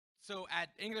So at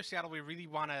Angular Seattle, we really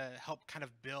want to help kind of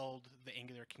build the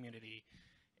Angular community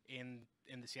in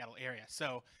the Seattle area.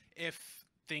 So if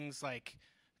things like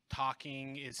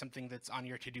talking is something that's on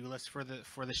your to-do list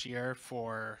for this year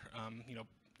for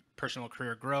personal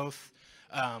career growth,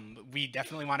 we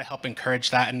definitely want to help encourage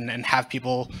that and have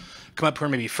people come up who are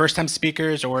maybe first-time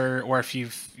speakers, or if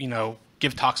you've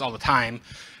give talks all the time,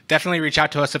 definitely reach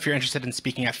out to us if you're interested in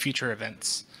speaking at future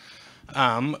events.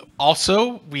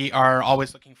 Also, we are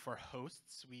always looking for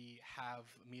hosts. We have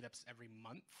meetups every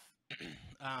month.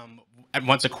 And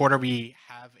once a quarter, we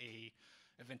have a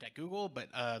event at Google, but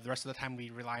the rest of the time we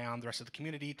rely on the rest of the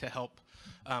community to help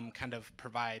kind of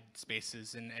provide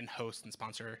spaces and host and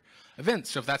sponsor events.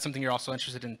 So if that's something you're also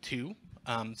interested in too,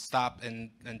 stop and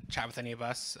chat with any of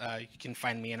us. You can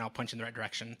find me and I'll point you in the right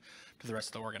direction to the rest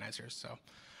of the organizers. So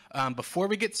before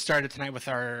we get started tonight with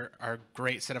our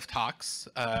great set of talks,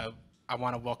 I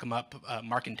want to welcome up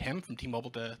Mark and Tim from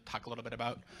T-Mobile to talk a little bit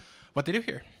about what they do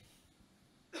here.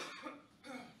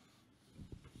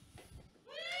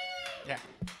 Yeah.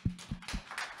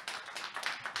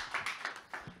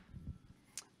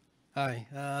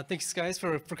 Hi, thanks guys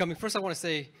for coming. First, I want to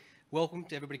say welcome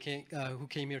to everybody who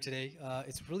came here today.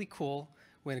 It's really cool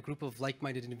when a group of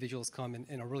like-minded individuals come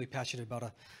and are really passionate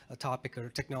about a topic or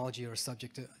technology or a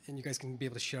subject, and you guys can be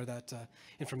able to share that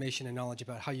information and knowledge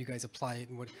about how you guys apply it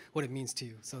and what it means to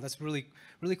you. So that's really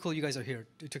cool you guys are here.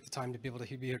 You took the time to be able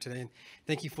to be here today, and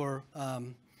thank you for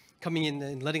coming in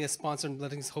and letting us sponsor and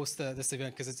letting us host this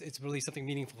event, because it's really something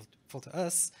meaningful to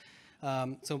us.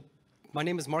 So my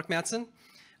name is Mark Matson.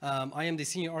 I am the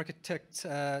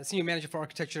senior manager for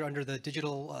architecture under the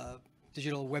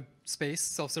digital web space,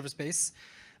 self-service space,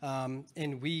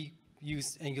 and we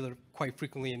use Angular quite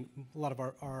frequently in a lot of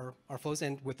our flows,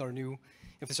 and with our new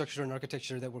infrastructure and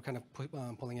architecture that we're kind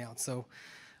of pulling out. So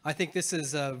I think this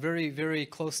is very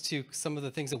close to some of the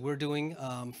things that we're doing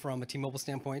from a T-Mobile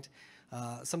standpoint.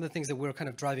 Some of the things that we're kind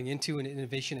of driving into in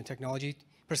innovation and technology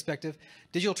perspective.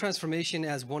 Digital transformation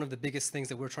as one of the biggest things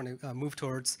that we're trying to move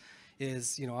towards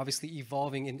is, obviously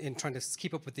evolving and trying to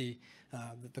keep up with the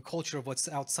culture of what's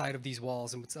outside of these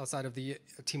walls and what's outside of the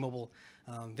T-Mobile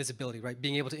visibility, right?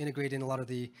 Being able to integrate in a lot of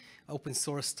the open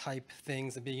source type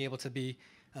things and being able to be,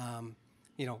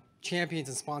 champions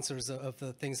and sponsors of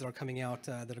the things that are coming out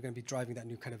that are going to be driving that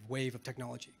new kind of wave of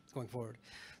technology going forward.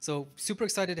 So super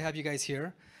excited to have you guys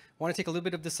here. I want to take a little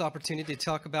bit of this opportunity to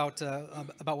talk about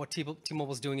what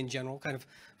T-Mobile is doing in general, kind of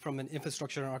from an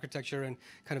infrastructure and architecture and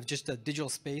kind of just a digital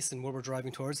space and where we're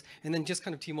driving towards, and then just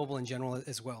kind of T-Mobile in general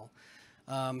as well.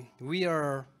 We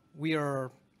are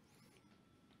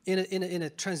in a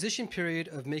transition period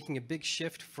of making a big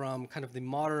shift from kind of the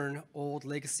modern, old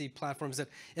legacy platforms that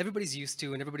everybody's used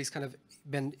to and everybody's kind of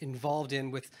been involved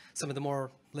in with some of the more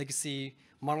legacy,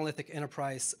 monolithic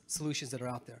enterprise solutions that are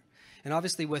out there. And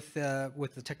obviously with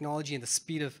the technology and the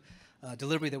speed of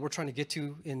delivery that we're trying to get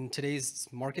to in today's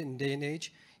market and day and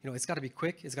age, it's got to be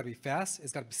quick, it's got to be fast,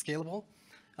 it's got to be scalable.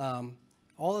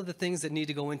 All of the things that need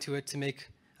to go into it to make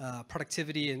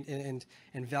productivity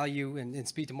and value and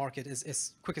speed to market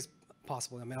as quick as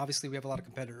possible. I mean, obviously we have a lot of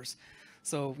competitors.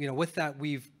 So, with that,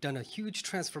 we've done a huge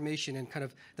transformation in kind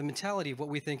of the mentality of what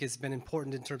we think has been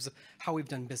important in terms of how we've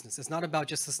done business. It's not about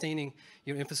just sustaining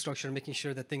your infrastructure and making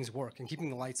sure that things work and keeping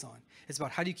the lights on. It's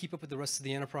about how do you keep up with the rest of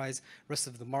the enterprise, rest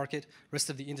of the market, rest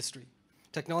of the industry.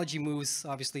 Technology moves,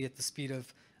 obviously, at the speed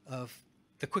of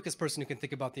the quickest person who can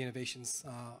think about the innovations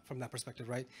from that perspective,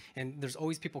 right? And there's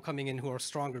always people coming in who are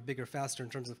stronger, bigger, faster in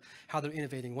terms of how they're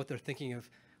innovating, what they're thinking of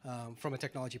from a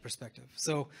technology perspective.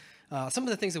 So some of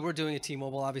the things that we're doing at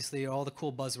T-Mobile, obviously, are all the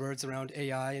cool buzzwords around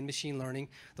AI and machine learning.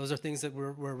 Those are things that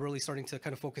we're really starting to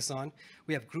kind of focus on.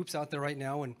 We have groups out there right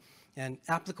now and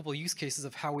applicable use cases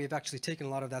of how we have actually taken a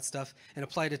lot of that stuff and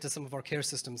applied it to some of our care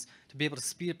systems to be able to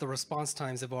speed up the response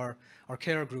times of our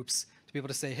care groups, to be able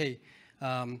to say, hey,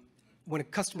 when a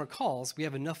customer calls, we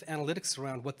have enough analytics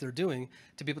around what they're doing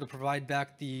to be able to provide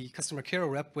back the customer care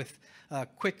rep with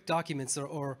quick documents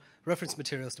or reference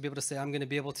materials to be able to say, I'm going to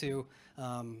be able to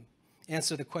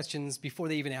answer the questions before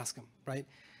they even ask them, right?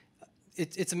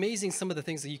 It's amazing some of the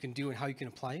things that you can do and how you can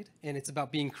apply it, and it's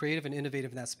about being creative and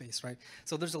innovative in that space, right?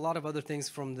 So there's a lot of other things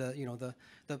from the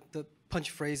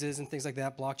punch phrases and things like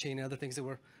that, blockchain and other things that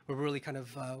we're really kind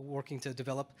of working to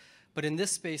develop. But in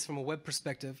this space, from a web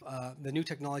perspective, the new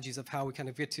technologies of how we kind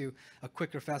of get to a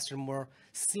quicker, faster, more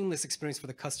seamless experience for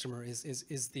the customer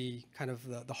is the kind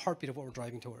of the heartbeat of what we're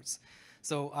driving towards.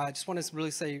 So I just want to really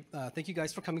say thank you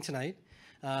guys for coming tonight.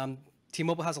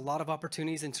 T-Mobile has a lot of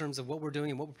opportunities in terms of what we're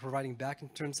doing and what we're providing back in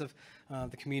terms of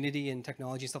the community and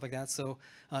technology and stuff like that. So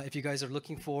if you guys are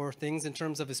looking for things in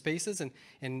terms of the spaces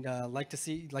and like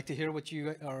to hear what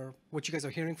you guys are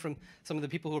hearing from some of the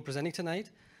people who are presenting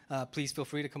tonight, please feel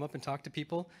free to come up and talk to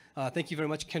people. Thank you very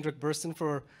much, Kendrick, Burson,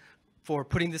 for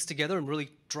putting this together and really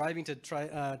driving to try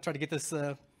to get this.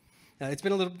 It's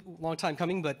been a long time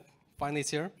coming, but finally it's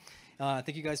here.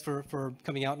 Thank you guys for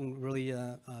coming out and really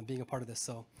being a part of this.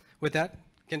 So with that,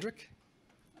 Kendrick.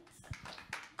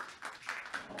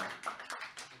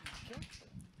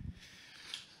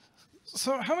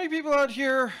 So how many people out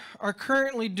here are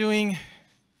currently doing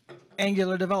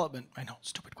Angular development? I know,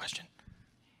 stupid question.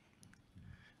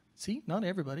 See, not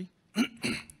everybody.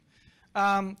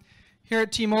 Here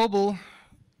at T-Mobile,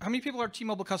 how many people are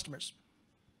T-Mobile customers?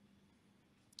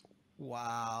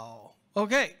 Wow.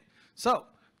 Okay, so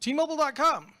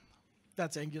T-Mobile.com,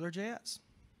 that's AngularJS.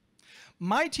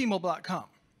 MyTmobile.com,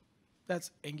 that's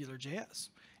AngularJS,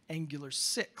 Angular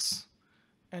 6,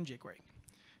 and jQuery.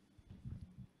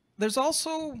 There's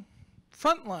also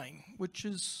Frontline, which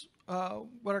is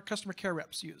what our customer care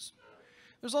reps use.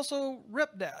 There's also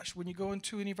RepDash, when you go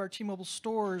into any of our T-Mobile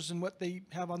stores and what they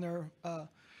have on their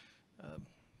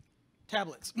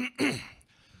tablets.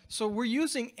 So we're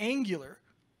using Angular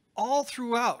all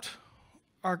throughout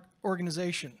our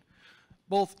organization,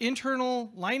 both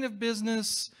internal, line of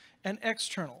business, and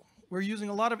external. We're using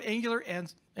a lot of Angular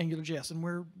and AngularJS, and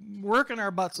we're working our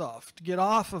butts off to get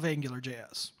off of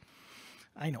AngularJS.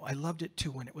 I know, I loved it too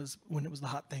when it was the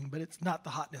hot thing, but it's not the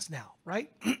hotness now,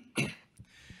 right?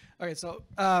 Okay, so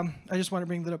I just want to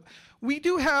bring that up. We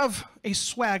do have a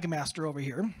swag master over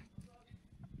here,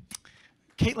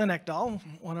 Caitlin Ekdahl,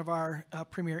 one of our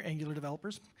premier Angular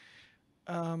developers.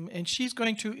 And she's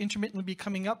going to intermittently be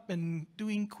coming up and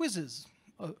doing quizzes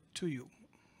to you.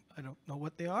 I don't know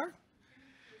what they are.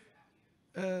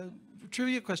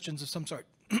 Trivia questions of some sort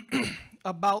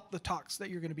about the talks that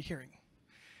you're going to be hearing.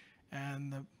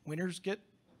 And the winners get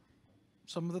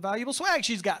some of the valuable swag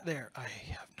she's got there. I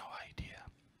have no idea.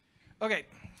 Okay.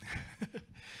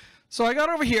 So I got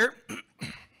over here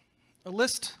a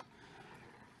list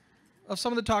of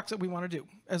some of the talks that we want to do,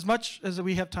 as much as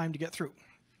we have time to get through.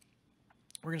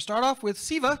 We're going to start off with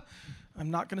Siva.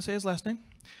 I'm not going to say his last name.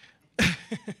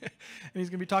 And he's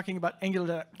going to be talking about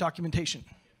Angular documentation.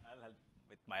 I'll help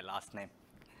with my last name.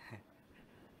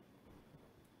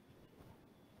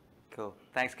 Cool.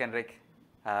 Thanks, Kendrick.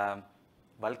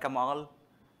 Welcome all,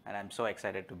 and I'm so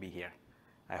excited to be here.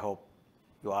 I hope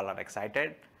you all are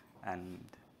excited, and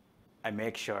I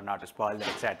make sure not to spoil the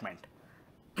excitement.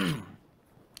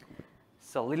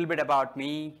 So a little bit about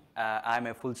me. I'm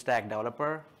a full stack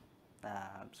developer.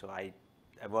 So I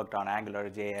worked on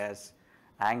AngularJS,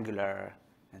 Angular,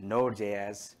 and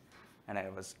Node.js, and I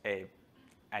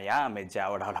am a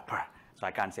Java developer. So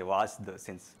I can't say was,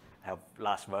 since I have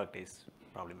last worked is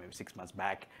probably maybe 6 months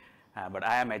back. But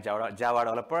I am a Java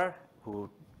developer who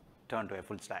turned to a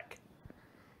full stack.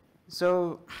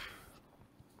 So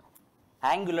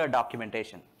Angular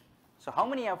documentation. So how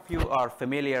many of you are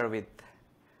familiar with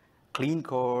clean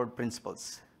code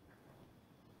principles?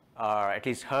 Or at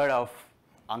least heard of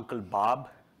Uncle Bob,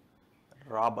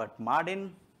 Robert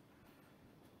Martin?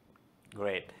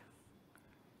 Great.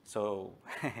 So,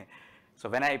 so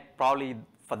when I probably,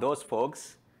 for those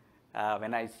folks,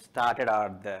 when I started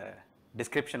out, the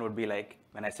description would be like,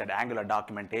 when I said Angular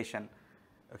documentation,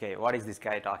 okay, what is this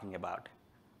guy talking about?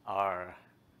 Or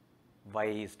why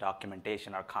is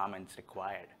documentation or comments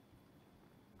required?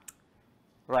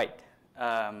 Right.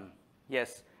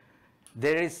 Yes.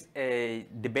 There is a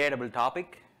debatable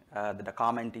topic, the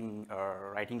commenting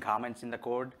or writing comments in the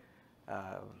code,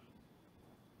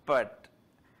 but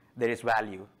there is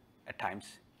value at times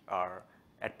or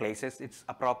at places it's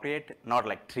appropriate, not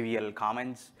like trivial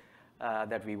comments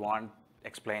that we want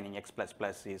explaining x++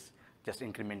 is just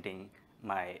incrementing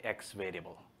my x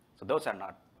variable. So those are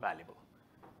not valuable.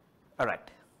 All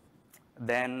right.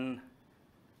 Then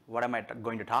what am I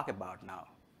going to talk about now?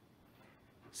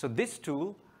 So this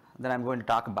tool that I'm going to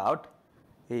talk about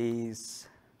is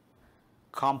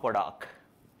Compodoc.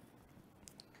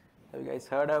 Have you guys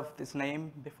heard of this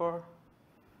name before?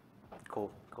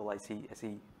 Cool, cool. I see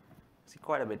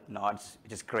quite a bit nods,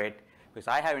 which is great because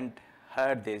I haven't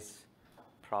heard this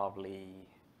probably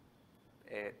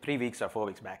 3 weeks or 4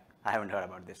 weeks back. I haven't heard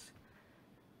about this.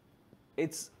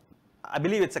 I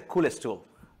believe it's the coolest tool,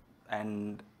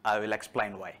 and I will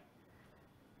explain why.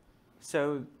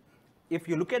 So if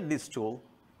you look at this tool,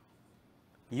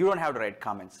 you don't have to write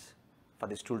comments for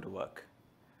this tool to work.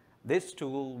 This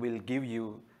tool will give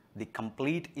you the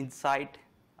complete insight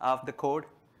of the code,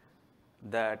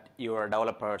 that your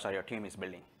developers or your team is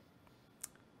building.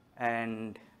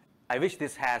 And I wish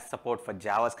this has support for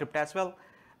JavaScript as well,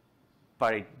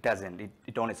 but it doesn't.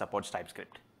 It only supports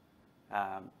TypeScript.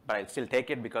 But I'll still take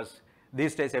it because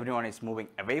these days everyone is moving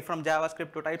away from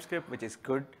JavaScript to TypeScript, which is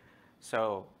good.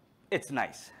 So it's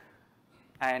nice.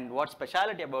 And what's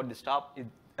specialty about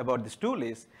this tool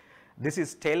is this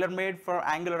is tailor-made for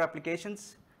Angular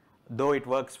applications, though it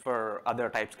works for other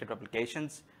TypeScript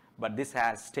applications. But this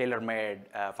has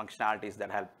tailor-made functionalities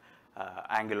that help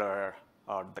Angular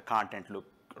or the content look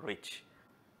rich.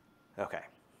 Okay.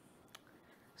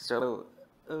 So,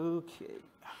 okay.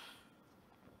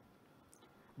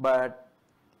 But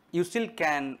you still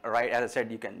can write, as I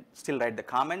said, you can still write the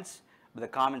comments, but the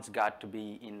comments got to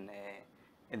be in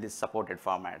this supported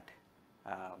format.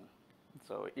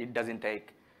 So it doesn't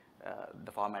take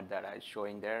the format that I was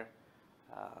showing there.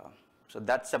 So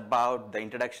that's about the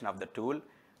introduction of the tool.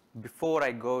 Before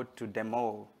I go to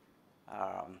demo,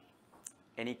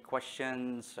 any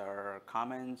questions or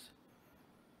comments?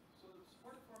 So the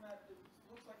supported format, it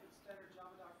looks like it's standard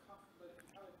java.com, but it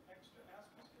had an extra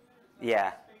asterisk in there? Is that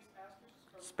Yeah.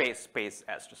 Space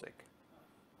asterisk? Space.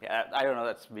 Yeah, I don't know,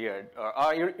 that's weird.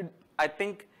 I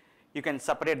think you can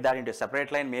separate that into a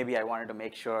separate line. Maybe I wanted to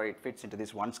make sure it fits into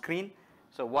this one screen.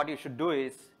 So what you should do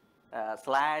is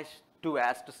 /2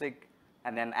 asterisk,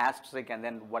 and then asterisk, and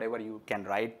then whatever you can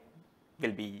write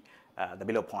will be the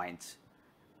below points.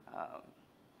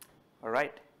 All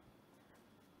right.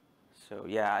 So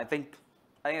yeah, I think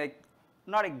like,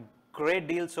 not a great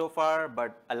deal so far,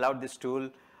 but I love this tool.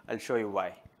 I'll show you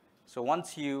why. So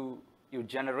once you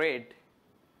generate,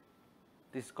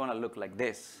 this is gonna look like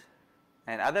this.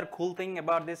 And other cool thing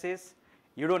about this is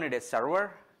you don't need a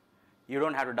server. You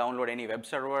don't have to download any web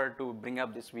server to bring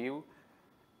up this view.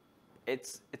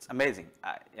 It's amazing.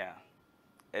 Yeah,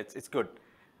 it's good.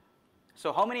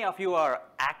 So how many of you are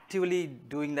actively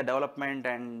doing the development,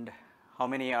 and how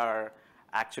many are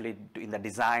actually doing the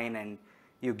design, and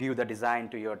you give the design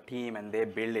to your team and they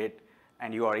build it,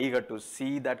 and you are eager to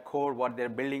see that code, what they're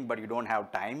building, but you don't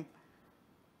have time?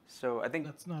 So I think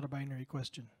That's not a binary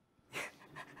question.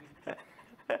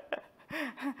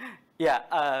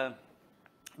 yeah,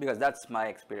 because that's my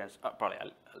experience. Probably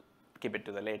I'll keep it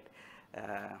to the late.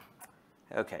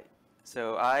 Okay,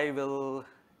 so I will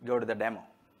go to the demo.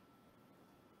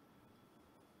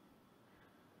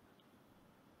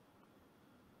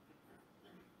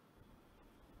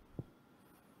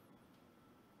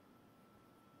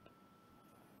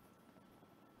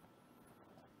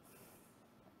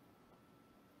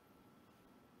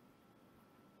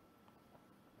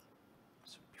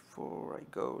 So before I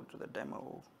go to the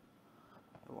demo,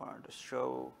 I wanted to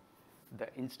show the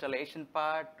installation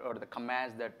part, or the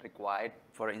commands that required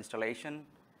for installation.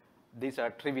 These are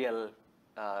trivial.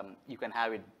 You can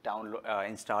have it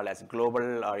installed as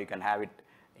global, or you can have it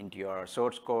into your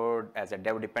source code as a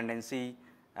dev dependency.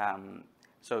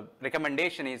 So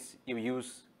recommendation is you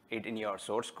use it in your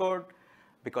source code,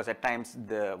 because at times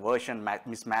the version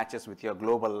mismatches with your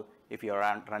global if you're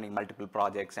running multiple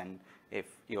projects, and if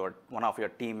one of your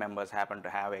team members happen to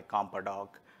have a Compodoc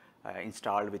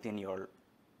installed within your.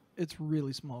 It's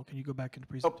really small. Can you go back into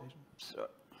presentation? So,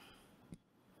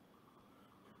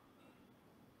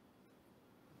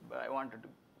 but I wanted to,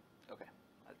 okay,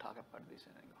 I'll talk about this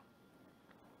and then go.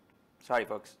 Sorry,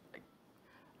 folks.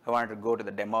 I wanted to go to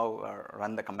the demo or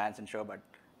run the commands and show, but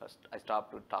I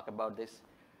stopped to talk about this.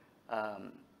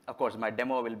 Of course, my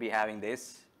demo will be having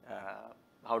this.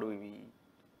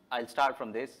 I'll start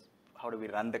from this. How do we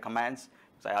run the commands?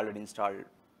 So I already installed.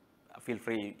 Feel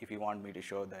free if you want me to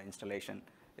show the installation.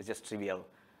 It's just trivial.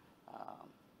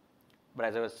 But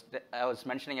as I was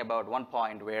mentioning about one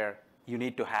point where you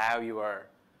need to have your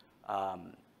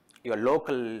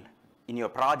local, in your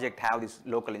project, have this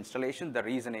local installation. The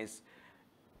reason is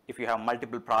if you have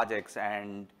multiple projects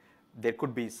and there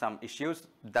could be some issues,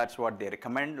 that's what they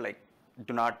recommend. Like,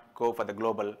 do not go for the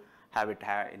global, have it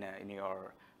in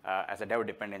your as a dev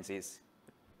dependencies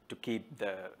to keep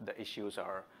the issues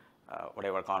or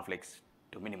whatever conflicts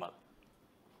to minimal.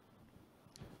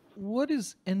 What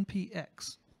is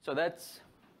NPX? So that's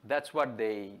what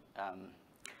they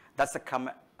that's the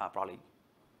comment. Probably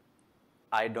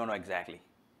I don't know exactly.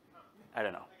 I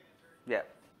don't know. Yeah.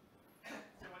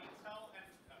 So when you install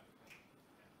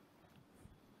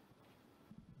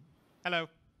Hello.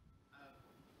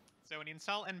 So when you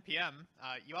install npm,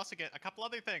 you also get a couple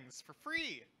other things for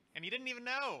free, and you didn't even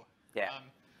know. Yeah.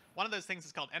 One of those things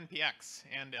is called npx,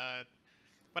 and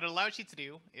what it allows you to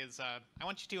do is I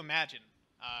want you to imagine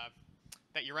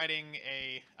that you're writing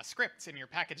a script in your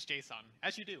package JSON,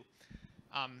 as you do.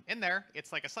 In there,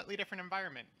 it's like a slightly different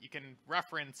environment. You can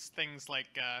reference things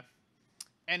like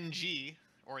ng,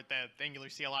 or the Angular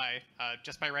CLI,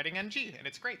 just by writing ng, and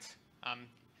it's great.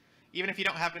 Even if you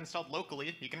don't have it installed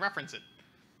locally, you can reference it.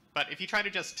 But if you try to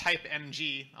just type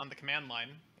ng on the command line,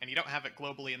 and you don't have it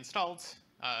globally installed,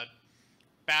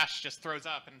 Bash just throws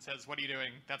up and says, "What are you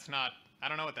doing? That's not. I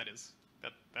don't know what that is.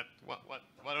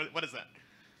 What is that?"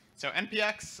 So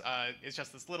npx is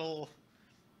just this little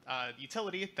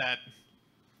utility that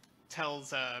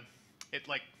tells it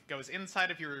like goes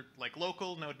inside of your like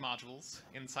local node modules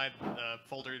inside the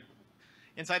folder,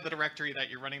 inside the directory that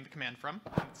you're running the command from.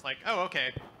 And it's like, oh,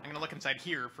 okay, I'm gonna look inside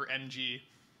here for ng,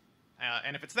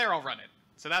 and if it's there, I'll run it.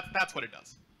 So that's what it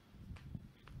does.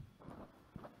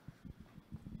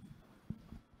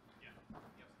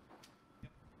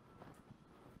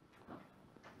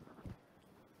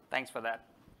 Thanks for that.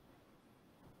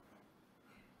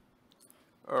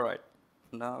 All right,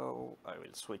 now I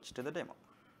will switch to the demo.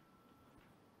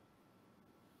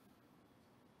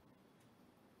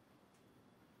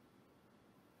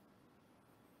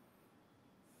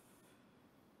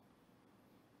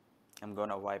 I'm going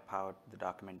to wipe out the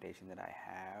documentation that I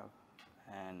have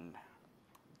and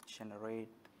generate.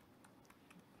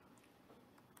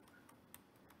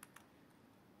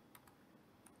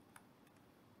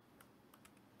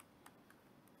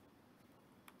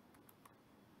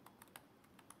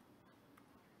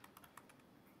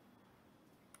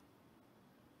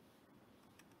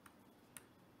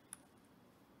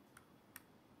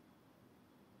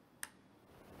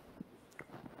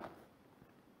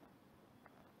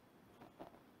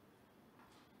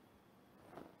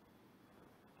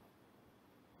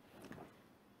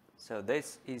 So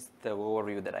this is the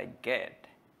overview that I get,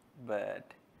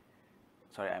 but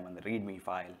sorry, I'm on the README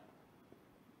file.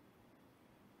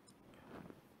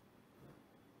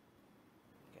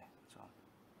 Okay, so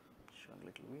showing a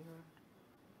little weird.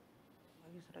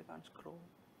 Why is it I can't scroll?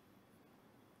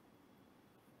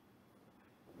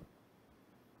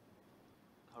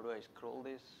 How do I scroll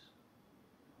this?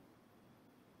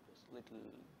 This little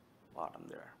bottom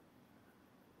there.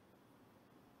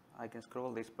 I can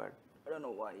scroll this, but I don't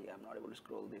know why I'm not able to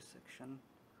scroll this section.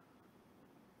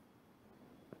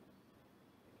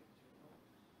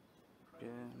 Yeah,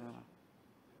 no.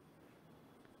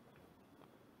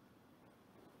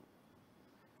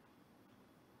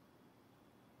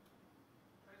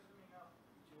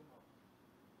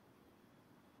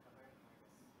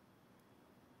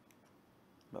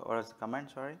 But what is the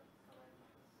command? Sorry.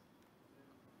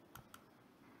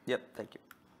 Yep, thank you.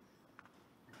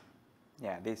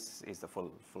 Yeah, this is the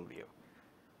full view.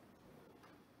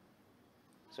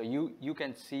 So you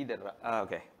can see that.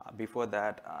 Okay, before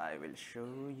that, I will show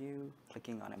you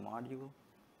clicking on a module.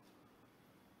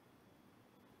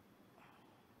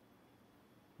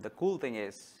 The cool thing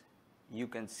is you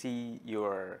can see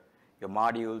your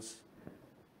modules,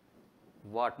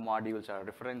 what modules are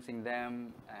referencing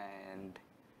them, and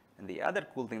the other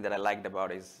cool thing that I liked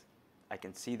about is I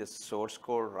can see the source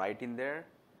code right in there.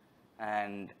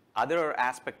 And other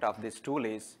aspect of this tool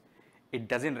is it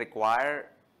doesn't require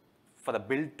for the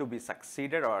build to be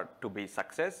succeeded or to be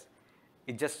success.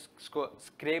 It just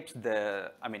scrapes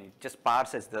the, it just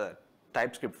parses the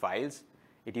TypeScript files.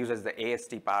 It uses the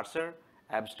AST parser,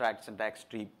 abstract syntax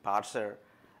tree parser,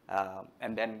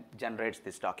 and then generates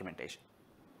this documentation.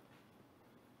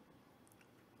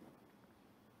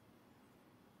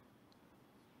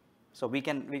 So we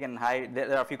can hide,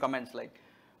 there are a few comments like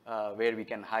where we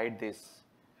can hide this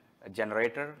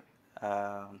generator,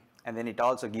 and then it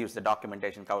also gives the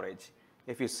documentation coverage.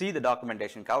 If you see the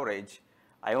documentation coverage,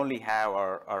 I only have,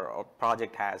 our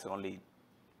project has only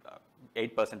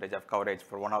 8% of coverage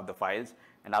for one of the files,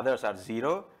 and others are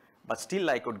 0, but still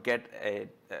I could get a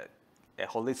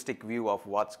holistic view of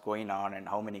what's going on and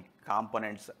how many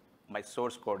components my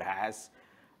source code has.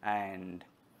 And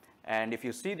if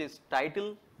you see this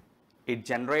title, it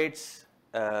generates,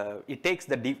 it takes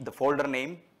the folder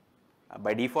name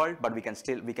by default, but we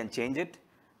can change it.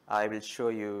 I will show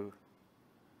you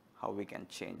how we can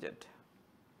change it.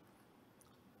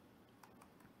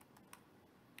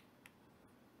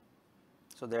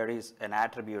 So there is an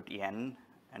attribute n,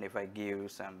 and if I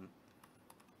give some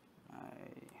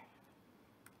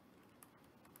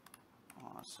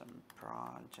awesome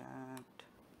project,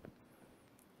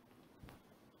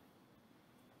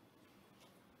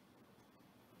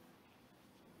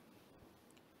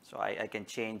 so I can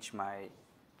change my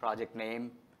project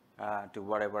name to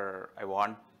whatever I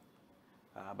want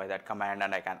by that command,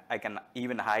 and I can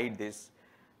even hide this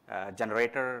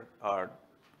generator, or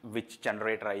which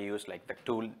generator I use, like the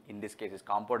tool in this case is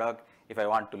Compodoc. If I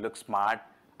want to look smart,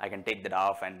 I can take that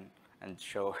off and and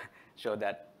show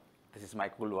that this is my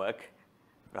cool work.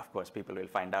 Of course, people will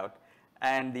find out.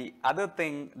 And the other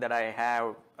thing that I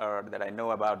have, or that I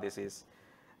know about this is,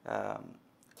 I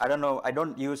don't know, I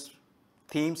don't use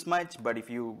themes much, but if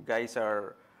you guys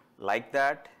are like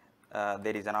that,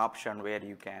 there is an option where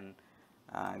you can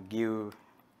give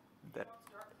that.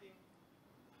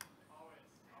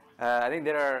 I think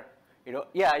there are,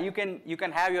 yeah, you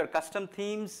can have your custom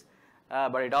themes,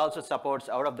 but it also supports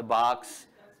out of the box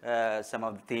some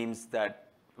of the themes that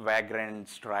Vagrant,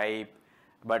 Stripe,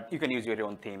 but you can use your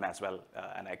own theme as well,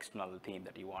 an external theme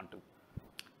that you want to.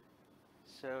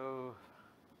 So,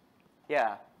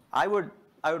 yeah, I would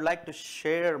like to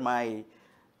share my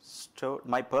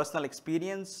personal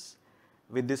experience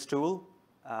with this tool,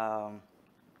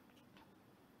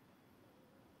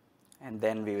 and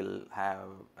then we will have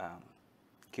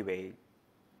QA.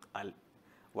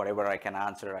 Whatever I can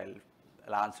answer,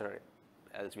 I'll answer it.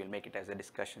 Else we'll make it as a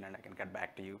discussion, and I can get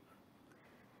back to you.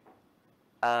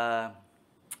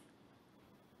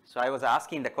 So I was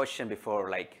asking the question before,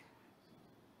 like,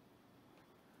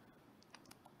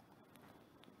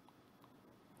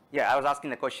 yeah, I was asking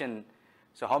the question,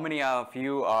 so how many of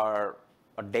you are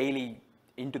daily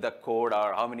into the code,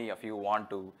 or how many of you want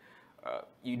to,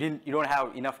 you don't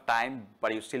have enough time,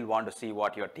 but you still want to see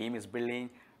what your team is building.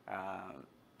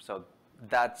 So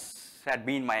had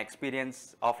been my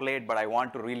experience of late, but I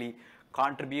want to really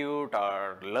contribute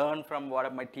or learn from what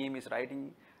my team is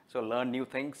writing, so learn new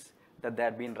things that they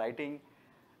have been writing.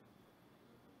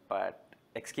 But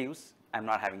excuse, I'm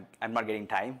not getting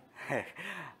time.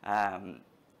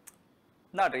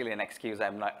 Not really an excuse.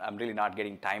 I'm really not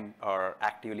getting time or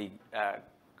actively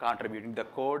contributing the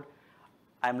code.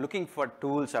 I'm looking for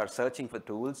tools or searching for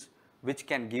tools which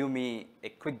can give me a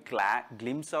quick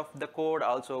glimpse of the code,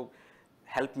 also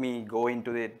help me go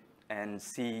into it and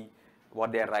see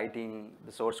what they're writing,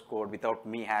 the source code, without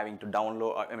me having to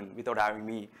download, without having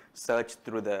me search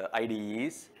through the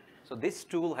IDEs. So this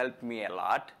tool helped me a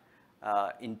lot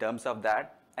in terms of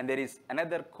that. And there is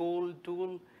another cool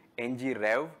tool,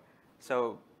 ngRev.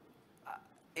 So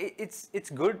it's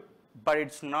good, but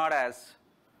it's not as,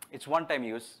 it's one-time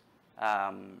use.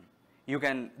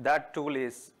 That tool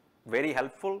is very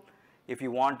helpful if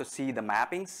you want to see the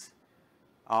mappings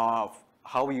of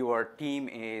how your team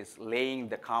is laying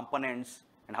the components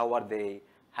and how are they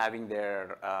having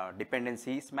their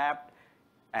dependencies mapped,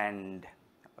 and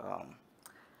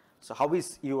so how we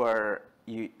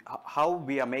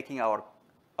are making our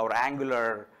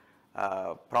Angular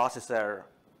processor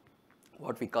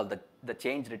what we call the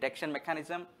change detection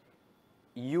mechanism.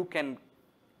 You can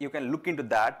look into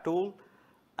that tool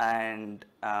and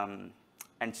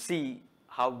see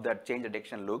how that change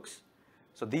detection looks.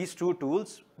 So these two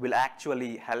tools will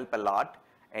actually help a lot.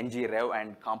 ngRev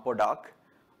and Compodoc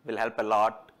will help a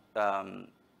lot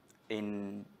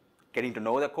in getting to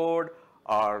know the code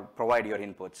or provide your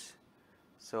inputs.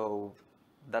 So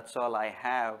that's all I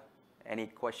have. Any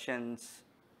questions?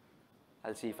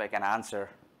 I'll see if I can answer.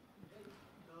 Does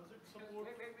it support?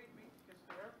 Wait. Is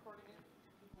there recording it?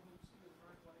 People who see this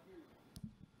want to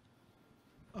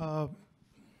hear you.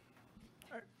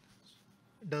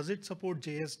 Does it support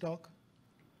JSDoc?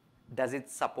 Does it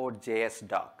support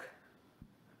JSDoc?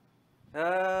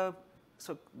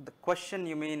 So the question,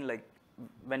 you mean like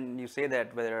when you say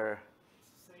that, whether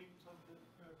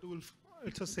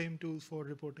It's the same tool for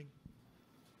reporting.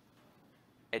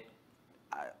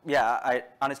 Yeah,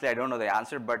 honestly I don't know the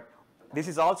answer, but this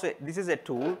is a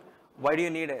tool. Why do you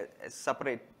need a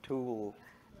separate tool?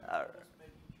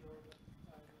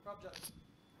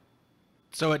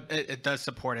 So it does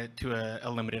support it to a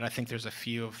limited. I think there's a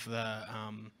few of the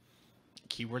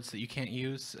keywords that you can't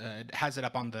use. It has it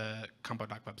up on the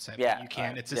Compodoc website. Yeah, but you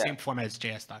can. It's the same format as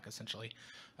JSDoc essentially,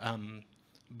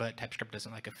 but TypeScript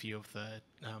doesn't like a few of the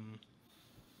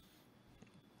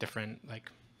different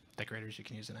like decorators you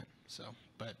can use in it. So,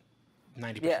 but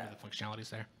 90% of the functionality is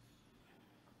there.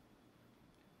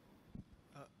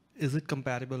 Is it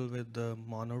compatible with the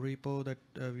monorepo that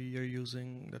we are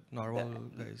using, that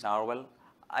Nrwl guys? Nrwl?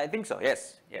 I think so.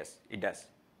 Yes, it does.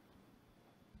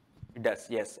 It does.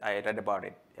 Yes, I read about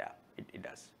it. Yeah, it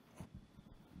does.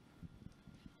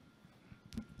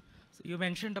 So you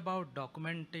mentioned about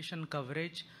documentation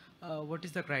coverage. What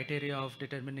is the criteria of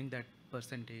determining that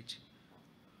percentage?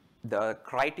 The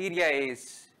criteria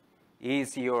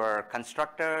is your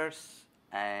constructors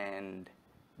and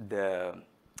the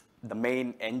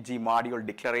main ng module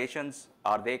declarations.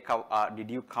 Did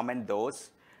you comment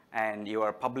those? And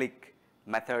your public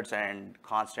methods and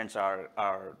constants are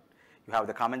you have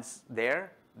the comments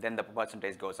there, then the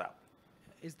percentage goes up.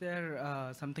 is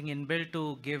there something inbuilt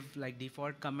to give like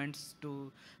default comments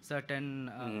to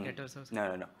certain getters or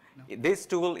something? No. This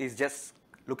tool is just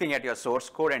looking at your source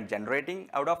code and generating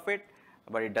out of it,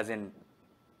 but it doesn't,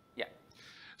 yeah.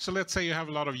 So let's say you have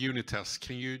a lot of unit tests.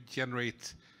 Can you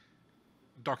generate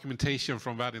documentation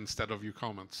from that instead of your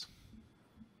comments?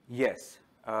 Yes.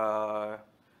 So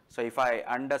if I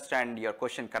understand your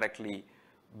question correctly,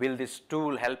 will this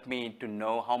tool help me to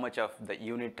know how much of the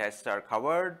unit tests are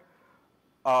covered?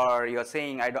 Or you're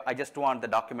saying I just want the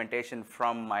documentation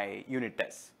from my unit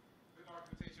tests? The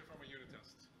documentation from a unit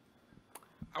test.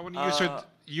 I want to use a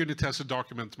unit test to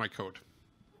document my code.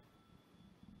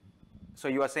 So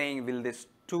you are saying, will this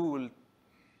tool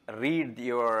read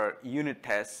your unit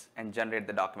tests and generate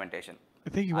the documentation? I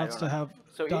think he wants to have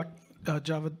So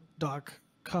Java doc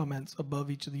comments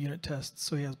above each of the unit tests,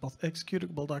 so he has both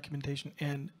executable documentation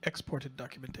and exported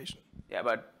documentation. Yeah,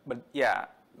 but yeah,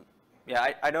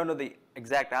 I don't know the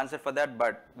exact answer for that,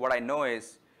 but what I know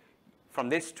is from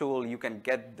this tool you can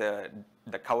get the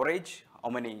coverage,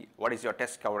 what is your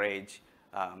test coverage.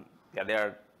 Yeah, there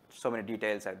are so many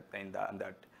details on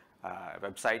that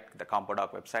website, the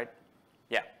Compodoc website.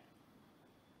 Yeah.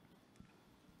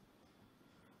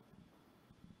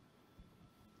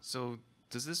 So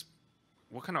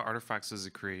what kind of artifacts does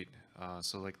it create?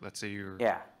 So like, let's say you're,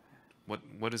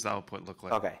 what does the output look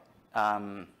like? Okay.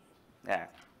 Yeah.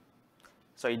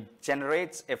 So it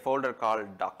generates a folder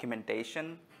called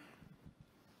documentation.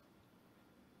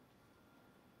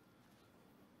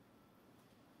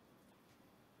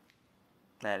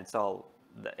 And it's all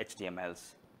the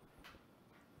HTMLs.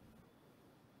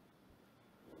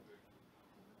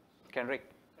 Kendrick.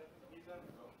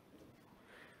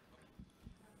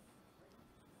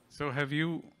 So have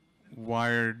you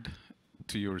wired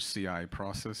to your CI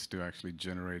process to actually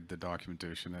generate the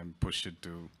documentation and push it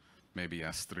to maybe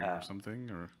S3 or something?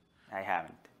 Or I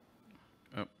haven't.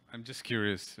 I'm just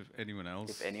curious if anyone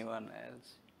else. If anyone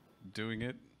else doing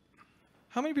it.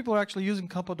 How many people are actually using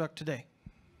Compodoc today?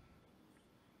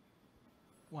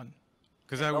 One.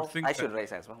 Because I would think I should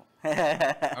raise as well.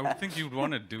 I would think you'd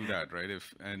want to do that, right?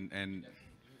 If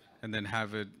and then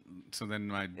have it. So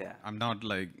then I'm not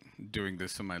like doing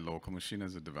this on my local machine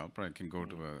as a developer. I can go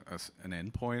to an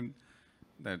endpoint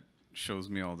that shows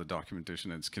me all the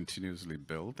documentation. It's continuously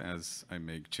built as I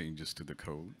make changes to the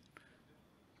code.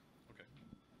 Okay.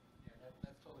 Yeah,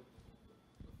 that's totally.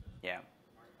 Yeah.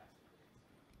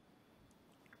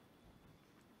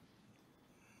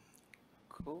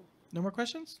 Cool. No more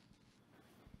questions?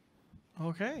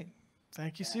 Okay.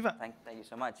 Thank you, Siva. Thank you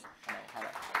so much.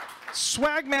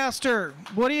 Swagmaster,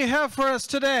 what do you have for us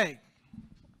today?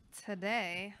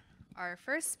 Today, our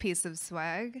first piece of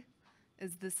swag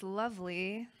is this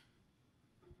lovely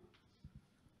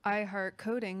I Heart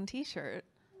Coding t-shirt.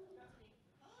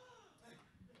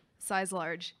 Size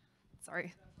large.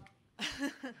 Sorry.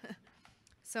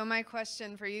 So my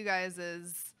question for you guys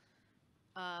is,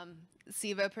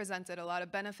 Siva presented a lot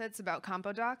of benefits about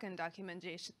Compodoc and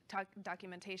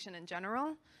documentation in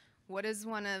general. What is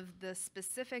one of the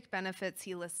specific benefits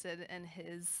he listed in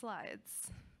his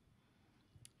slides?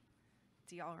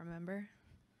 Do y'all remember?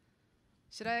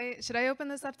 Should I open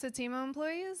this up to Timo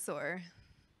employees or?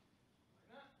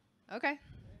 Okay.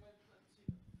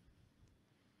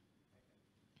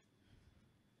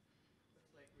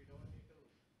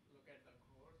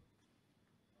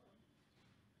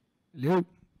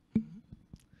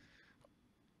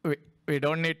 We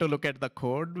don't need to look at the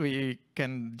code. We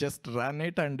can just run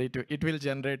it, and it will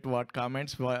generate what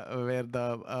comments where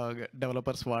the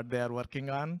developers what they are working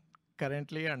on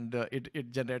currently, and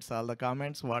it generates all the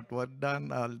comments, what work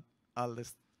done, all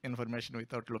this information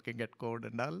without looking at code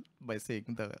and all by seeing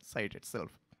the site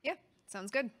itself. Yeah,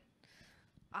 sounds good.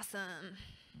 Awesome.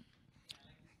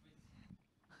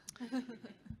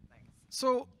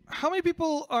 So, how many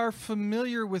people are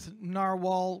familiar with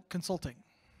Nrwl consulting?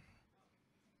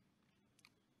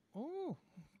 Oh,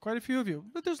 quite a few of you,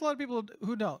 but there's a lot of people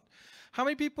who don't. How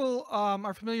many people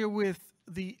are familiar with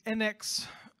the NX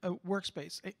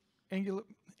workspace, Angular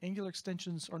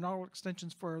extensions or Nrwl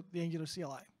extensions for the Angular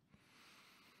CLI?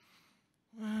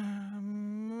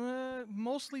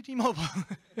 Mostly T-Mobile.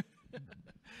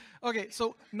 Okay,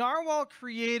 so Nrwl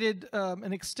created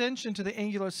an extension to the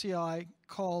Angular CLI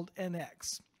called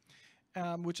NX,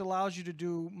 which allows you to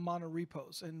do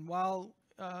monorepos. And while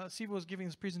Siva was giving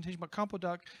his presentation about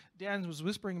Compodoc, Dan was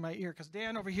whispering in my ear, because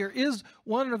Dan over here is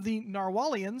one of the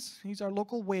Nrwalians. He's our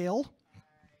local whale,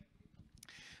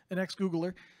 an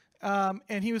ex-Googler.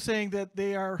 And he was saying that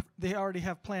they already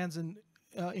have plans in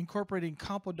incorporating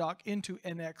Compodoc into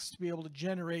NX to be able to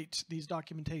generate these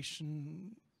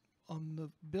documentation on the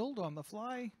build, on the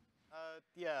fly.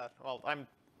 Yeah, well,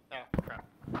 oh, crap.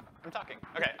 I'm talking.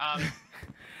 Okay.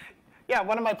 Yeah,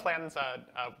 one of my plans,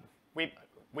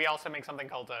 we also make something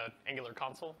called Angular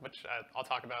Console, which I'll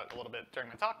talk about a little bit during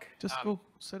my talk. Just go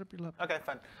set up your laptop. Okay,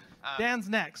 fine. Dan's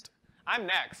next. I'm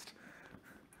next.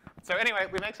 So anyway,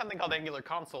 we make something called Angular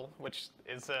Console, which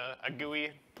is a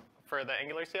GUI for the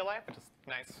Angular CLI, which is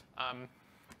nice.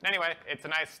 Anyway, it's a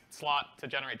nice slot to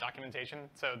generate documentation.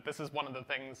 So this is one of the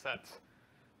things that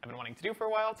I've been wanting to do for a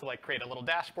while, to like create a little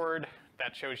dashboard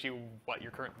that shows you what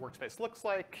your current workspace looks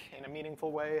like in a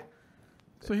meaningful way.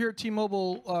 So here at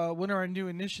T-Mobile, one of our new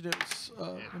initiatives,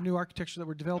 a new architecture that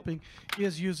we're developing,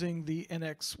 is using the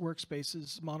NX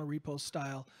workspaces monorepo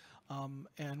style.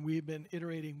 And we've been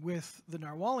iterating with the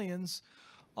Nrwlians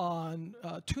on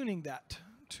tuning that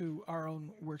to our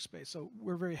own workspace. So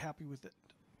we're very happy with it.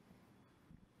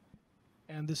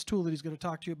 And this tool that he's going to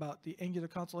talk to you about, the Angular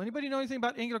Console. Anybody know anything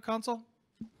about Angular Console?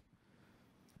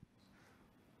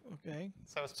 Okay.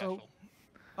 So special.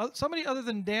 So, somebody other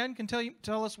than Dan can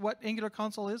tell us what Angular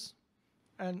Console is,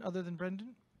 and other than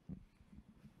Brendan?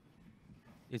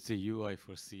 It's a UI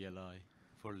for CLI,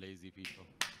 for lazy people.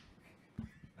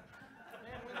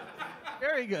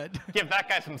 Very good. Give that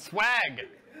guy some swag.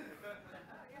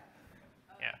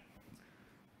 Yeah.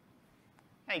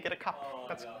 Hey, get a cup.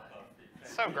 That's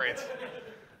so great.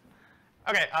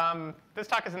 Okay, this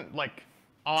talk isn't like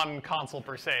on console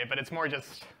per se, but it's more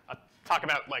just a talk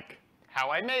about like how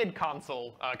I made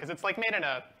console, because it's like made in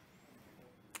a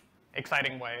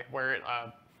exciting way where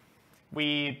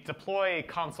we deploy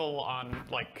console on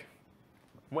like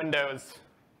Windows,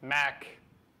 Mac,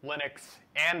 Linux,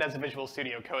 and as a Visual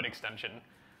Studio Code extension.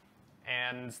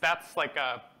 And that's like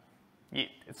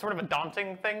it's sort of a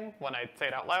daunting thing when I say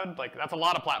it out loud. Like that's a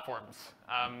lot of platforms.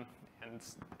 And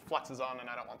Flux is on, and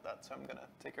I don't want that, so I'm going to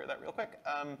take care of that real quick.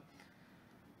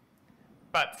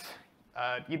 But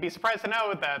you'd be surprised to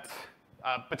know that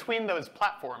between those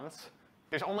platforms,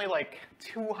 there's only like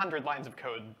 200 lines of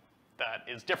code that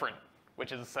is different,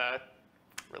 which is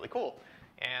really cool.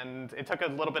 And it took a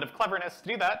little bit of cleverness to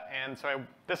do that. And so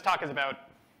this talk is about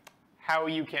how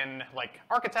you can like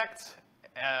architect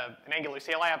an Angular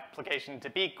CLI application to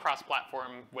be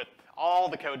cross-platform with all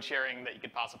the code sharing that you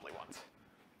could possibly want.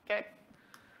 Okay,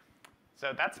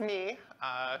 so that's me.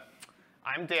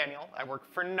 I'm Daniel. I work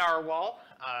for Nrwl.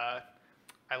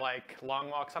 I like long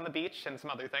walks on the beach and some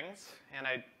other things, and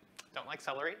I don't like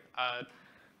celery.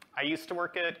 I used to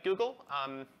work at Google.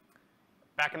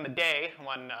 Back in the day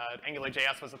when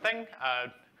AngularJS was a thing,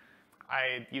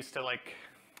 I used to like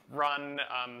run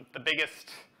the biggest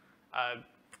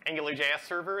AngularJS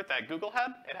server that Google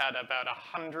had. It had about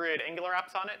 100 Angular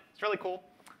apps on it. It's really cool.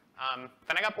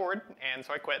 Then I got bored, and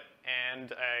so I quit,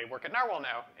 and I work at Nrwl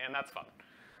now, and that's fun,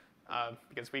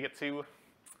 because we get to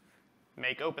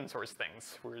make open source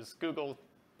things, whereas Google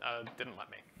didn't let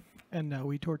me. And now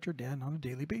we torture Dan on a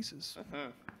daily basis.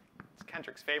 It's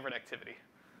Kendrick's favorite activity.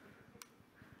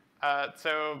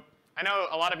 So I know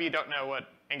a lot of you don't know what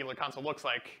Angular Console looks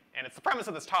like, and it's the premise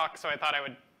of this talk, so I thought I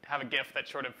would have a GIF that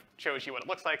sort of shows you what it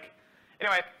looks like.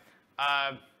 Anyway,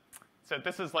 so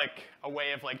this is like a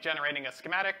way of like generating a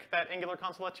schematic that Angular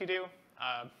Console lets you do.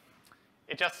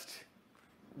 It just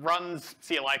runs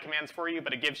CLI commands for you,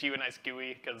 but it gives you a nice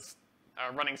GUI because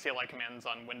running CLI commands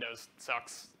on Windows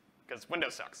sucks, because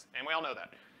Windows sucks, and we all know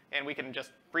that. And we can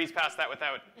just breeze past that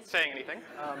without saying anything.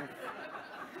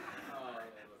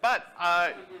 But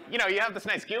you know, you have this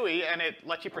nice GUI, and it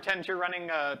lets you pretend you're running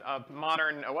a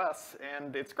modern OS,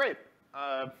 and it's great.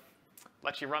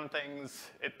 Lets you run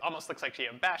things. It almost looks like you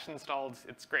have Bash installed.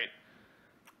 It's great.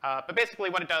 But basically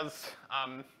what it does,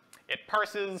 it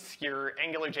parses your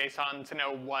Angular JSON to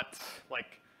know what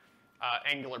like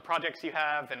Angular projects you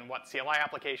have and what CLI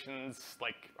applications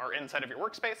like are inside of your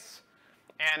workspace.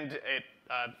 And it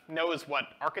knows what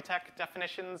architect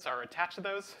definitions are attached to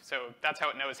those. So that's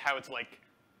how it knows how to like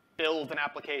build an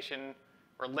application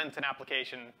or lint an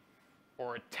application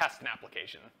or test an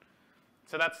application.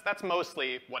 So that's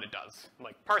mostly what it does.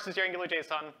 Like parses your Angular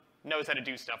JSON, knows how to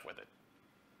do stuff with it.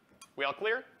 We all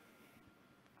clear?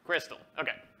 Crystal.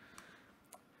 Okay.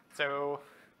 So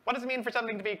what does it mean for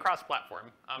something to be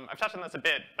cross-platform? I've touched on this a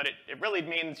bit, but it really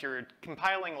means you're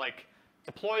compiling like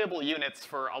deployable units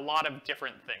for a lot of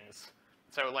different things.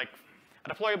 So like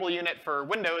a deployable unit for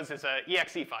Windows is an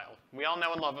exe file. We all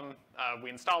know and love them. We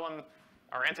install them.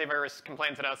 Our antivirus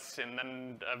complains at us, and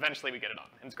then eventually we get it on.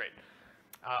 And it's great.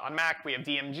 On Mac, we have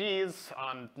DMGs.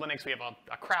 On Linux, we have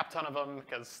a crap ton of them,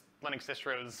 because Linux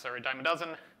distros are a dime a dozen.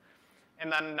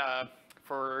 And then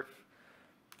for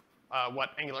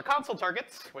what Angular Console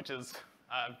targets, which is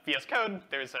VS Code,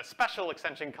 there's a special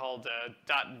extension called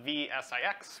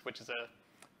 .vsix, which is a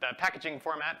the packaging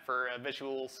format for a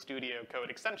Visual Studio Code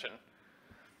extension.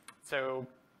 So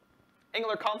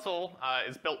Angular Console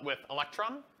is built with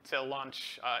Electron to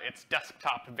launch its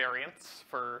desktop variants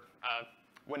for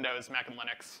Windows, Mac, and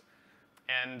Linux.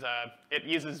 And it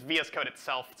uses VS Code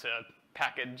itself to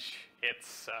package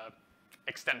its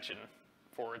extension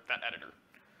for that editor.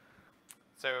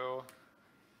 So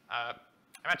I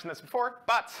mentioned this before,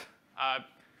 but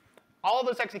all of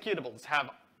those executables have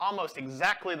almost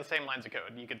exactly the same lines of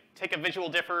code. You could take a visual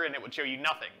differ and it would show you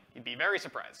nothing. You'd be very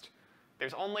surprised.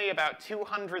 There's only about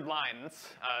 200 lines.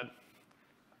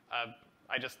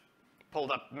 I just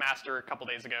pulled up master a couple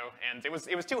days ago, and it was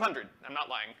 200. I'm not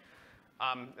lying.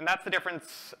 And that's the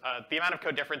difference, the amount of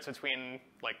code difference between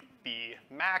like the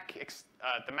Mac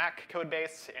code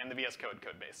base and the VS Code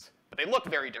code base. But they look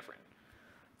very different.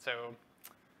 So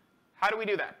how do we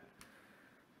do that?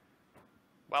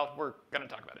 Well, we're going to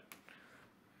talk about it.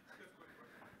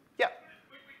 Yeah.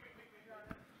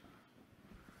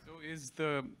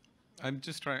 So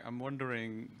I'm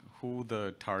wondering who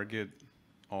the target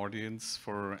audience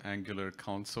for Angular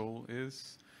Console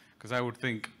is, because I would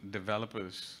think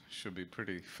developers should be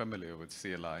pretty familiar with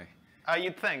CLI.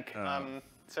 You'd think.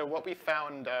 So what we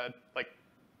found,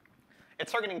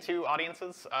 it's targeting two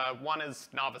audiences. One is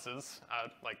novices,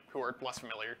 who are less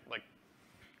familiar. Like,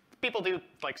 people do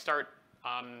start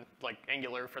on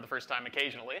Angular for the first time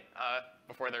occasionally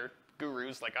before they're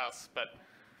gurus like us, but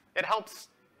it helps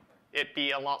it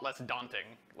be a lot less daunting.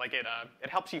 Like it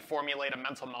helps you formulate a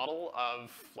mental model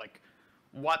of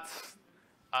what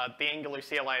the Angular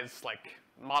CLI's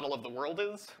model of the world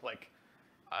is.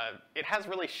 It has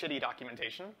really shitty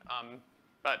documentation,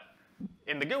 but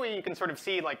in the GUI you can sort of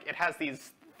see it has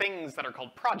these things that are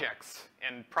called projects,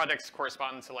 and projects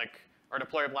correspond to our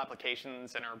deployable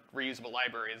applications and our reusable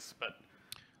libraries.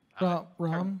 But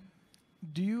Ram,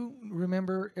 do you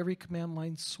remember every command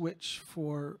line switch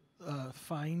for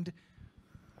find?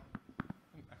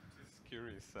 I'm just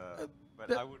curious,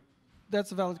 but I would.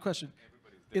 That's a valid question.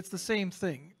 It's the same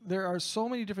thing. There are so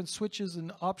many different switches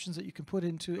and options that you can put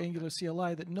into Angular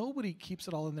CLI that nobody keeps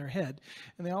it all in their head,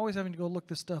 and they're always having to go look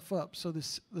this stuff up. So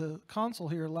the console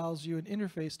here allows you an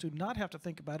interface to not have to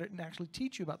think about it and actually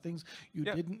teach you about things you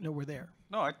didn't know were there.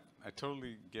 No, I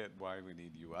totally get why we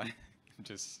need UI.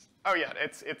 Just. Oh yeah,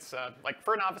 it's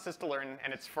for novices to learn,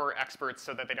 and it's for experts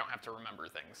so that they don't have to remember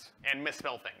things and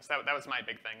misspell things. That was my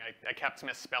big thing. I kept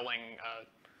misspelling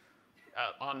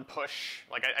on push.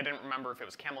 I didn't remember if it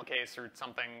was camel case or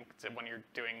something when you're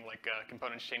doing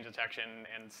components change detection,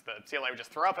 and the CLI would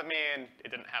just throw up at me, and it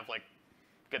didn't have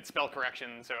good spell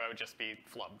correction, so I would just be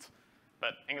flubbed.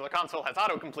 But Angular Console has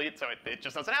autocomplete, so it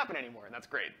just doesn't happen anymore, and that's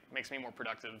great. It makes me more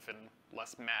productive and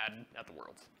less mad at the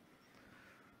world.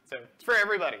 So it's for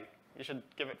everybody. You should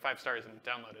give it 5 stars and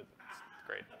download it. It's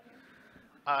great.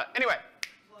 Anyway,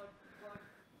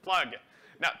 plug.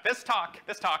 Now, this talk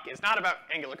is not about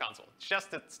Angular Console. It's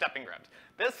just a stepping ground.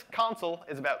 This console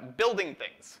is about building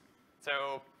things.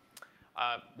 So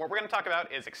what we're going to talk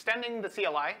about is extending the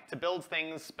CLI to build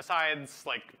things besides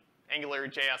Angular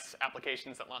JS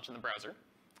applications that launch in the browser,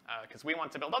 because we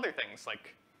want to build other things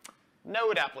like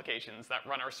Node applications that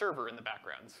run our server in the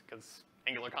background, because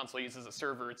Angular Console uses a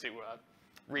server to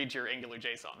read your Angular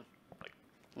JSON,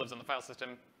 lives on the file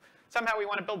system. Somehow we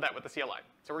want to build that with the CLI,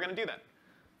 so we're going to do that.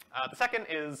 The second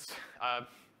is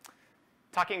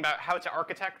talking about how to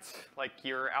architect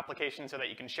your application so that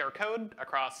you can share code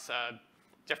across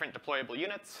different deployable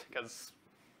units, because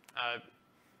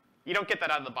you don't get that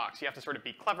out of the box. You have to sort of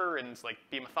be clever and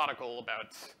be methodical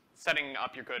about setting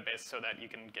up your code base so that you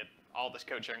can get all this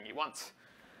code sharing you want.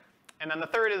 And then the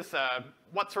third is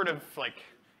what sort of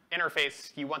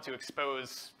interface you want to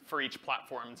expose for each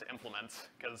platform to implement,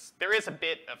 because there is a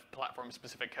bit of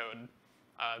platform-specific code.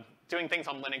 Doing things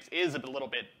on Linux is a little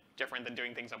bit different than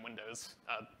doing things on Windows,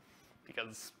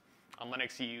 because on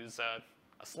Linux you use a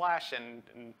slash, and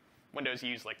in Windows you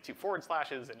use 2 forward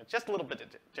slashes, and it's just a little bit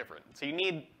different. So you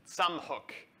need some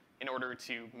hook in order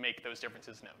to make those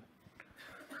differences known.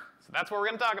 So that's what we're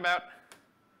going to talk about.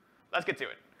 Let's get to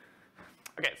it.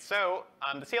 Okay, so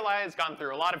the CLI has gone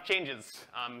through a lot of changes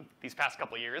these past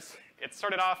couple years. It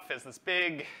started off as this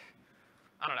big,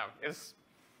 it was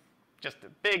just a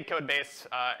big code base,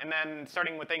 and then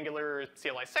starting with Angular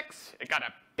CLI 6, it got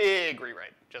a big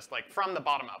rewrite, just from the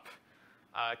bottom up.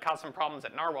 It caused some problems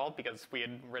at Nrwl because we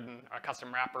had written a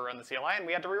custom wrapper on the CLI, and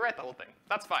we had to rewrite the whole thing.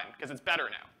 That's fine, because it's better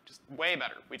now, just way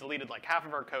better. We deleted half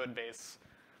of our code base,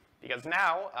 because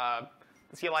now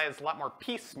the CLI is a lot more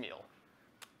piecemeal.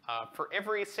 For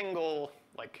every single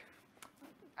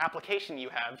application you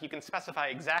have, you can specify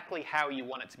exactly how you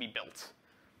want it to be built.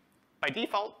 By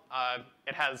default,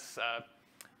 it has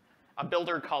a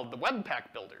builder called the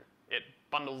Webpack builder. It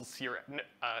bundles your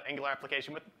Angular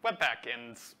application with Webpack,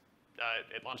 and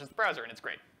it launches the browser, and it's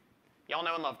great. You all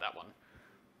know and love that one.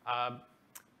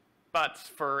 But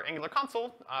for Angular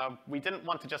console, we didn't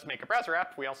want to just make a browser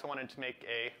app. We also wanted to make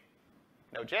a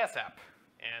Node.js app,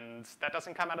 and that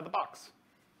doesn't come out of the box.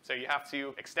 So you have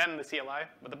to extend the CLI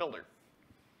with a builder.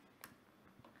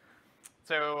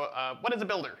 So what is a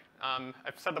builder?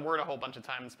 I've said the word a whole bunch of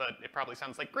times, but it probably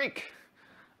sounds like Greek.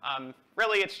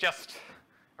 Really, it's just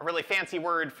a really fancy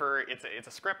word for it's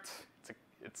a script.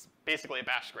 It's basically a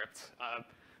bash script.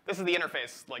 This is the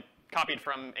interface, like copied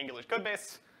from Angular's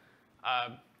codebase.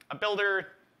 A builder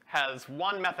has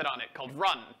one method on it called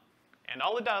run, and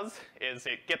all it does is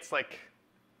it gets like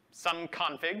some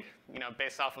config,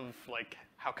 based off of like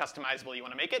how customizable you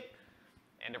want to make it,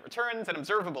 and it returns an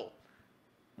observable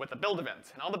with a build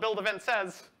event. And all the build event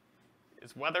says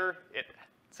is whether it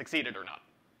succeeded or not.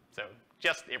 So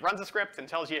just it runs a script and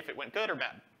tells you if it went good or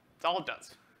bad. That's all it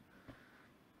does.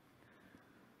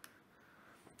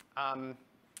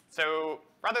 So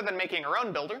rather than making our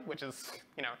own builder, which is,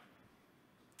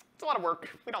 it's a lot of work.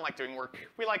 We don't like doing work.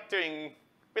 We like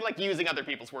using other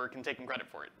people's work and taking credit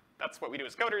for it. That's what we do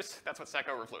as coders. That's what Stack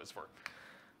Overflow is for.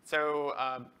 So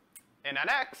in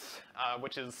NX,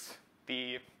 which is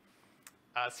the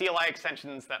CLI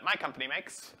extensions that my company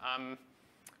makes,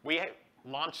 we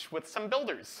launch with some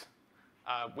builders.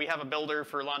 We have a builder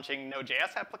for launching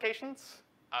Node.js applications.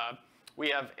 We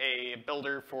have a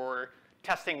builder for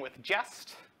testing with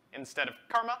Jest instead of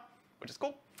Karma, which is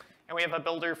cool. And we have a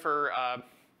builder for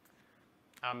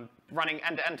running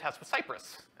end-to-end tests with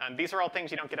Cypress. And these are all things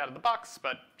you don't get out of the box,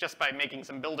 but just by making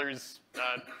some builders,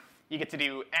 you get to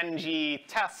do ng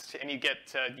test, and you get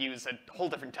to use a whole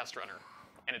different test runner.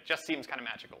 And it just seems kind of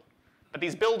magical. But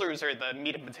these builders are the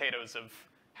meat and potatoes of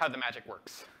how the magic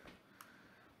works.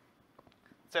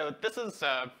 So this is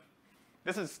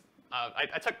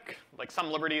I took like some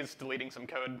liberties deleting some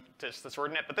code to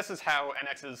shorten it, but this is how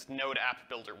NX's Node app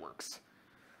builder works.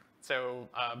 So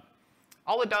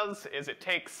all it does is it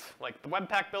takes like the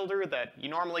Webpack builder that you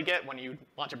normally get when you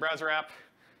launch a browser app,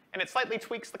 and it slightly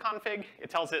tweaks the config. It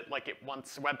tells it like it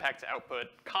wants Webpack to output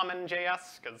common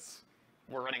JS, because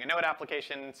we're running a Node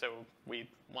application, so we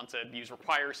want to use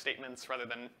require statements rather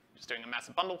than just doing a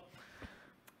massive bundle.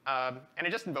 And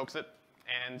it just invokes it,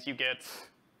 and you get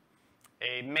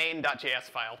a main.js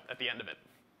file at the end of it.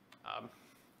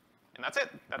 And that's it.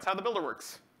 That's how the builder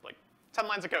works. Like 10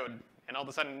 lines of code, and all of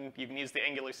a sudden you can use the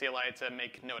Angular CLI to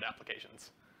make Node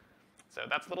applications. So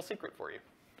that's a little secret for you.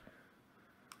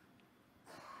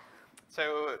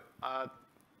 So the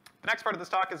next part of this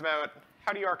talk is about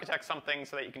how do you architect something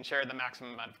so that you can share the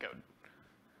maximum amount of code.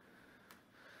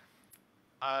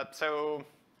 So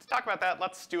to talk about that,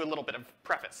 let's do a little bit of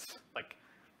preface. Like,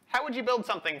 how would you build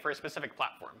something for a specific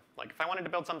platform? Like, if I wanted to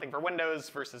build something for Windows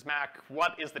versus Mac,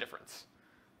 what is the difference?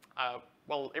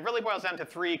 Well, it really boils down to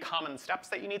 3 common steps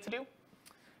that you need to do.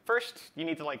 First, you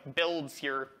need to like build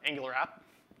your Angular app.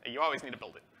 You always need to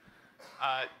build it.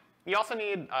 You also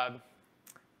need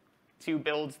to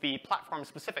build the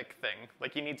platform-specific thing.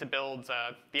 Like, you need to build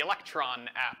the Electron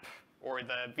app or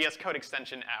the VS Code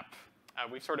extension app.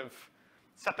 We've sort of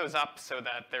set those up so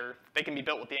that they can be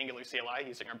built with the Angular CLI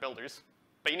using our builders,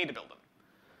 but you need to build them.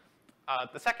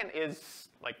 The second is,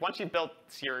 like, once you've built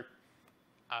your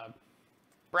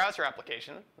browser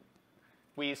application,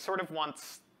 we sort of want,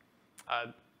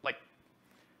 like,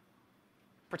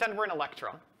 pretend we're in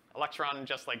Electron. Electron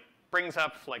just, like, brings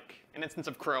up, like, an instance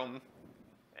of Chrome,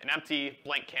 an empty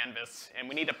blank canvas, and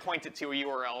we need to point it to a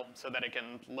URL so that it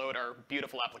can load our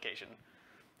beautiful application.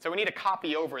 So we need to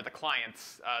copy over the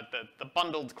clients, the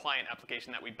bundled client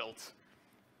application that we built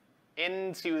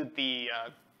into the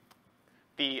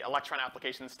Electron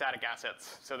application static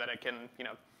assets so that it can,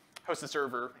 host a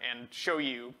server and show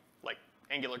you like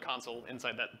Angular console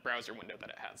inside that browser window that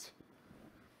it has.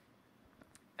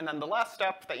 And then the last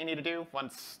step that you need to do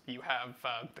once you have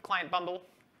the client bundle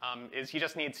is you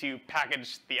just need to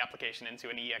package the application into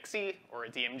an EXE or a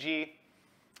DMG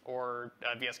or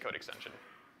a VS Code extension.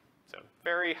 So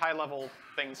very high-level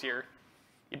things here.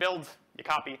 You build, you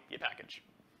copy, you package.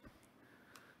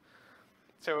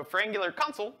 So for Angular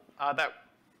console, that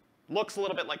looks a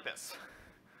little bit like this.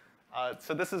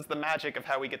 So this is the magic of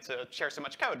how we get to share so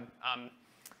much code.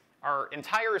 Our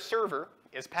entire server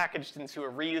is packaged into a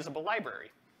reusable library.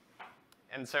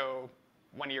 And so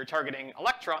when you're targeting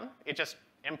Electron, it just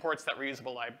imports that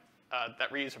reusable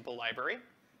library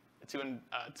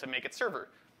to make its server.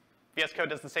 VS Code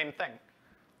does the same thing.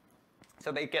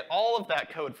 So they get all of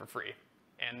that code for free.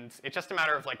 And it's just a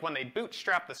matter of, like, when they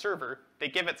bootstrap the server, they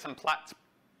give it some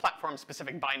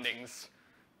platform-specific bindings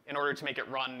in order to make it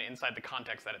run inside the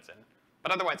context that it's in.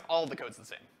 But otherwise, all the code's the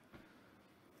same.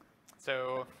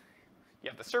 So you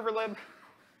have the server lib,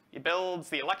 you build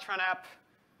the Electron app,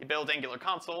 you build Angular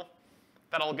console.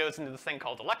 That all goes into this thing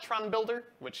called Electron Builder,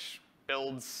 which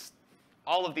builds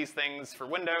all of these things for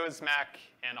Windows, Mac,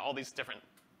 and all these different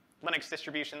Linux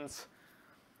distributions.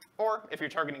 Or if you're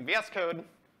targeting VS Code,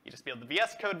 you just build the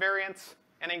VS Code variant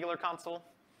in Angular console.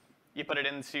 You put it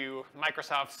into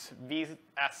Microsoft's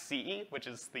VSCE, which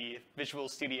is the Visual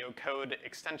Studio Code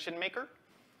extension maker,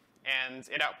 and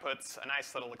it outputs a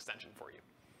nice little extension for you.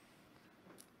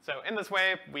 So in this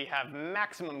way, we have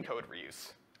maximum code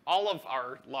reuse. All of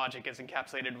our logic is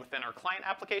encapsulated within our client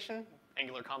application,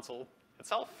 Angular console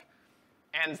itself,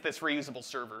 and this reusable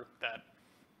server that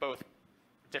both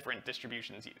different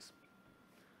distributions use.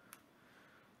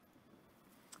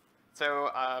 So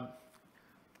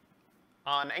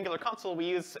on Angular console, we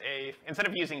use instead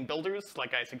of using builders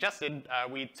like I suggested,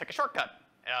 we took a shortcut.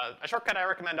 A shortcut I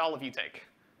recommend all of you take,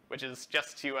 which is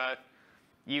just to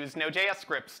use Node.js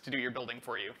scripts to do your building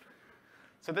for you.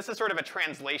 So this is sort of a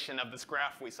translation of this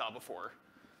graph we saw before,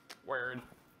 where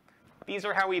these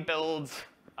are how we build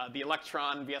the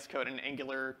Electron, VS Code, and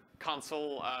Angular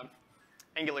console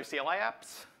Angular CLI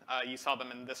apps. You saw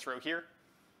them in this row here.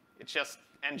 It's just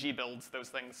ng builds those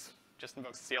things, just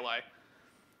invokes the CLI.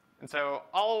 And so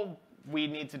all we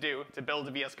need to do to build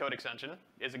a VS Code extension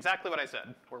is exactly what I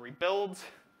said, where we build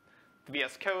the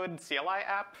VS Code CLI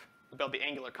app, we build the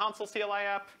Angular console CLI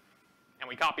app, and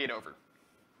we copy it over.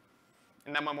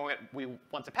 And then when we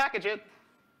want to package it,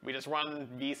 we just run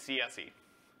vcse.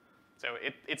 So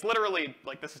it's literally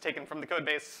like this is taken from the code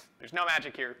base. There's no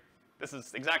magic here. This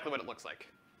is exactly what it looks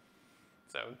like.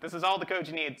 So this is all the code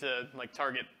you need to like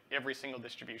target every single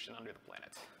distribution under the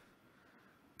planet.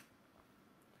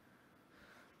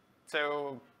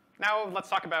 So now let's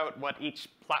talk about what each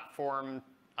platform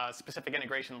specific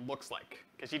integration looks like,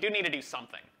 because you do need to do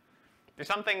something. There's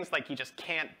some things like you just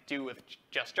can't do with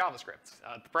just JavaScript.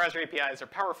 The browser APIs are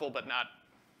powerful, but not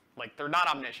like they're not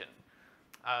omniscient.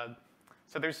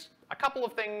 So there's a couple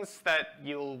of things that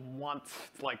you'll want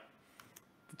like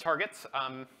to target.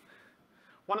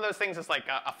 One of those things is like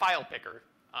a file picker.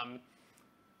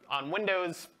 On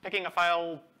Windows, picking a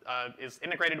file is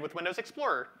integrated with Windows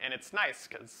Explorer, and it's nice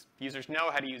because users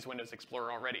know how to use Windows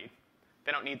Explorer already.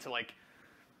 They don't need to like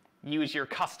use your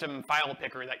custom file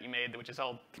picker that you made, which is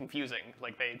all confusing.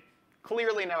 Like they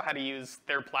clearly know how to use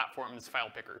their platform's file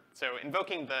picker. So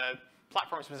invoking the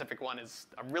platform-specific one is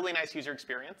a really nice user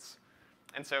experience.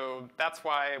 And so that's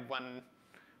why when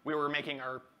we were making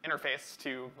our interface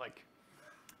to like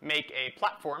make a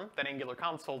platform that Angular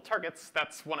console targets,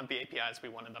 that's one of the APIs we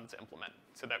wanted them to implement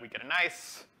so that we get a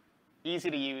nice,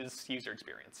 easy-to-use user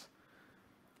experience.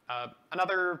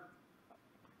 Another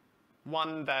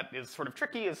one that is sort of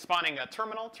tricky is spawning a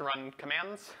terminal to run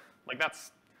commands. Like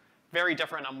that's very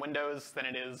different on Windows than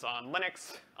it is on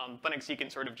Linux. On Linux, you can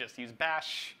sort of just use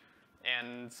bash,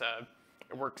 and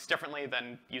it works differently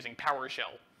than using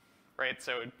PowerShell, right?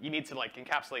 So you need to like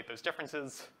encapsulate those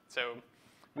differences. So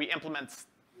we implement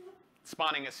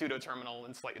spawning a pseudo terminal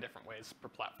in slightly different ways per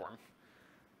platform.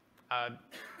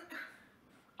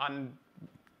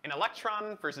 In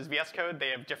Electron versus VS Code, they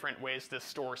have different ways to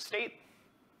store state.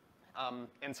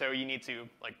 And so you need to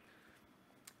like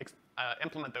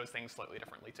implement those things slightly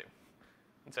differently too.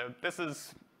 And so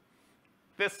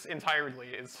this entirely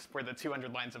is where the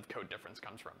 200 lines of code difference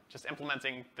comes from, just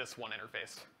implementing this one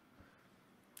interface.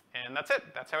 And that's it.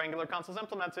 That's how Angular console is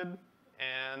implemented.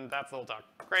 And that's the whole talk.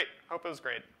 Great. Hope it was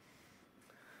great.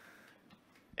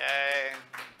 Yay.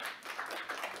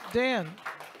 Dan,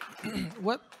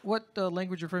 what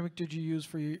language or framework did you use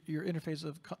for your interface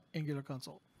of Angular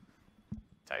console?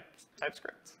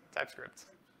 TypeScript.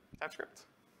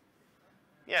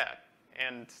 Yeah,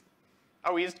 and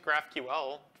we used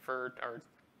GraphQL for our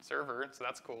server, so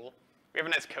that's cool. We have a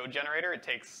nice code generator. It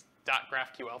takes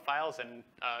 .graphql files and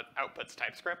outputs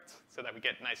TypeScript so that we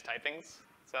get nice typings,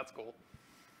 so that's cool.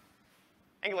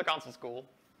 Angular console's cool.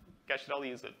 You guys should all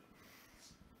use it.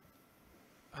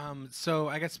 So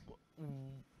I guess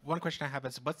one question I have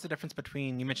is, what's the difference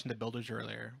between, you mentioned the builders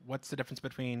earlier, what's the difference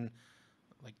between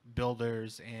like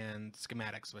builders and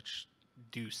schematics, which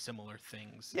do similar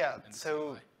things? Yeah,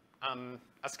 so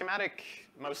a schematic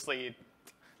mostly,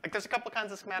 like there's a couple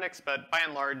kinds of schematics, but by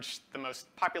and large, the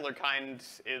most popular kind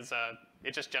is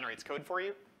it just generates code for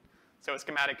you. So a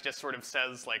schematic just sort of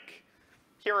says like,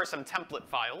 here are some template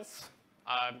files,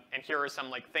 and here are some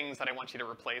like things that I want you to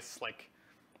replace. Like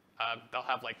they'll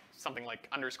have like something like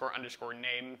 __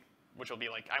 name, which will be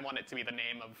like, I want it to be the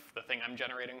name of the thing I'm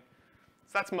generating.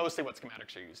 So that's mostly what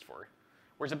schematics are used for.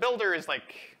 Whereas a builder is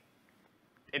like,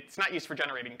 it's not used for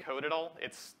generating code at all.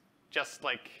 It's just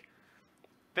like,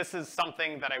 this is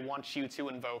something that I want you to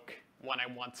invoke when I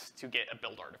want to get a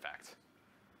build artifact.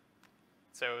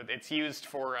 So it's used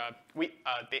for,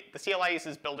 the CLI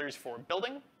uses builders for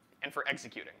building and for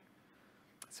executing.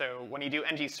 So when you do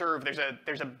ngserve,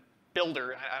 there's a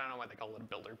builder, I don't know why they call it a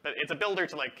builder, but it's a builder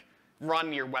to like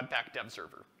run your Webpack dev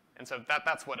server. And so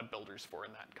that's what a builder's for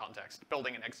in that context,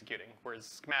 building and executing.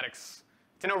 Whereas schematics,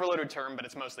 it's an overloaded term, but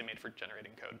it's mostly made for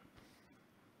generating code.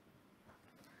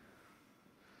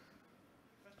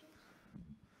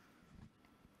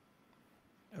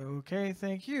 Okay,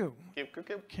 thank you.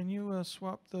 Yep. Can you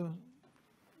swap the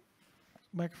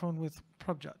microphone with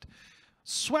Prabjot?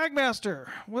 Swagmaster,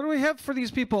 what do we have for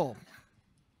these people?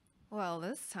 Well,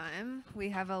 this time we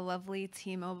have a lovely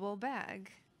T-Mobile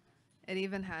bag. It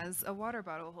even has a water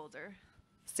bottle holder.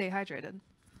 Stay hydrated.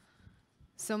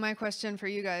 So my question for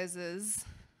you guys is,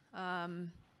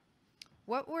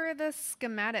 what were the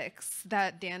schematics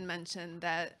that Dan mentioned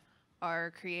that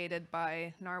are created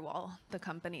by Nrwl, the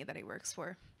company that he works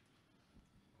for?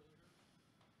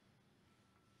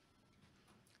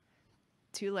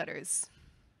 2 letters.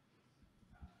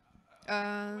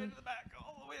 All the way to the back,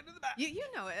 all the way to the back. You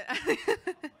know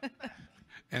it.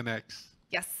 NX.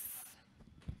 Yes.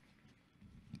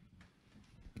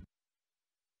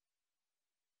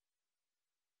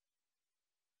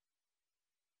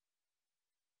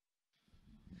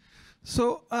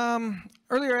 So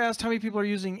earlier I asked how many people are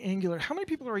using Angular. How many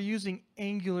people are using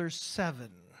Angular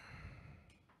 7?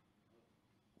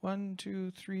 1,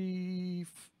 2, 3,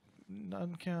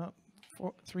 none count,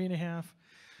 4, 3.5.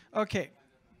 Okay.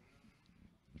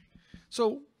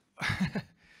 So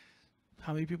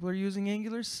how many people are using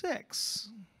Angular 6?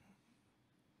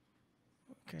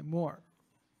 Okay, more.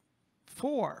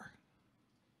 4.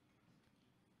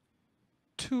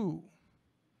 2.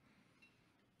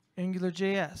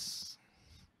 AngularJS.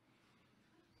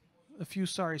 A few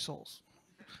sorry souls.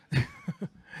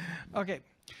 Okay,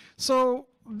 so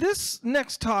this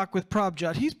next talk with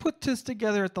Prabjot, he's put this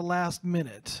together at the last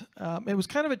minute. It was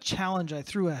kind of a challenge I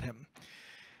threw at him.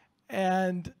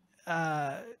 And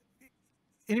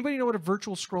anybody know what a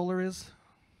virtual scroller is?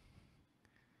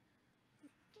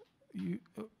 You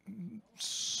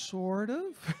sort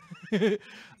of?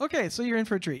 Okay, so you're in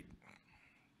for a treat.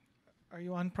 Are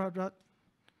you on, Prabjot?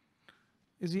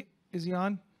 Is he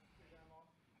on?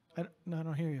 No, I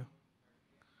don't hear you.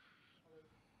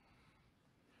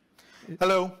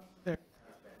 Hello. There.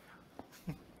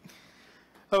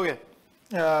 Okay,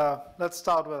 let's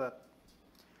start with it.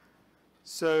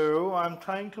 So I'm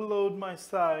trying to load my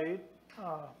site.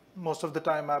 Most of the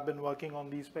time I've been working on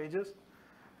these pages.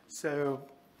 So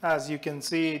as you can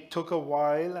see, it took a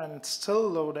while and it's still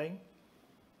loading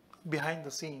behind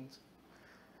the scenes.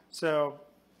 So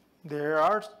there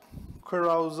are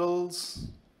carousels,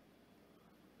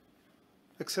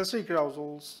 accessory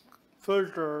carousels,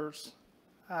 filters,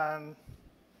 and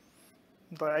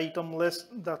the item list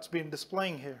that's been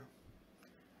displaying here.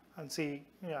 And see,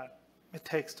 yeah, it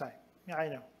takes time. Yeah, I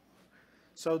know.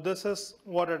 So this is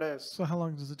what it is. So how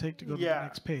long does it take to go to the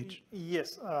next page?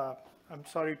 Yes, I'm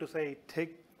sorry to say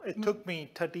it took me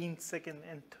 13 seconds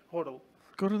in total.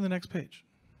 Go to the next page.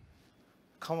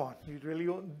 Come on, you really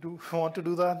want to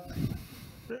do that?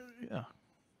 Yeah,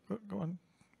 go on.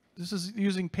 This is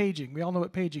using paging. We all know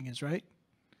what paging is, right?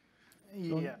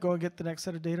 Yeah. Go and get the next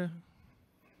set of data.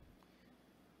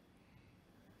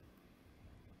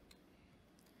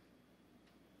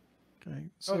 Okay,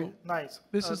 so okay, nice.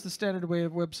 This is the standard way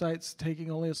of websites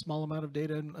taking only a small amount of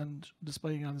data and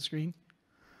displaying on the screen.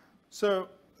 So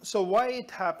why it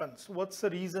happens? What's the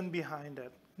reason behind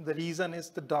it? The reason is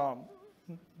the DOM.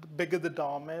 The bigger the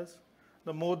DOM is,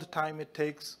 the more the time it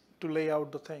takes to lay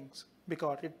out the things,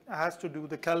 because it has to do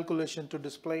the calculation to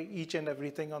display each and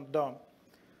everything on the DOM.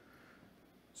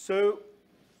 So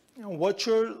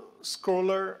virtual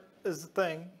scroller is the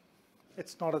thing.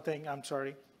 It's not a thing, I'm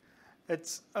sorry.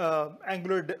 It's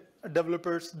Angular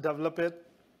developers develop it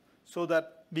so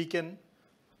that we can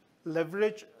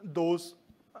leverage those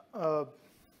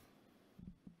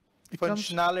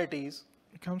functionalities.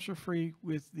 It comes for free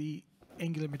with the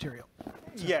Angular material.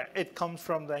 So yeah, it comes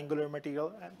from the Angular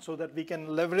material, and so that we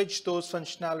can leverage those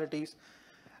functionalities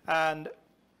and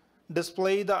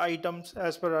display the items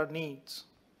as per our needs.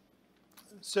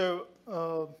 So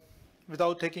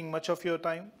without taking much of your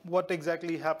time, what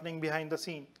exactly happening behind the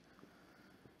scene?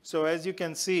 So as you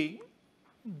can see,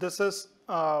 this is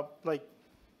like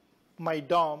my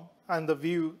DOM and the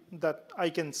view that I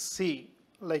can see.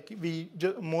 Like we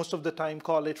most of the time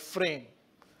call it frame.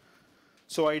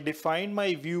 So I define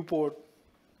my viewport.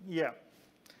 Yeah.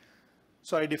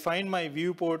 So I defined my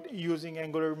viewport using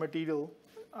Angular material.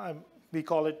 We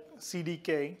call it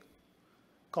CDK,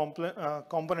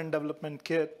 Component Development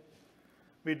Kit.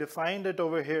 We defined it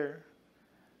over here.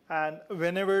 And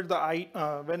whenever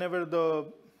the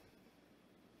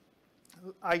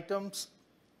items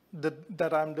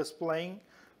that I'm displaying,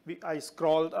 I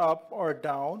scrolled up or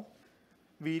down,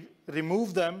 we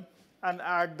remove them and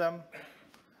add them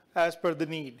as per the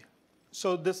need.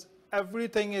 So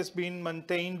everything is being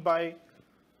maintained by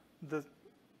the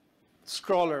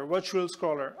scroller, virtual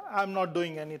scroller. I'm not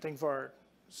doing anything for it.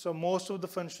 So most of the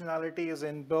functionality is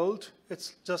inbuilt.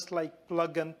 It's just like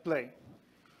plug and play.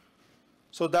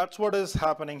 So that's what is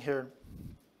happening here.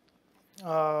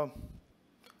 I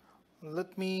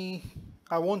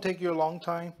won't take you a long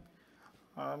time.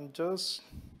 I'm just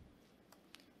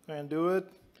going to do it.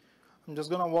 I'm just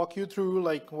going to walk you through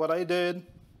like what I did.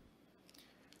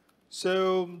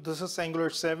 So this is Angular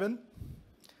 7.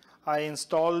 I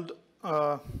installed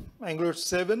Angular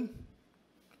 7.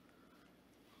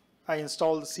 I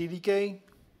installed the CDK,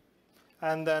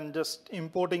 and then just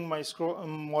importing my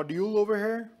module over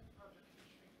here.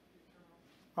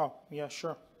 Oh, yeah,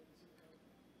 sure.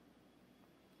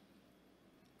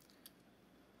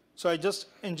 So I just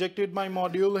injected my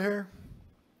module here.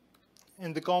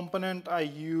 In the component, I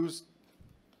used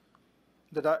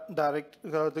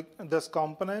this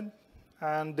component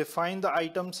and defined the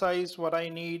item size, what I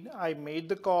need. I made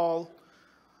the call.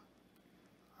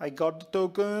 I got the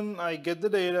token, I get the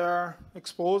data,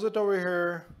 expose it over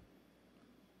here,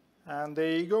 and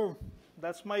there you go.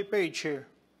 That's my page here.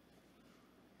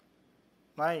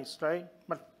 Nice, right?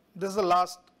 But this is the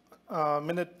last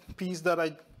minute piece that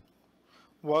I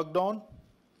worked on.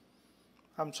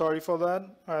 I'm sorry for that.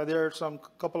 There are some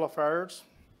couple of errors.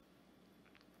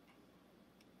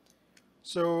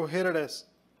 So here it is.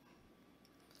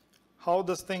 How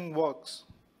this thing works.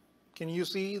 Can you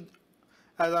see?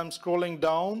 As I'm scrolling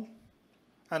down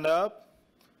and up,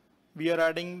 we are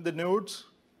adding the nodes.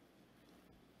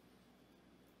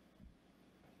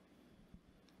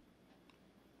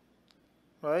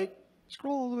 Right?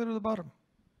 Scroll all the way to the bottom.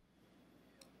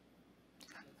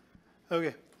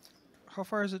 Okay. How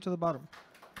far is it to the bottom?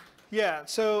 Yeah,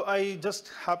 so I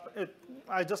just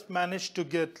managed to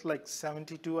get like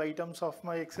 72 items of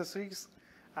my accessories,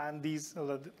 and these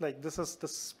this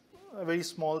is a very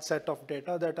small set of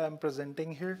data that I'm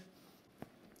presenting here.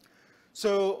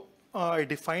 So I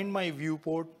defined my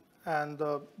viewport and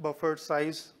the buffer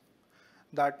size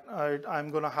that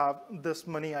I'm going to have this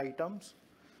many items,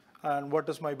 and what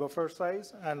is my buffer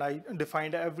size, and I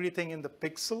defined everything in the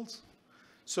pixels.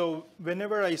 So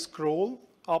whenever I scroll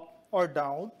up or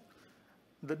down,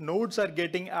 the nodes are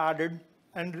getting added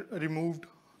and removed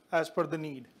as per the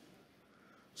need.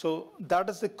 So that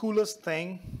is the coolest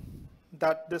thing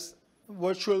that this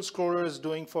virtual scroller is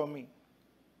doing for me.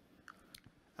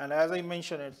 And as I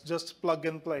mentioned, it's just plug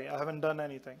and play. I haven't done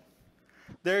anything.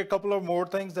 There are a couple of more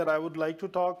things that I would like to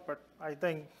talk, but I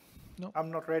think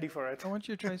I'm not ready for it. I want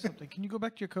you to try something. Can you go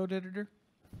back to your code editor?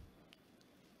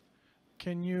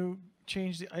 Can you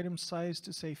change the item size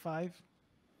to say 5?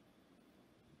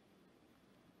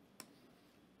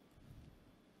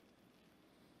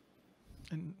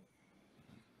 And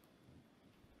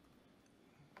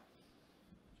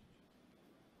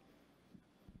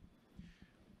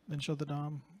then show the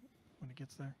DOM when it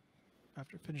gets there,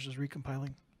 after it finishes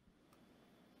recompiling.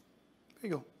 There you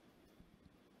go.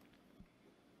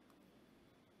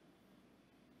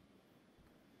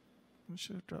 We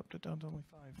should have dropped it down to only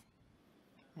 5.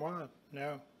 What?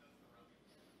 No.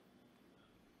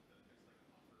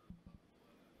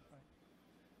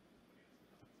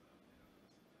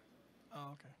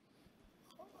 Oh, okay.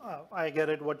 I get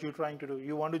it, what you're trying to do.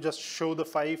 You want to just show the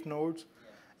 5 nodes?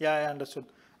 Yeah, I understood.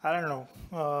 I don't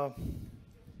know.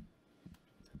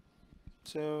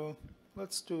 So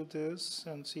let's do this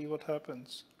and see what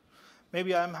happens.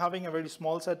 Maybe I'm having a very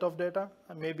small set of data.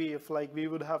 Maybe if like we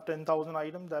would have 10,000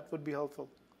 items, that would be helpful.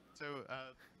 So,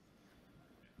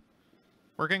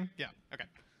 working? Yeah, okay.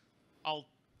 I'll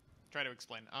try to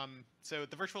explain. So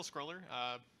the virtual scroller,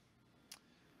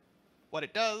 what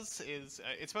it does is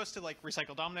it's supposed to like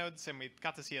recycle DOM nodes, and we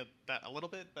got to see that a little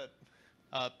bit, but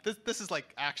this is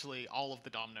like actually all of the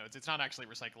DOM nodes. It's not actually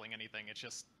recycling anything. It's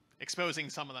just exposing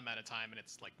some of them at a time, and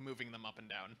it's like moving them up and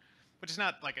down, which is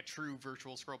not like a true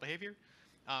virtual scroll behavior.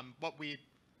 What we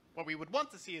would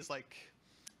want to see is like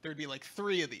there'd be like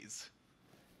 3 of these,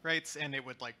 right? And it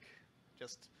would like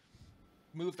just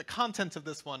move the content of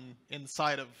this one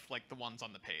inside of like the ones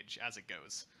on the page as it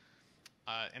goes.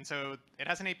 And so it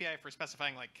has an API for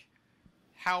specifying like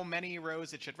how many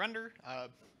rows it should render.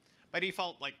 By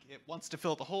default, like it wants to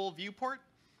fill the whole viewport,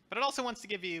 But it also wants to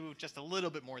give you just a little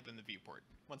bit more than the viewport.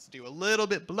 It wants to do a little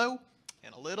bit below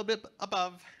and a little bit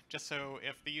above, just so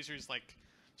if the user's like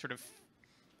sort of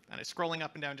kind of scrolling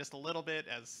up and down just a little bit,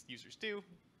 as users do,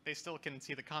 they still can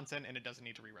see the content and it doesn't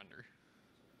need to re-render.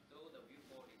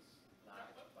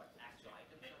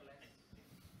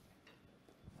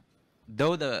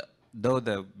 Though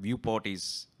the viewport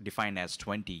is defined as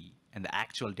 20 and the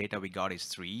actual data we got is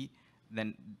 3,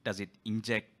 then does it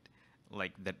inject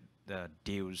like the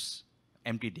divs,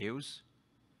 empty divs?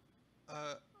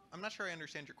 I'm not sure I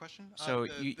understand your question. So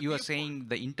you are saying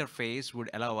the interface would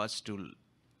allow us to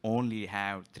only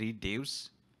have 3 divs?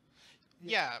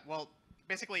 Yeah, well,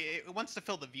 basically it wants to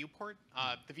fill the viewport.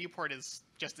 The viewport is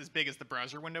just as big as the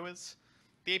browser window is.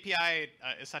 The API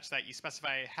is such that you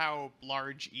specify how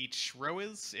large each row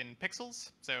is in pixels.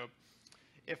 So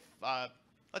if,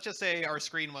 let's just say our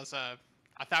screen was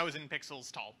 1,000 pixels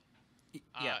tall.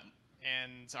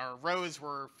 And our rows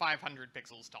were 500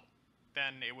 pixels tall.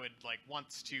 Then it would like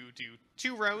want to do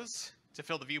 2 rows to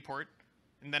fill the viewport.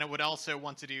 And then it would also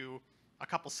want to do a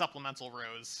couple supplemental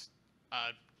rows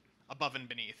above and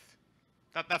beneath.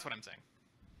 That's what I'm saying.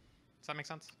 Does that make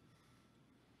sense?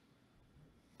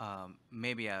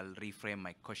 Maybe I'll reframe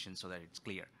my question so that it's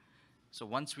clear. So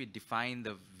once we define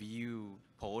the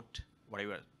viewport,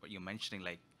 whatever you're mentioning,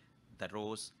 like the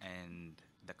rows and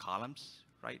the columns,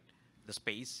 right? The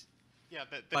space. Yeah,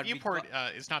 the viewport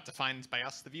is not defined by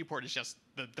us. The viewport is just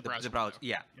the browser. The browser,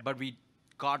 yeah. But we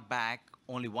got back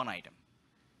only one item.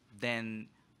 Then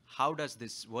how does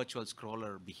this virtual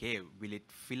scroller behave? Will it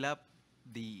fill up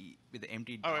with the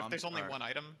empty DOM? If there's only one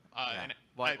item,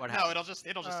 what no, happens?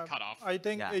 it'll just cut off. I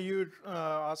think you're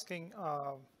asking.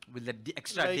 With the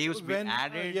extra like divs we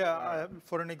added?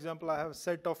 For an example, I have a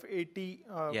set of 80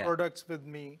 products with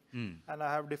me, and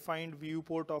I have defined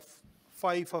viewport of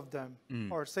 5 of them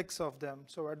or 6 of them.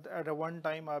 So at a one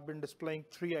time, I've been displaying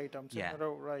 3 items in a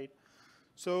row, right?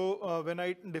 So when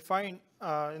I define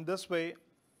in this way,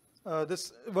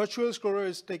 this virtual scroller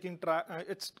is taking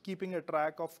it's keeping a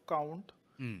track of count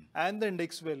and the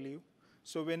index value.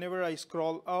 So whenever I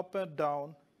scroll up and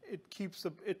down, it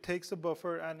takes a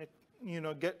buffer and it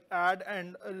add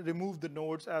and remove the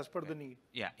nodes as per the need.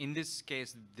 Yeah, in this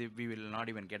case, we will not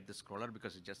even get the scroller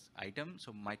because it's just item.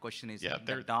 So my question is,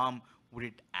 the DOM, would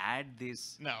it add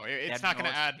this? No, it's not going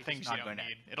to add things you don't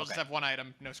need. It'll just have one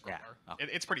item, no scroll bar.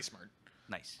 It's pretty smart.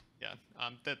 Nice. Yeah,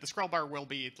 the scroll bar will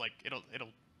be like it'll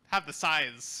have the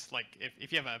size like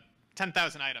if you have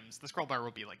 10,000 items, the scroll bar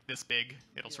will be like this big.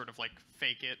 It'll sort of like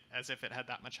fake it as if it had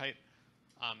that much height.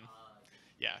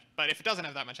 Yeah, but if it doesn't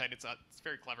have that much height, it's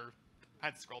very clever.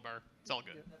 Hides the scroll bar. It's all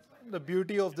good. The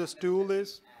beauty of this tool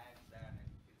is,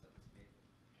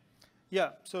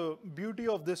 beauty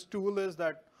of this tool is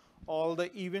that all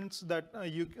the events that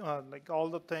like all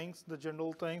the things, the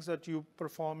general things that you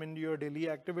perform in your daily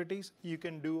activities, you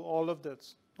can do all of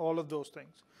those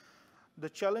things. The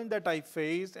challenge that I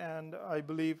faced, and I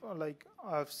believe like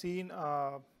I've seen,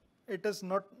 it is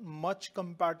not much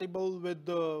compatible with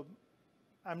the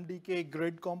MDK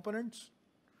grid components,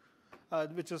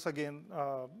 which is again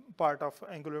part of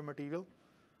Angular material.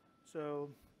 So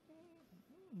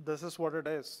this is what it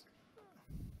is.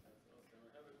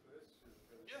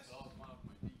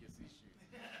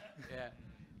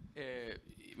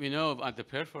 We know the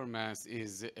performance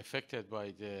is affected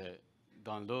by the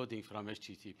downloading from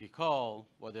HTTP call,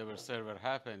 whatever server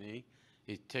happening.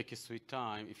 It takes sweet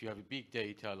time. If you have a big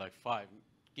data, like 5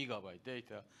 gigabyte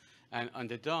data, and on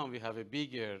the DOM we have a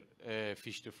bigger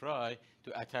fish to fry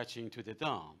to attaching to the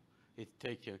DOM.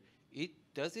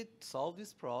 Does it solve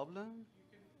this problem?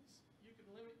 You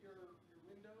can limit your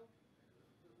window,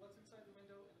 what's inside the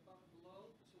window and above and below,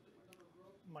 so that your number of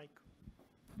rows. Mike.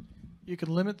 You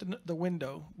can limit the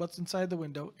window, what's inside the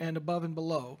window, and above and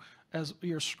below as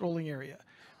your scrolling area.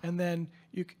 And then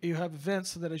you have events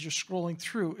so that as you're scrolling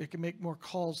through, it can make more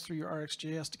calls through your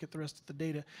RxJS to get the rest of the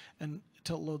data and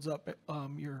until it loads up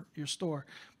your store.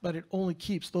 But it only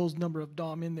keeps those number of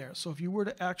DOM in there. So if you were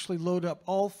to actually load up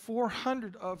all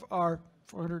 400 of our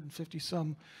 450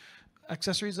 some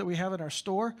accessories that we have in our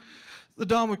store, the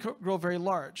DOM would grow very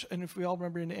large. And if we all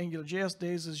remember in the AngularJS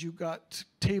days, as you got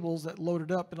tables that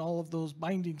loaded up and all of those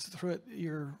bindings through it,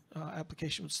 your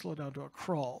application would slow down to a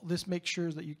crawl. This makes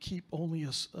sure that you keep only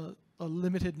a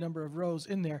limited number of rows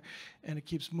in there, and it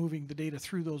keeps moving the data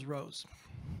through those rows.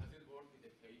 Does it work with the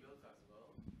tables as well?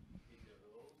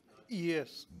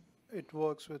 Yes, it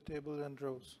works with tables and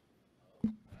rows.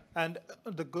 And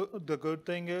the good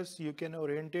thing is you can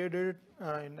orientate it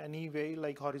in any way,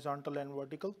 like horizontal and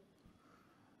vertical.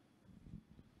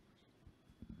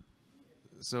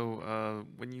 So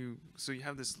you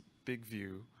have this big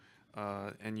view,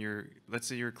 and let's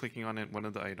say you're clicking on one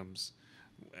of the items,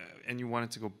 and you want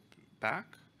it to go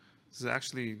back, does it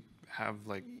actually have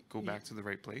go back to the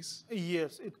right place?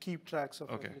 Yes, it keeps tracks of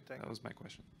okay, everything. That was my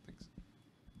question. Thanks.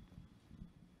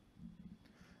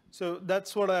 So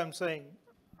that's what I'm saying.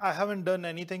 I haven't done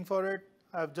anything for it.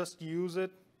 I've just used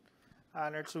it,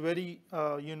 and it's a very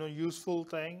useful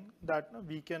thing that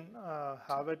we can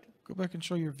have it. Go back and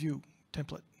show your view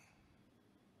template.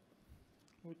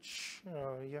 Which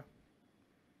yeah.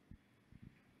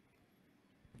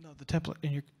 No, the template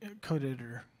in your code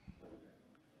editor.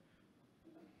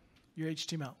 Your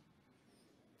HTML.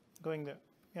 Going there,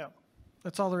 yeah.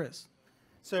 That's all there is.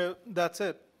 So that's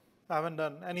it. I haven't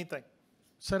done anything.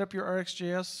 Set up your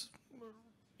RxJS,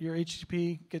 your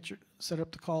HTTP, set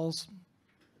up the calls.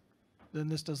 Then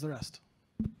this does the rest.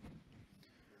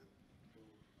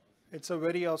 It's a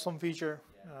very awesome feature.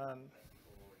 And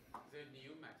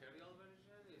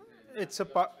it's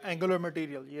a Angular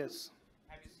material, yes.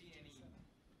 Have you seen any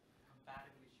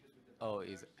compatible issues with the? Oh,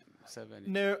 is 7?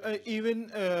 No, even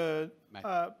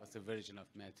what's the version of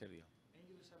material?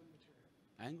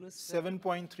 Angular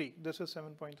 7.3. This is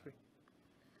 7.3.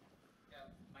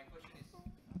 My question is,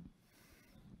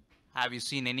 have you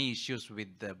seen any issues with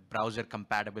the browser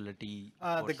compatibility?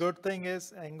 The good thing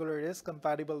is Angular is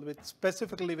compatible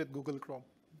specifically with Google Chrome.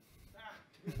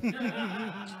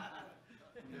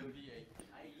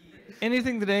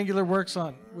 Anything that Angular works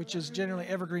on, which is generally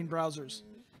evergreen browsers.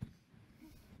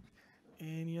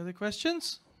 Any other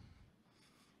questions?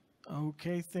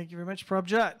 Okay, thank you very much,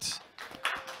 Prabhat.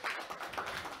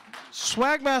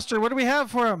 Swagmaster, what do we have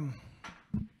for him?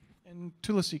 And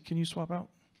Tulasi, can you swap out?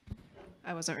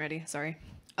 I wasn't ready, sorry.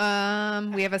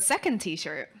 We have a second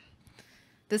t-shirt.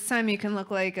 This time you can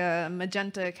look like a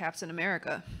magenta Captain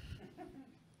America.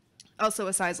 Also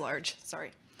a size large,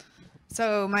 sorry.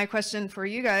 So my question for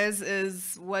you guys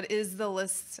is, what is the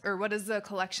list, or what is the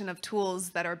collection of tools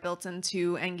that are built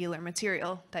into Angular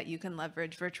material that you can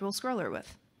leverage Virtual Scroller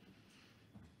with?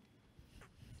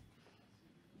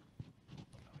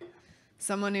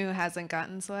 Someone who hasn't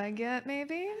gotten swag yet,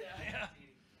 maybe? Yeah.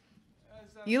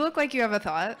 You look like you have a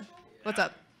thought. What's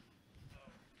up?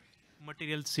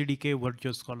 Material CDK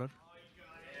Virtual Scholar.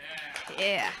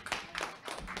 Yeah.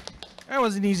 That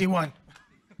was an easy one.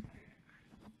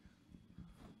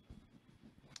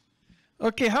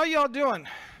 Okay, how y'all doing?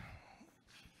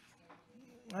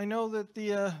 I know that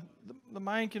the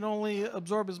mind can only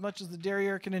absorb as much as the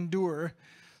derriere can endure.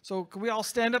 So can we all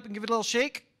stand up and give it a little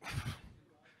shake?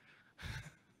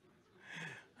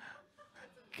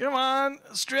 Come on,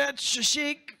 stretch,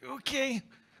 shake. Okay.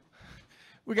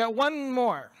 We got one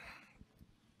more.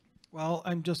 Well,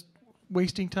 I'm just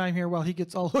wasting time here while he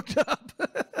gets all hooked up.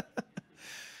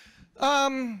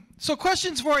 So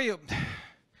questions for you.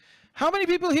 How many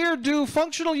people here do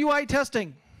functional UI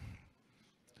testing?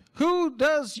 Who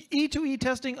does E2E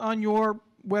testing on your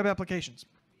web applications?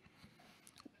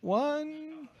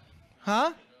 One?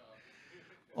 Huh?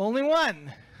 Only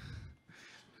one.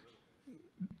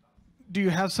 Do you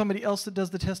have somebody else that does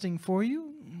the testing for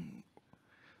you?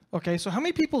 Okay, so how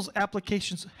many people's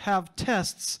applications have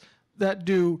tests that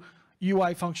do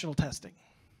UI functional testing?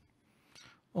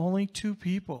 Only 2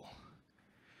 people.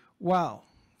 Wow,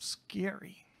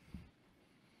 scary.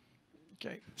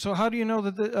 Okay, so how do you know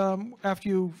that after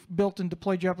you've built and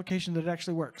deployed your application that it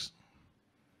actually works?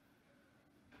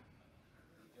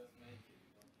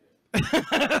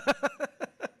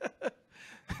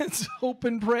 It's hope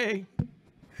and pray.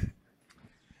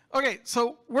 Okay,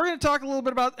 so we're going to talk a little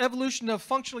bit about evolution of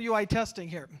functional UI testing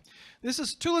here. This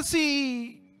is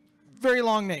Tulasi, very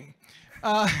long name.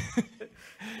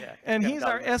 And he's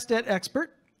our SDET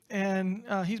expert, and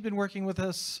he's been working with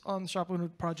us on the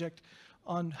Shopwood project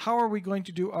on how are we going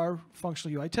to do our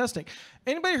functional UI testing.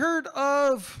 Anybody heard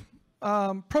of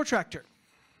Protractor?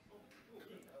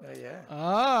 Yeah.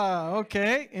 Ah,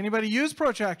 okay. Anybody use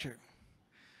Protractor?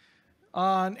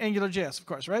 On AngularJS, of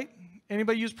course, right?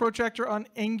 Anybody use Protractor on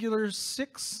Angular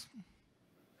 6?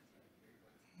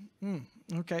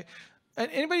 Okay.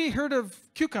 And anybody heard of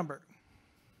Cucumber?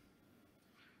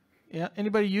 Yeah.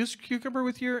 Anybody use Cucumber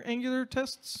with your Angular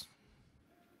tests?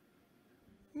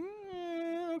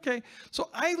 Okay. So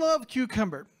I love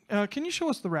Cucumber. Can you show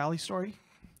us the rally story?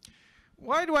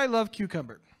 Why do I love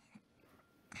Cucumber?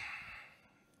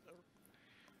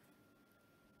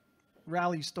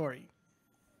 Rally story.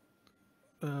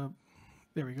 There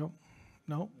we go.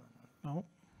 No,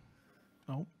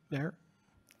 there.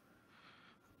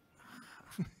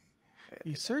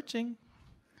 He's searching.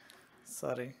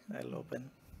 Sorry, I'll open.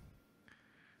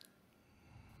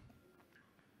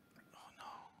 Oh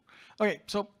no. Okay,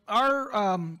 so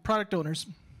our product owners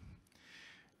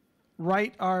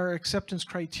write our acceptance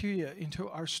criteria into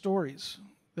our stories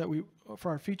that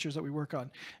for our features that we work on.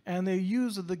 And they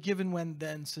use the given, when,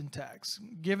 then syntax.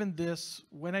 Given this,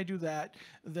 when I do that,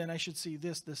 then I should see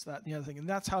this, this, that, and the other thing. And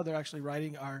that's how they're actually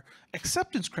writing our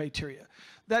acceptance criteria.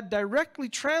 That directly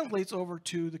translates over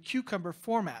to the Cucumber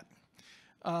format.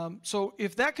 So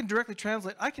if that can directly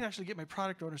translate, I can actually get my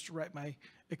product owners to write my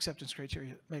acceptance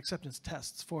criteria, my acceptance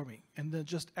tests for me, and then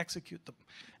just execute them.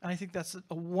 And I think that's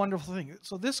a wonderful thing.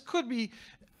 So this could be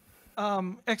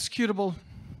executable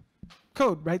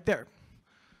code right there.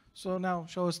 So now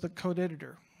show us the code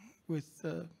editor with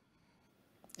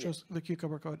shows the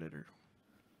Cucumber code editor.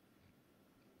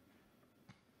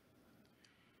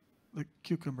 The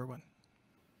Cucumber one.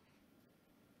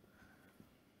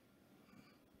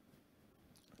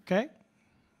 Okay,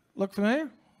 look familiar?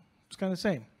 It's kind of the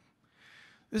same.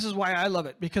 This is why I love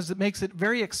it, because it makes it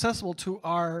very accessible to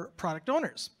our product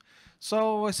owners.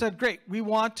 So I said, great, we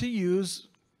want to use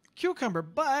Cucumber,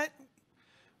 but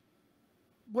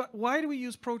why do we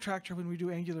use Protractor when we do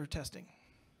Angular testing?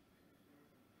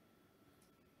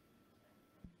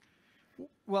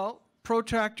 Well,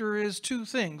 Protractor is two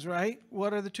things, right?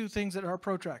 What are the two things that are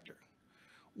Protractor?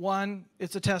 One,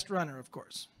 it's a test runner, of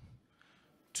course.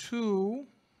 Two,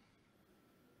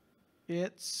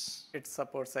 it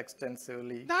supports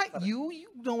extensively. Not you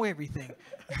know everything.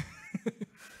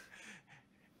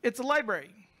 It's a library.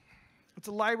 It's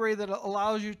a library that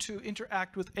allows you to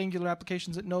interact with Angular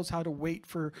applications. It knows how to wait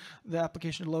for the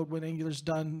application to load when Angular's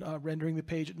done rendering the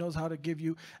page. It knows how to give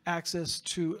you access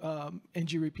to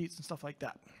ng repeats and stuff like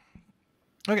that.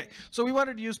 Okay, so we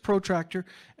wanted to use Protractor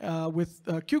with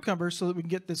Cucumber so that we can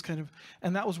get this kind of,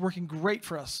 and that was working great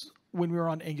for us when we were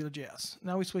on AngularJS.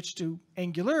 Now we switch to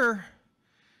Angular.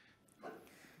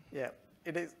 Yeah,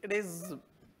 it is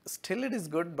still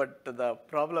good, but the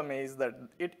problem is that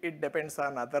it depends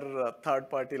on other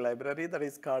third-party library that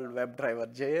is called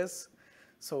WebDriver.js.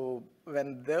 So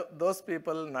when those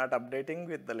people not updating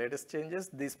with the latest changes,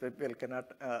 these people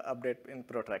cannot update in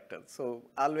Protractor. So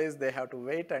always they have to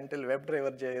wait until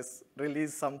WebDriver.js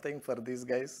release something for these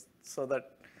guys so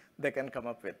that they can come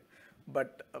up with.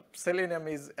 But Selenium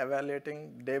is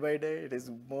evaluating day by day. It is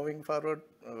moving forward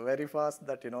very fast.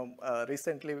 That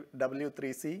recently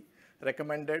W3C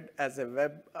recommended as a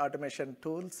web automation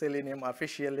tool. Selenium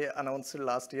officially announced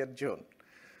last year June.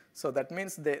 So that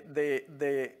means they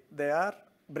are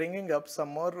bringing up some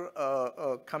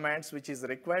more commands which is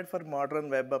required for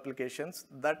modern web applications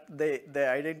that they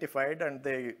identified and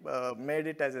they made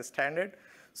it as a standard.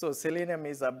 So Selenium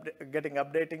is getting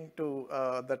updating to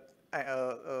that.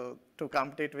 To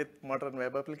compete with modern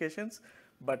web applications,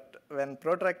 but when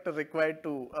Protractor required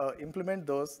to implement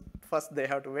those, first they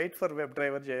have to wait for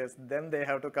WebDriver.js, then they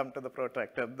have to come to the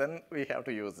Protractor, then we have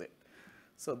to use it.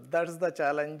 So that's the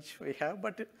challenge we have,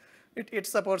 but it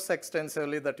supports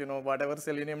extensively that whatever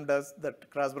Selenium does, that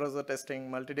cross-browser testing,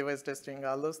 multi-device testing,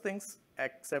 all those things,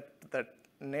 except that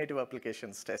native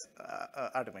applications test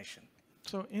automation.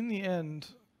 So in the end,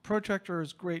 Protractor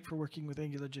is great for working with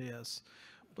AngularJS,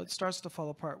 but starts to fall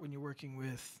apart when you're working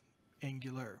with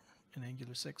Angular and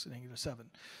Angular 6 and Angular 7.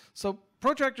 So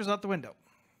Protractor's out the window.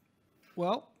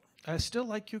 Well, I still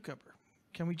like Cucumber.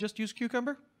 Can we just use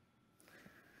Cucumber?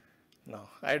 No,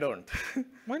 I don't.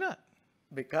 Why not?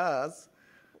 Because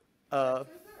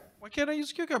why can't I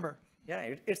use Cucumber?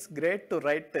 Yeah, it's great to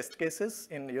write test cases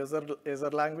in user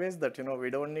language that we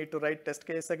don't need to write test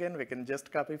case again. We can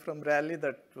just copy from Rally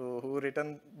that who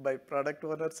written by product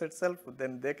owners itself.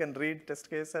 Then they can read test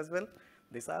case as well.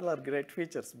 These all are great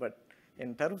features, but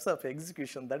in terms of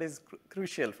execution, that is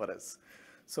crucial for us.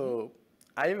 So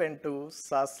I went to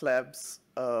SAS Labs.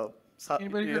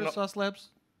 Anybody heard of SAS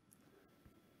Labs?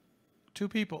 2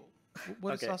 people.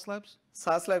 What is SAS Labs?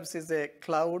 SAS Labs is a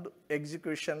cloud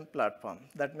execution platform.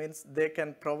 That means they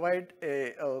can provide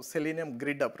a Selenium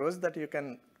grid approach that you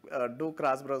can do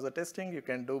cross-browser testing, you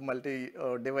can do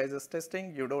multi-devices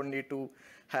testing. You don't need to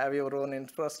have your own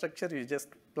infrastructure. You just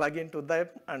plug into them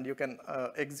and you can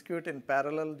execute in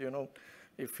parallel.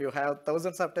 If you have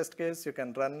thousands of test cases, you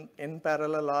can run in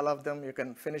parallel all of them. You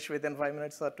can finish within 5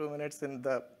 minutes or 2 minutes in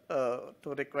the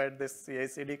to require this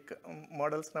CI/CD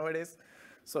models nowadays.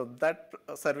 So that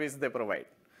service they provide.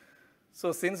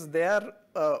 So since they are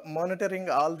monitoring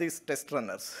all these test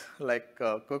runners like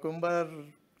Cucumber,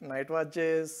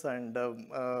 Nightwatch.js,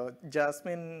 and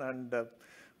Jasmine, and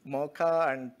Mocha,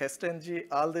 and TestNG,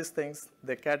 all these things,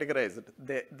 they categorized.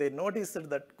 They noticed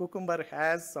that Cucumber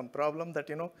has some problem that,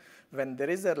 when there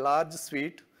is a large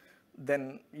suite,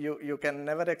 then you can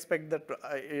never expect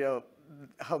that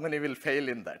how many will fail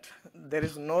in that. There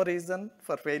is no reason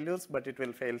for failures, but it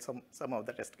will fail some of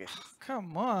the test cases.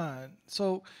 Come on.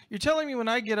 So you're telling me when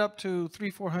I get up to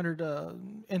 300-400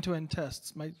 end-to-end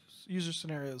tests, my user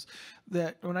scenarios,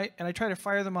 that when I try to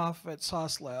fire them off at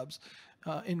Sauce Labs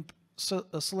in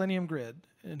a Selenium grid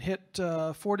and hit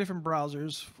 4 different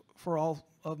browsers for all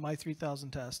of my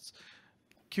 3,000 tests,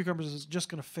 Cucumbers is just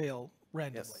going to fail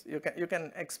randomly. Yes, you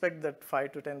can expect that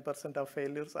 5 to 10% of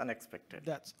failures unexpected.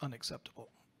 That's unacceptable.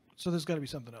 So there's got to be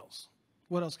something else.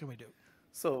 What else can we do?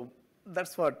 So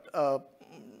that's what.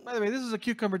 By the way, this is a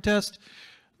Cucumber test.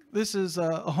 This is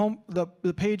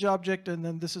the page object, and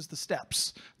then this is the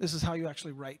steps. This is how you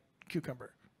actually write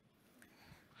Cucumber.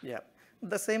 Yeah,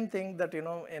 the same thing that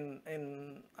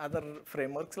in other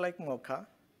frameworks like Mocha,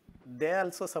 they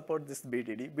also support this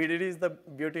BDD. BDD is the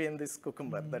beauty in this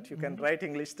Cucumber, that you can write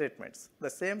English statements. The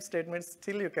same statements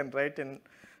still you can write in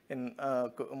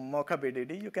Mocha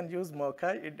BDD. You can use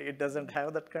Mocha. It doesn't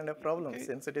have that kind of problem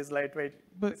since it is lightweight.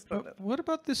 But what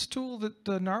about this tool that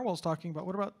Nrwl is talking about?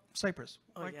 What about Cypress?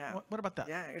 Oh, yeah. What about that?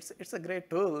 Yeah, it's a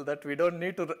great tool that we don't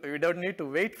need to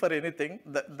wait for anything.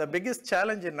 The biggest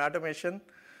challenge in automation.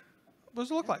 What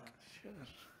does it look like? Sure.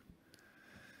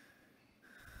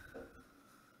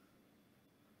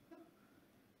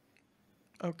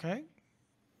 Okay.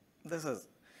 This is,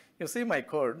 you see my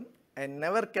code. I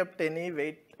never kept any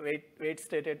wait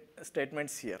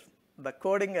statements here. The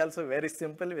coding also very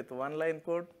simple with one line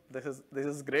code. This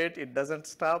is great. It doesn't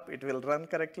stop. It will run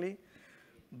correctly.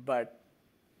 But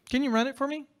can you run it for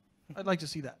me? I'd like to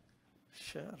see that.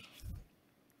 Sure.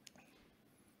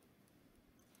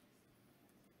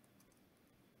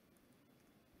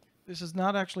 This is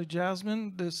not actually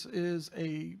Jasmine. This is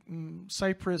a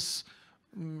Cypress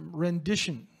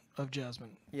rendition of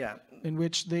Jasmine. Yeah. In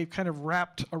which they kind of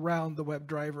wrapped around the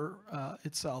WebDriver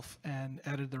itself and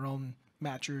added their own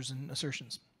matchers and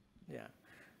assertions. Yeah.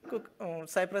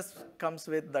 Cypress comes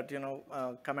with that,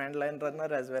 command line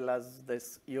runner as well as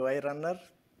this UI runner.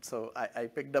 So I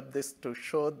picked up this to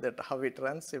show that how it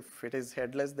runs. If it is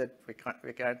headless, that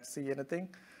we can't see anything.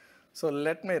 So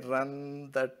let me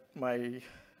run that my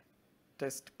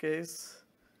test case.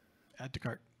 Add to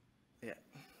cart. Yeah.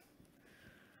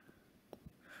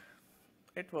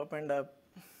 It opened up.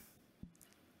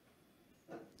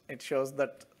 It shows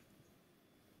that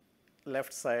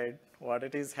left side, what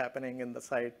it is happening in the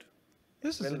site.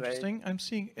 This is interesting. Right. I'm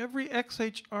seeing every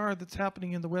XHR that's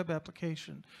happening in the web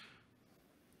application.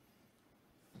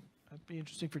 That'd be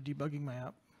interesting for debugging my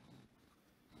app.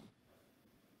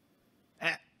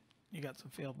 You got some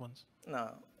failed ones.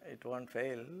 No, it won't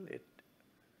fail.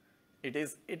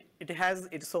 It has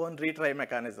its own retry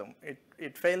mechanism.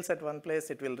 It fails at one place,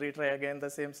 it will retry again the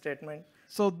same statement.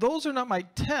 So those are not my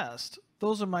test.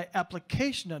 Those are my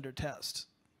application under test.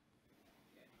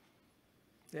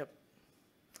 Yep.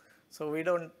 So we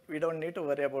don't need to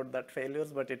worry about that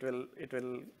failures, but it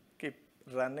will keep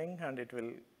running and it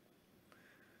will.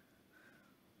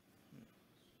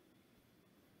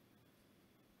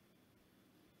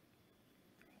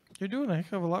 You're doing a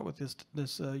heck of a lot with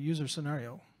this user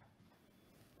scenario.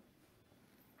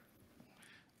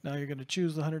 Now you're going to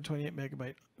choose the 128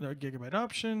 gigabyte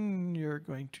option. You're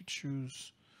going to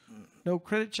choose no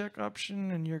credit check option,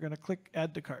 and you're going to click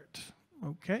add to cart.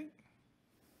 Okay.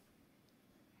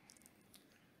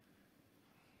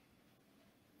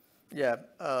 Yeah.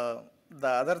 The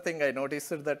other thing I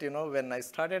noticed is that when I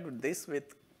started with this,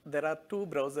 there are 2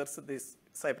 browsers this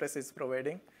Cypress is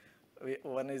providing.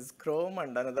 One is Chrome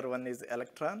and another one is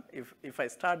Electron. If I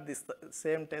start this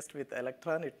same test with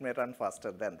Electron, it may run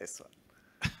faster than this one.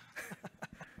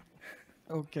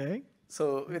 Okay.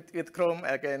 So with Chrome,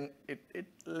 again, it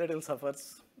little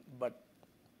suffers, but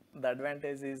the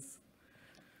advantage is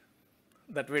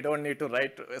that we don't need to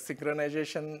write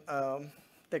synchronization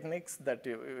techniques that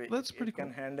That's pretty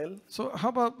can cool. handle. So how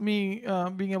about me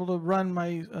being able to run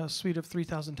my suite of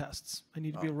 3,000 tests? I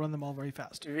need to be able to run them all very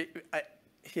fast.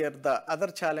 Here, the other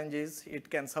challenge is it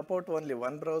can support only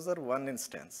one browser, one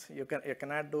instance. You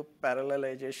cannot do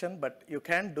parallelization, but you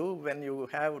can do when you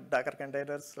have Docker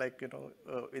containers like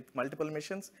with multiple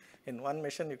machines. In one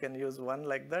machine, you can use one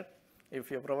like that.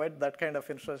 If you provide that kind of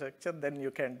infrastructure, then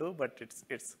you can do, but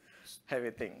it's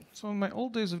heavy thing. So in my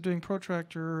old days of doing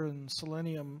Protractor and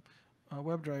Selenium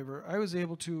WebDriver, I was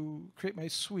able to create my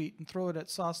suite and throw it at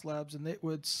Sauce Labs, and it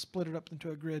would split it up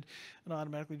into a grid and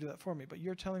automatically do that for me. But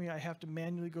you're telling me I have to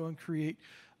manually go and create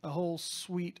a whole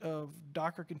suite of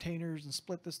Docker containers and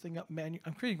split this thing up manually.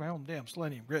 I'm creating my own damn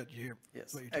Selenium grid.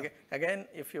 Yes. Again,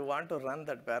 if you want to run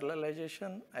that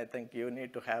parallelization, I think you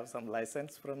need to have some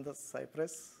license from the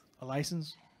Cypress. A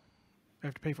license? I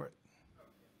have to pay for it.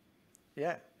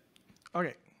 Yeah.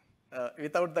 Okay.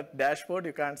 Without that dashboard,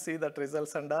 you can't see that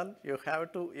results and all. You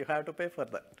have to pay for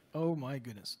that. Oh my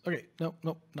goodness. Okay. No.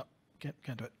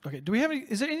 Can't do it. Okay. Do we have any?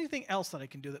 Is there anything else that I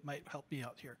can do that might help me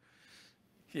out here?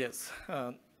 Yes.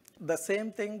 The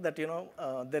same thing that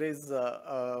there is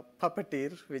a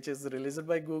Puppeteer, which is released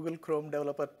by Google Chrome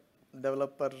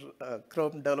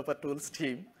Chrome Developer Tools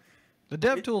team. The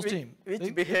Dev Tools team.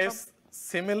 Which behaves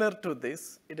similar to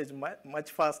this. It is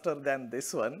much faster than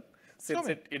this one, since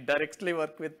it directly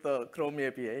works with the Chrome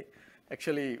API.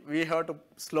 Actually, we have to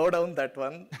slow down that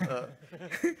one.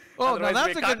 Oh, now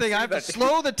that's a good thing. I have to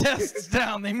slow the tests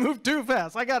down. They move too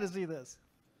fast. I got to see this.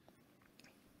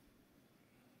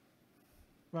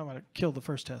 Well, I'm going to kill the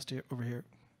first test here, over here.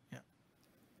 Yeah.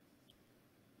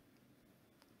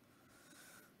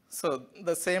 So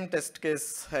the same test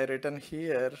case I written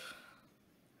here.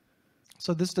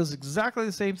 So this does exactly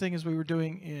the same thing as we were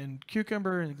doing in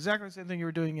Cucumber and exactly the same thing you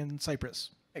were doing in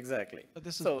Cypress. Exactly. But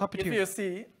this is so Puppeteer. If you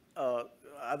see,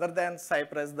 other than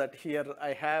Cypress, that here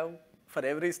I have, for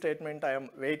every statement, I am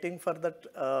waiting for that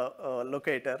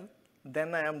locator.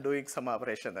 Then I am doing some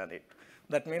operation on it.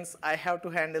 That means I have to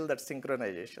handle that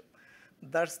synchronization.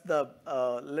 That's the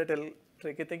little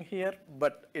tricky thing here,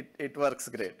 but it works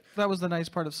great. That was the nice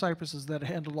part of Cypress, is that it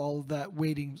handled all of that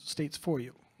waiting states for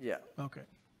you. Yeah. Okay.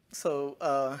 So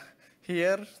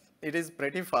here it is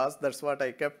pretty fast. That's what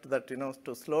I kept, that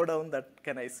to slow down, that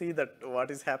can I see that what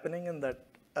is happening in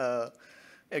that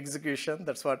execution.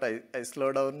 That's what I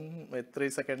slow down with 3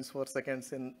 seconds, 4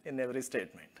 seconds in every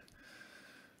statement.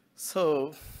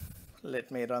 So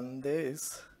let me run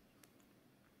this.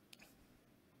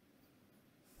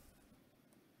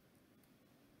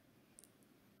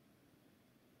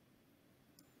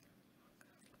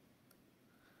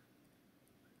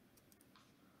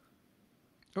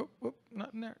 Oh,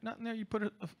 not in there. Not in there. You put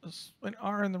an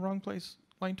R in the wrong place.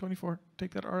 Line 24.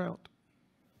 Take that R out.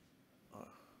 Oh,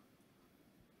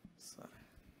 sorry.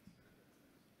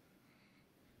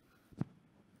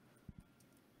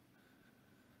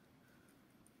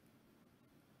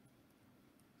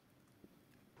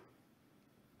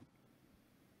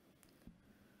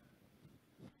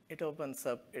 It opens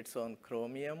up its own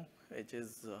Chromium, which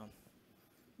is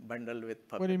bundled with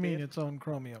Puppeteer. What do you mean its own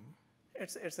Chromium?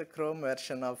 It's a Chrome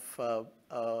version of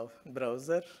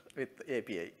browser with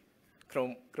API,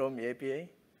 Chrome API.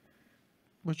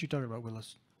 What you talking about,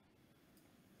 Willis?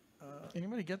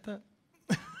 Anybody get that?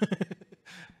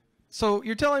 So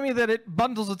you're telling me that it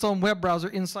bundles its own web browser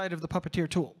inside of the Puppeteer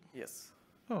tool? Yes.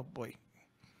 Oh boy.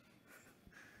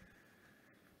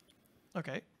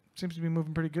 Okay. Seems to be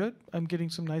moving pretty good. I'm getting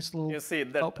some nice little You see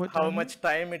that output how down much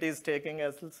time it is taking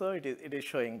as also it is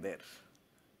showing there.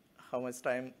 How much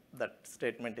time that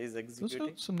statement is executing. Those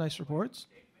are some nice reports.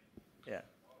 Yeah.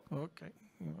 Okay.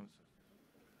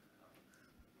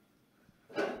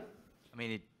 I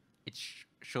mean, it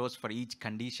shows for each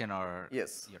condition or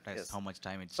Yes. your test how much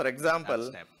time it's. For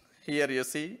example, here you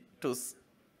see,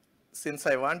 since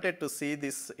I wanted to see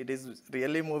this, it is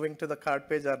really moving to the cart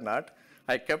page or not,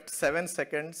 I kept 7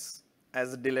 seconds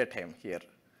as delay time here.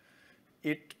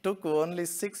 It took only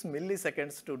 6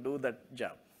 milliseconds to do that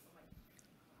job.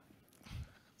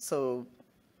 So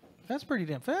that's pretty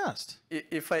damn fast.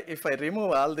 If I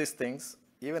remove all these things,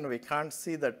 even we can't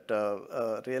see that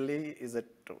really is it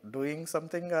doing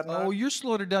something or not. Oh, you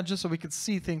slowed it down just so we could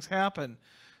see things happen.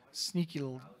 Sneaky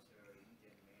little.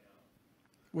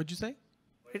 What'd you say?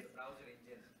 Browser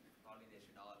engines, probably they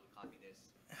should all copy this.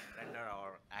 Render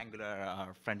or Angular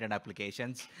or front-end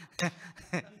applications.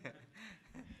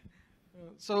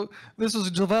 So this was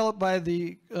developed by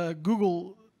the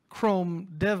Google Chrome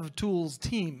Dev Tools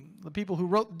team, the people who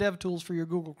wrote Dev Tools for your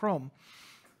Google Chrome.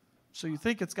 So you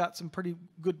think it's got some pretty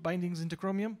good bindings into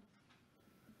Chromium?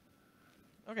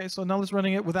 Okay, so now let's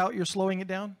running it without your slowing it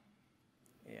down.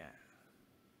 Yeah.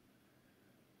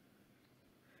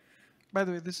 By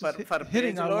the way, this is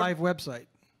hitting our live website.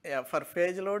 Yeah, for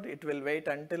page load, it will wait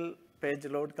until page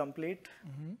load complete.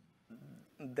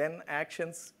 Then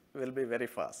actions will be very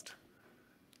fast.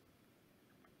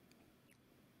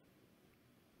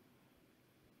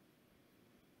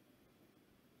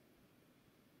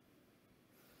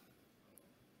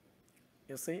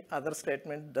 You see, other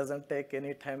statement doesn't take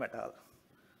any time at all.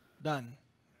 Done.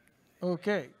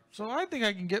 Okay, so I think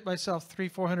I can get myself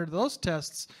 300-400 of those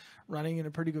tests running in a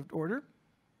pretty good order.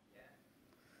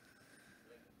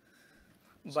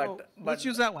 But let's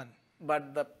use that one.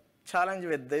 But the challenge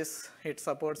with this, it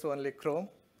supports only Chrome.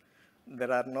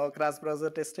 There are no cross-browser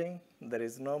testing. There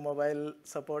is no mobile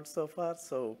support so far.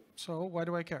 So why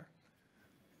do I care?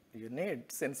 You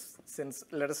need, since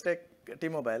let us take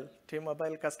T-Mobile.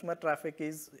 T-Mobile customer traffic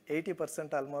is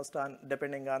 80% almost on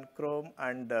depending on Chrome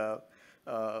and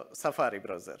Safari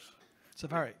browser.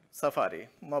 Safari.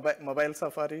 Mobile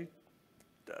Safari,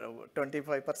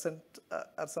 25%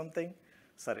 or something.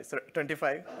 Sorry,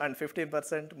 25 and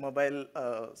 15% mobile,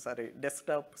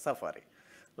 desktop Safari.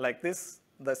 Like this,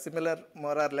 the similar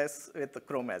more or less with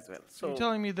Chrome as well. So you're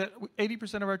telling me that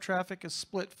 80% of our traffic is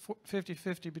split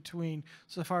 50-50 between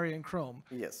Safari and Chrome.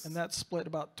 Yes. And that's split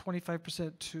about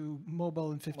 25% to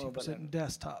mobile and 15%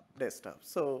 desktop. Desktop.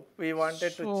 So we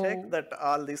wanted to check that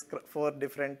all these 4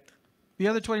 different. The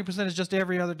other 20% is just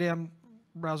every other damn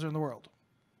browser in the world.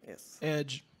 Yes.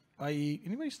 Edge, IE.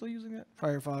 Anybody still using that?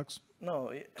 Firefox.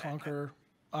 No. Conquer,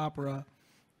 Opera,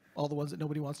 all the ones that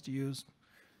nobody wants to use.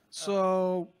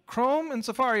 So Chrome and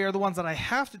Safari are the ones that I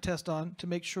have to test on to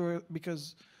make sure,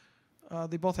 because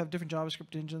they both have different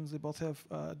JavaScript engines. They both have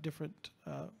different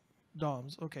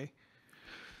DOMs. Okay.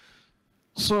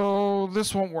 So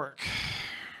this won't work.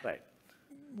 Right.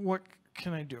 What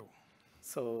can I do?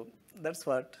 So that's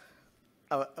what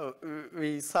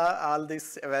we saw all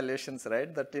these evaluations,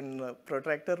 right? That in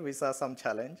Protractor we saw some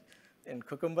challenge. In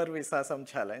Cucumber we saw some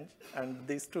challenge. And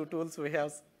these 2 tools we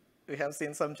have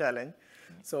seen some challenge.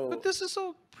 So, but this is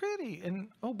so pretty. And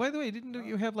oh, by the way, didn't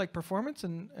you have like performance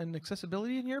and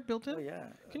accessibility in here built in? Oh yeah.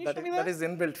 Can you show me that? That is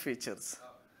inbuilt features.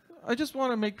 I just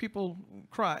want to make people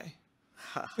cry.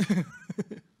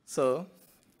 So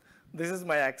this is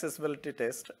my accessibility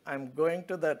test. I'm going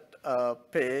to that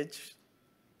page,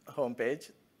 home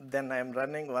page. Then I'm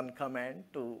running one command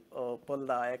to pull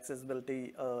the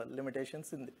accessibility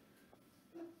limitations in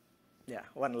the,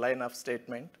 one line of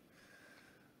statement.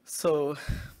 So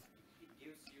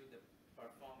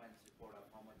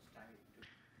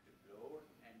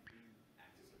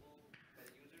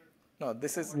no,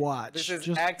 this is watch. This is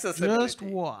just, accessibility. Just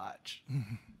watch. Okay.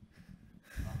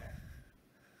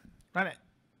 Run it.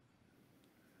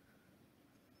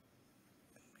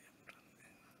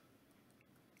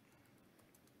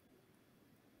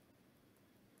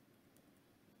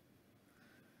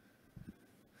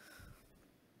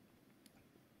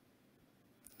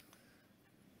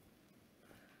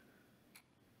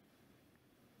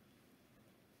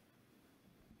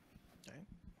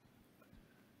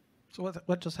 So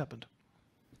what just happened?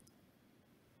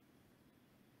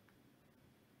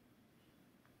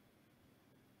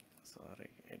 Sorry,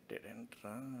 it didn't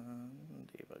run.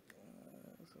 Debug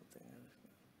something else.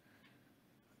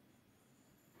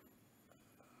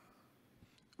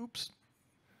 Oops.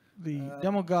 The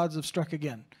demo gods have struck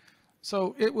again.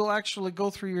 So it will actually go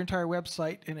through your entire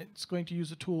website, and it's going to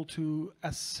use a tool to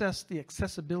assess the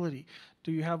accessibility.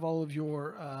 Do you have all of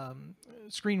your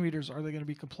screen readers? Are they going to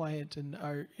be compliant? And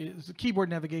is the keyboard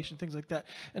navigation, things like that?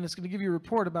 And it's going to give you a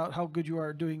report about how good you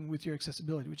are doing with your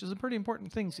accessibility, which is a pretty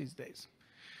important thing these days.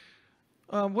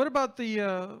 What about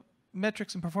the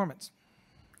metrics and performance?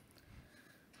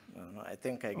 No, I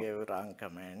think I gave a wrong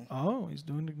command. Oh, he's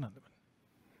doing another one.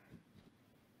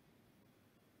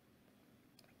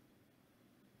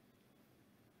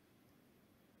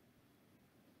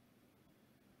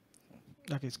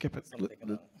 Okay, skip it.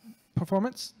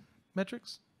 Performance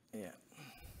metrics? Yeah.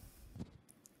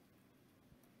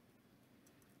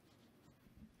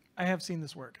 I have seen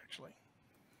this work, actually.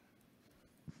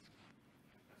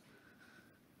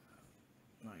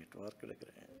 No, it worked great.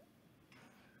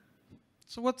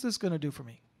 So what's this going to do for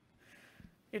me?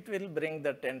 It will bring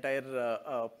that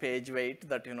entire page weight,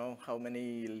 that how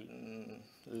many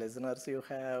listeners you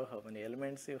have, how many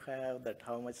elements you have, that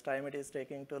how much time it is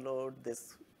taking to load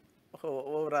this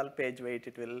overall page weight.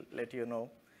 It will let you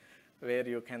know where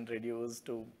you can reduce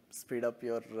to speed up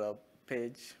your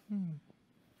page.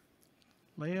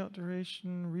 Layout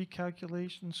duration,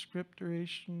 recalculation, script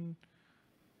duration,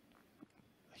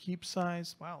 heap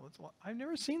size. Wow, that's a lot. I've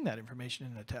never seen that information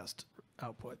in a test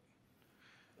output.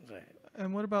 Right.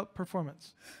 And what about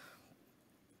performance?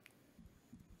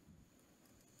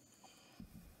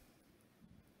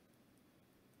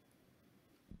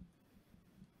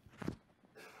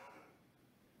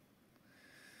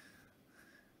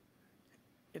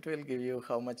 It will give you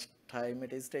how much time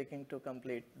it is taking to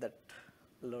complete that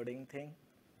loading thing.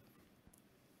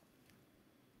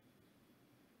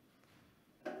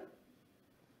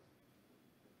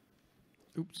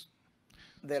 Oops.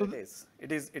 There so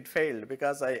it is. It failed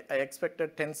because I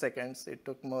expected 10 seconds. It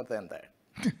took more than that.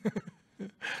 You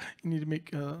need to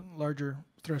make a larger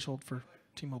threshold for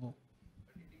T-Mobile.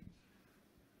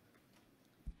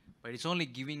 But it's only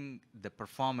giving the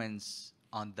performance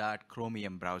on that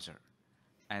Chromium browser.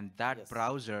 And that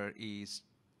browser is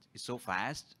so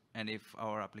fast. And if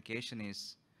our application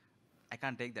is, I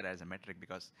can't take that as a metric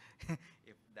because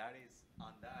if that is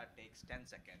on that takes 10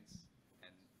 seconds,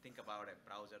 and think about a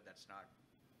browser that's not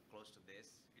close to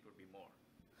this, it would be more.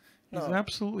 He's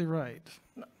absolutely right.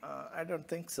 No, I don't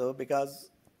think so, because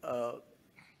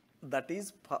that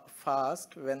is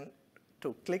fast when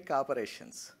to click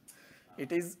operations.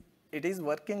 It is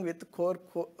working with core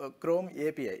Chrome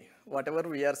API. Whatever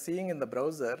we are seeing in the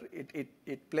browser,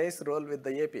 it plays role with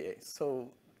the API.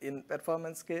 So in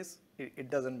performance case, it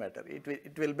doesn't matter.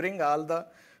 It will bring all the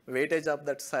weightage of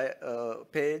that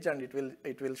page, and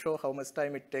it will show how much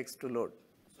time it takes to load.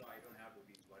 So I don't have to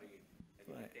be worried.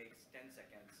 It takes 10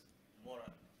 seconds, more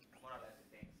or less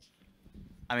it takes.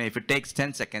 I mean, if it takes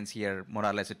 10 seconds here, more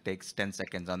or less it takes 10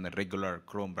 seconds on the regular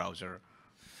Chrome browser.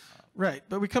 Right,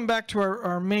 but we come back to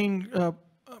our main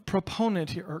proponent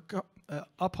here, or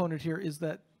opponent here, is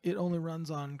that it only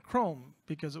runs on Chrome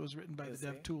because it was written by the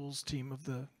DevTools team of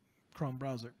the Chrome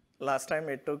browser. Last time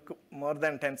it took more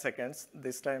than 10 seconds.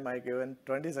 This time I given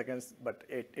 20 seconds, but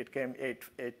it came 8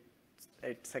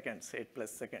 seconds, 8+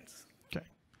 seconds. Okay.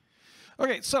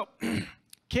 Okay, so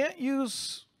can't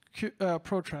use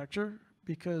Protractor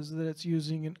because that it's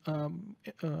using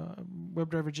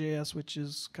WebDriver.js, which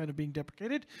is kind of being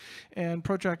deprecated, and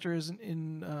Protractor isn't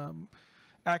in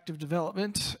active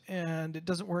development, and it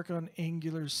doesn't work on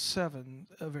Angular 7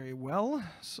 very well.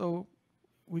 So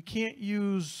we can't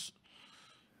use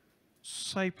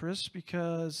Cypress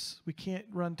because we can't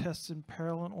run tests in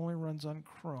parallel, it only runs on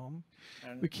Chrome.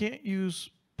 And we can't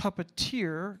use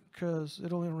Puppeteer because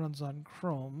it only runs on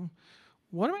Chrome.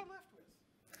 What am I left with?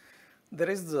 There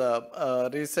is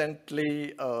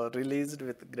recently released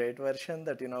with great version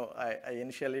that I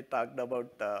initially talked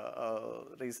about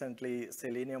recently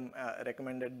Selenium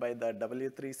recommended by the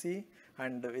W3C,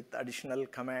 and with additional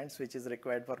commands which is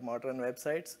required for modern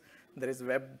websites. There is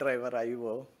WebDriver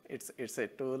IO. It's a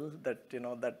tool that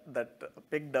that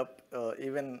picked up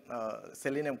even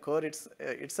Selenium core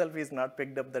itself is not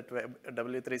picked up that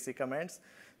W3C commands.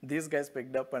 These guys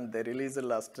picked up and they released it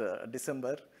last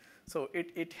December. So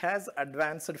it has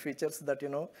advanced features that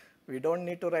we don't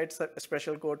need to write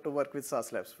special code to work with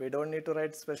SaaS Labs. We don't need to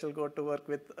write special code to work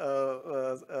with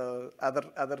other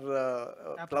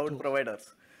cloud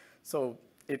providers. So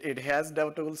it has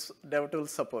DevTools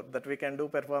support that we can do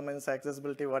performance,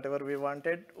 accessibility, whatever we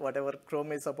wanted, whatever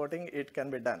Chrome is supporting, it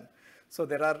can be done. So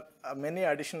there are many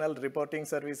additional reporting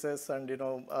services, and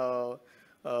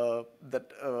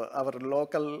that our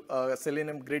local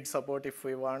Selenium grid support, if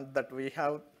we want, that we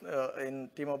have in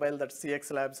T-Mobile, that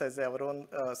CX Labs has our own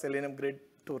Selenium grid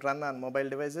to run on mobile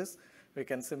devices. We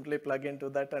can simply plug into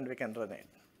that and we can run it.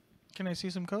 Can I see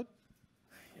some code?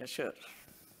 Yeah, sure.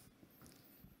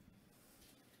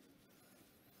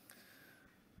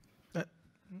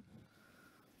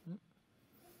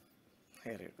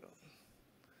 Here you go.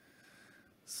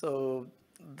 So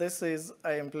this is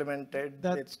I implemented.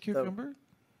 That's Cucumber?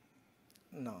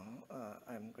 No,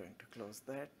 I'm going to close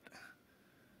that.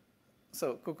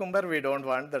 So Cucumber we don't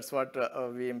want. That's what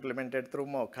we implemented through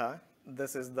Mocha.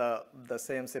 This is the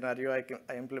same scenario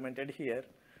I implemented here.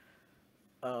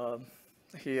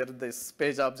 Here this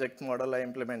page object model I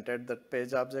implemented. That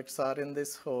page objects are in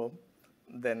this home.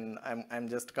 Then I'm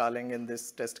just calling in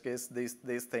this test case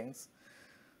these things.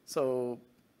 So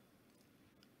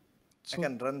I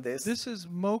can run this. This is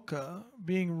Mocha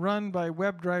being run by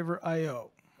WebDriver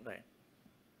IO. Right.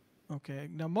 Okay.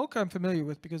 Now Mocha I'm familiar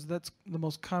with because that's the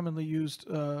most commonly used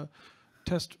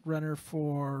test runner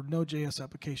for Node.js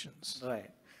applications. Right.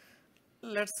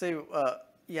 Let's say,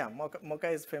 yeah, Mocha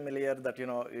is familiar that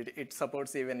it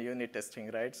supports even unit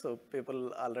testing, right? So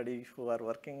people already who are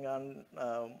working on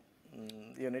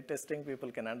unit testing,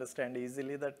 people can understand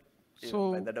easily that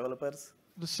by the developers.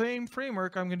 The same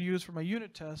framework I'm going to use for my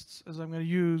unit tests as I'm going to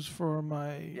use for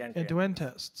my end-to-end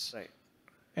tests. Right.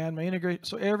 And my integrate,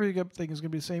 so everything is going to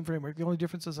be the same framework. The only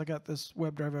difference is I got this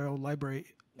WebDriver IO library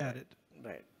added.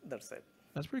 Right, that's it.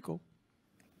 That's pretty cool.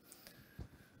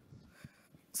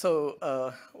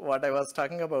 So what I was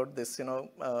talking about this,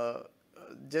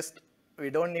 just we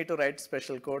don't need to write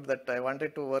special code that I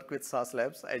wanted to work with SaaS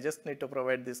Labs. I just need to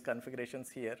provide these configurations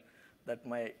here, that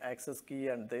my access key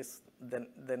and this,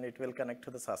 then it will connect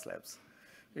to the SaaS Labs.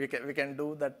 We can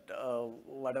do that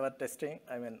whatever testing.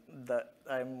 I mean,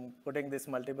 I'm putting these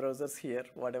multi browsers here.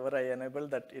 Whatever I enable,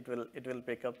 that it will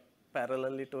pick up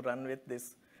parallelly to run with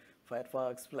this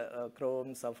Firefox,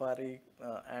 Chrome, Safari,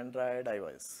 Android,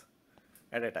 iOS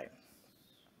at a time.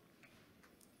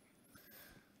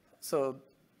 So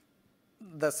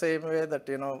the same way that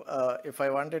if I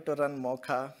wanted to run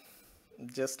Mocha,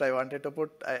 just I wanted to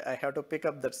I have to pick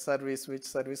up that service, which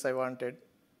service I wanted.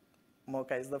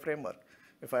 Mocha is the framework.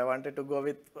 If I wanted to go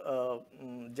with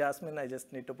Jasmine, I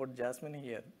just need to put Jasmine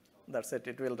here. That's it,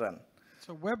 it will run.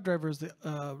 So WebDriver is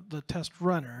the test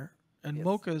runner, and Yes.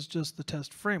 Mocha is just the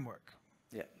test framework.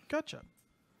 Yeah. Gotcha.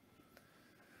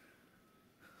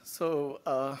 So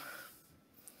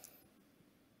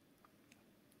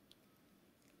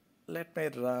let me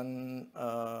run.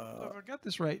 So if I got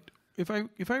this right, if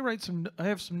I write some, I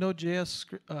have some Node.js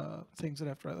things that I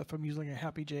have to write. If I'm using a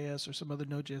Happy.js or some other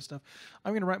Node.js stuff,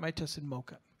 I'm going to write my tests in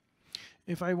Mocha.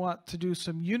 If I want to do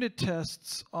some unit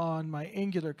tests on my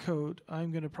Angular code,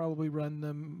 I'm going to probably run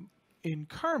them in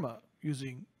Karma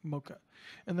using Mocha.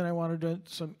 And then I want to do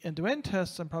some end-to-end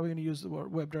tests, I'm probably going to use the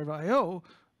WebDriver IO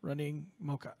running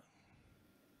Mocha.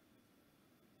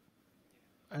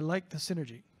 I like the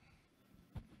synergy.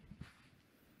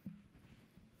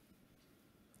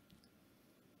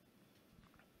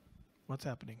 What's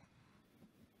happening?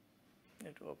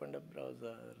 It opened a browser.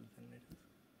 Then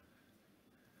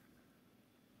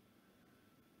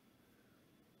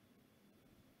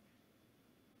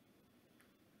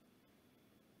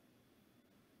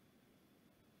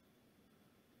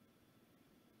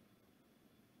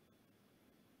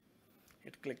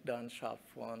it clicked on sharp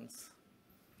once.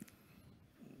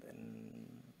 Then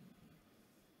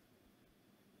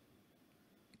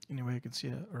Anyway, I can see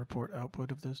a report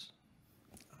output of this.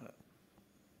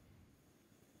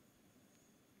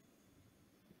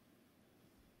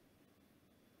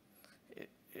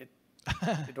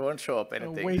 It won't show up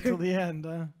anything. Wait till the end.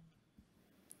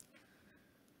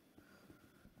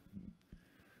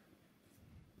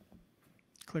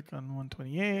 Click on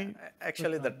 128.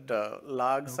 Actually, that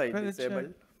logs I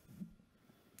disabled.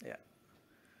 Yeah.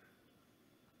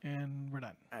 And we're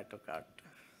done. Add to cart.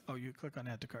 Oh, you click on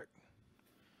add to cart.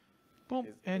 Boom,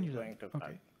 and you're going done. to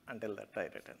cart until that I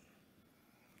return.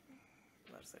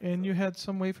 That's it. And you had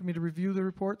some way for me to review the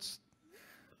reports?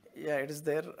 Yeah, it is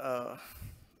there.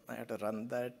 I have to run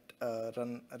that,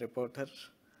 run a reporter.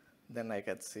 Then I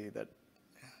can see that.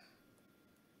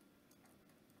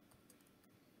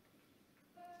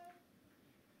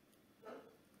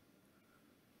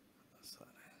 Sorry.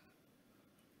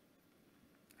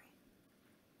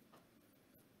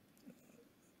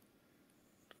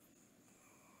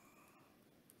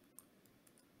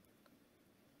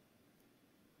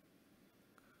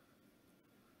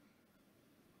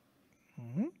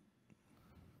 Mm-hmm.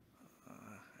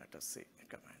 Let us see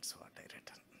commands what I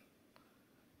written.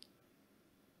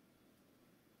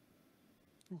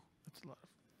 Ooh, that's a lot of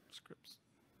scripts.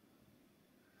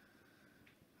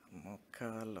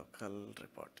 Mocha local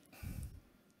report.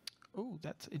 Oh,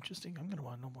 that's interesting. I'm going to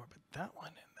want to know more about that one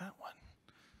and that one.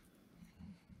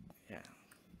 Yeah.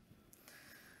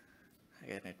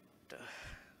 Again, it.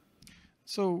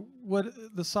 So what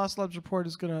the Sauce Labs report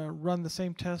is going to run the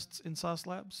same tests in Sauce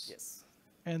Labs? Yes.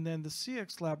 And then the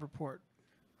CX Lab report,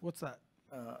 what's that?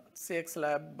 CX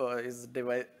Lab is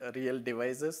real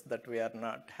devices that we are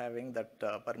not having that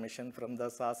permission from the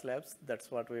Sauce Labs.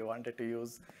 That's what we wanted to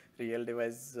use, real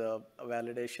device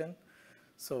validation.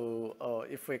 So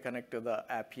if we connect to the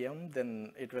Appium,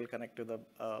 then it will connect to the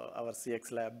our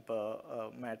CX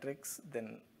Lab matrix.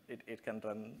 Then it can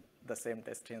run the same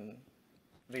test in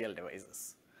real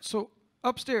devices. So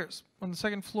upstairs on the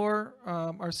second floor,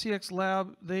 our CX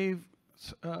Lab, they've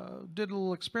did a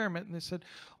little experiment, and they said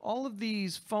all of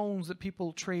these phones that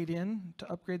people trade in to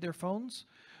upgrade their phones,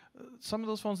 some of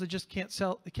those phones they just can't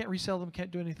sell, they can't resell them,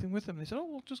 can't do anything with them. They said, oh,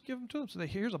 we'll just give them to them. So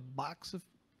here's a box of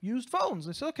used phones.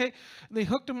 They said, okay. And they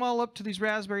hooked them all up to these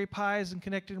Raspberry Pis and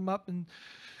connected them up and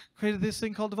created this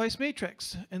thing called Device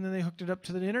Matrix. And then they hooked it up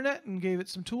to the internet and gave it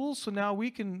some tools. So now we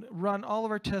can run all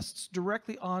of our tests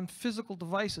directly on physical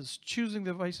devices, choosing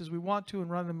the devices we want to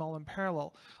and run them all in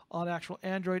parallel on actual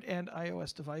Android and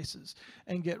iOS devices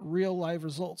and get real live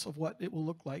results of what it will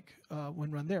look like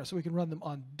when run there. So we can run them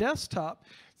on desktop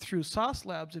through Sauce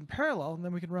Labs in parallel, and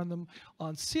then we can run them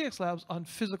on CX Labs on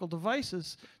physical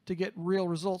devices to get real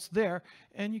results there,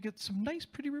 and you get some nice,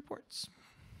 pretty reports.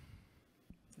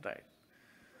 Right.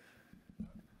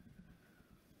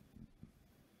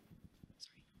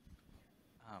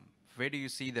 Where do you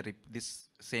see this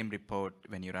same report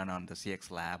when you run on the CX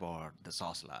Lab or the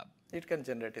Sauce Lab? It can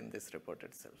generate in this report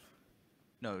itself.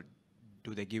 No,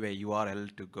 do they give a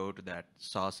URL to go to that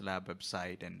Sauce Lab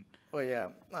website and? Oh yeah,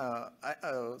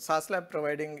 Sauce Lab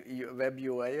providing web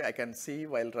UI, I can see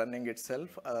while running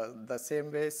itself. The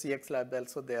same way CX Lab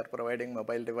also, they are providing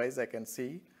mobile device. I can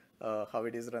see how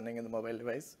it is running in the mobile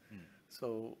device.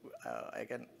 So I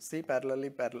can see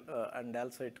parallelly, and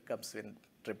also it comes in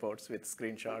reports with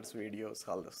screenshots, videos,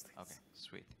 all those things. Okay,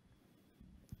 sweet.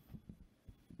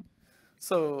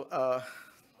 So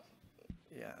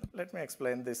Yeah, let me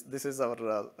explain this. This is our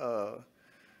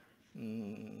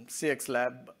CX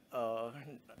Lab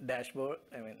dashboard.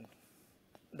 Dashboard.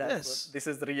 This This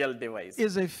is the real device.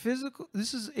 is a physical.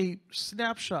 This is a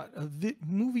snapshot, a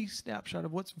movie snapshot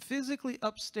of what's physically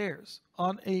upstairs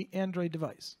on a Android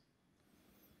device.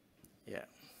 Yeah.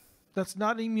 That's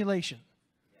not emulation.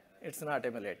 It's not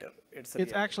emulator. It's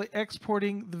It's actually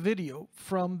exporting the video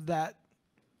from that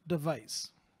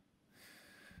device.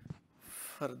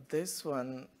 For this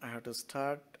one, I have to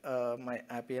start my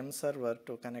Appium server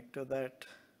to connect to that.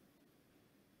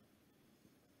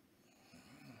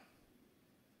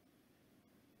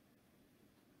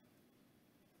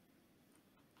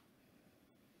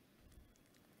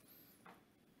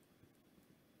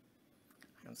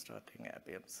 I'm starting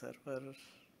Appium server.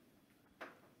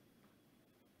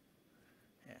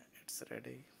 Yeah, it's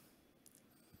ready.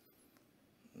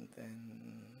 And then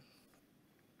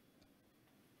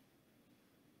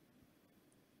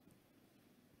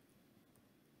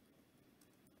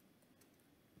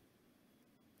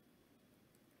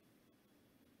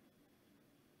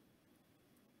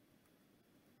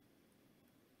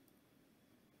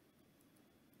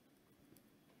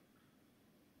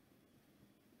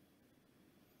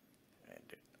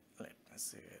let me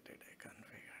see, where did I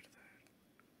configure that?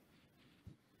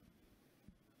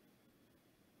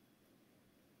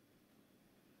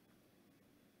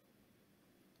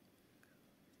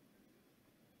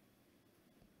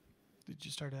 Did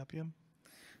you start Appium?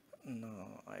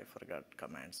 No, I forgot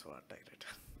commands what I wrote.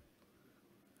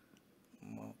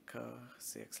 Mocha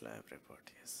CX Lab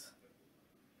report, yes.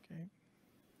 Okay.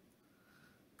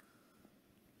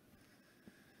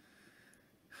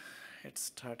 It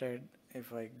started.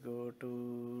 If I go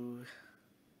to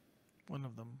one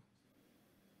of them,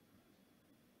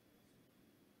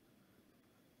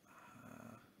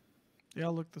 they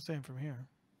all look the same from here.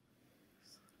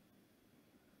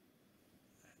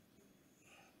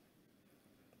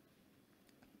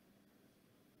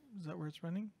 Is that where it's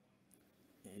running?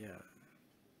 Yeah.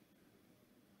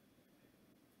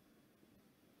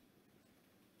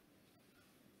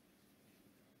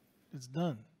 It's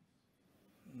done.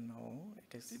 No,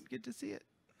 it is. Didn't get to see it.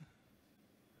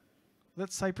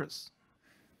 That's Cypress.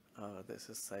 Oh, this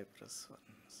is Cypress one.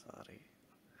 Sorry.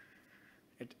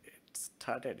 It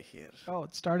started here. Oh,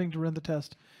 it's starting to run the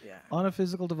test Yeah. on a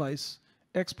physical device,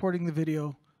 exporting the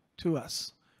video to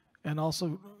us, and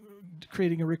also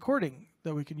creating a recording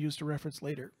that we can use to reference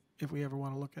later if we ever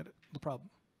want to look at it, the problem.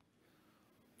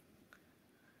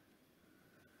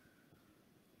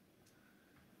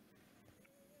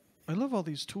 I love all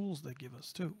these tools they give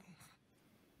us too.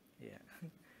 Yeah.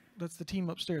 That's the team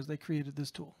upstairs. They created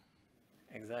this tool.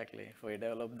 Exactly. If we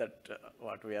develop that,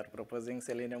 what we are proposing,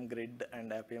 Selenium Grid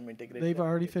and Appium integration. They've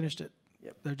already finished it.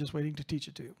 Yep. They're just waiting to teach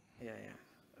it to you. Yeah, yeah.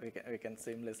 We can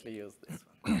seamlessly use this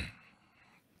one.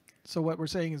 So what we're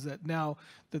saying is that now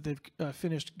that they've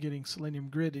finished getting Selenium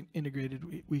Grid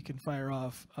integrated, we can fire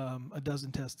off a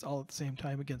dozen tests all at the same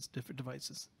time against different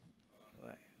devices.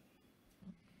 Right.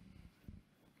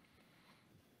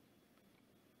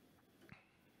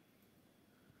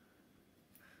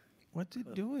 What's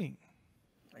it doing?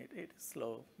 It is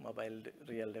slow, mobile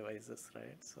real devices,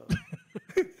 right? So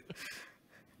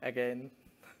again,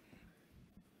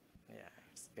 yeah,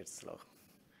 it's slow.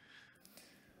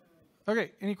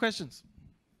 Okay, any questions?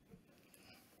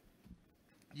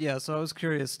 Yeah, so I was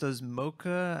curious, does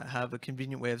Mocha have a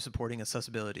convenient way of supporting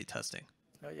accessibility testing?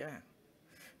 Oh, yeah.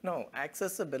 No,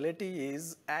 accessibility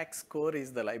is, AXCore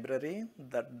is the library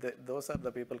that those are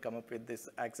the people come up with this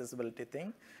accessibility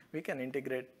thing. We can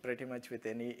integrate pretty much with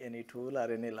any tool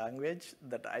or any language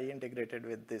that I integrated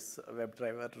with this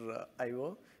WebDriver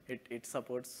IO. It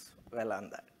supports well on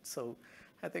that. So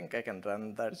I think I can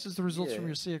run that. This is the results from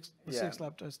your CX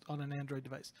Lab test on an Android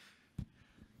device.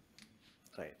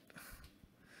 Right.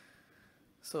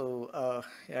 So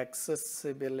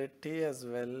accessibility as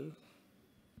well.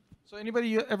 So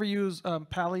anybody ever use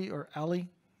Pally or Ali?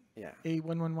 Yeah.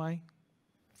 A11Y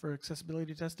for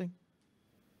accessibility testing?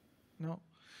 No.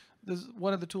 This is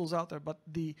one of the tools out there, but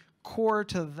the core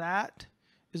to that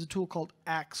is a tool called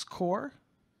AXCore,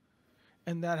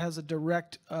 and that has a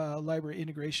direct library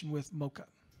integration with Mocha.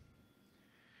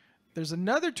 There's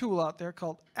another tool out there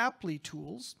called Apply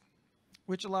Tools,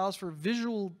 which allows for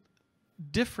visual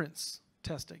difference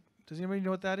testing. Does anybody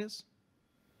know what that is?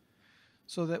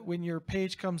 So that when your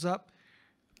page comes up,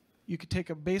 you could take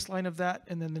a baseline of that,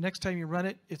 and then the next time you run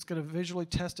it, it's going to visually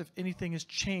test if anything has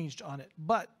changed on it.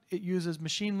 But it uses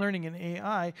machine learning and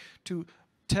AI to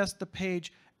test the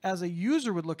page as a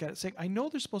user would look at it, saying, I know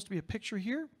there's supposed to be a picture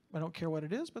here. I don't care what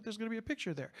it is, but there's going to be a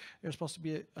picture there. There's supposed to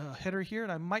be a header here,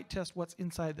 and I might test what's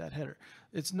inside that header.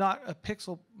 It's not a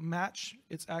pixel match.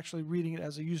 It's actually reading it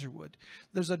as a user would.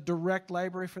 There's a direct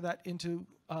library for that into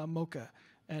Mocha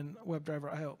and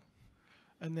WebDriver IO.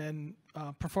 And then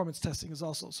performance testing is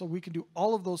also. So we can do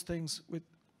all of those things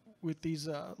with these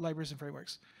libraries and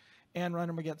frameworks, and run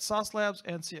them against Sauce Labs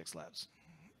and CX Labs.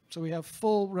 So we have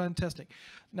full run testing.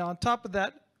 Now on top of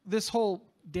that, this whole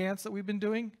dance that we've been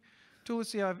doing,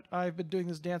 Tulsi, I've been doing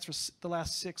this dance for the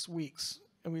last 6 weeks,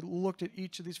 and we looked at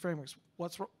each of these frameworks.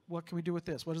 What can we do with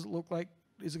this? What does it look like?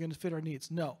 Is it going to fit our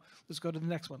needs? No. Let's go to the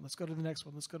next one. Let's go to the next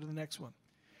one. Let's go to the next one.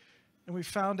 And we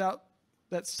found out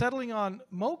that settling on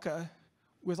Mocha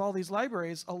with all these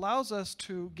libraries allows us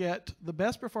to get the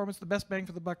best performance, the best bang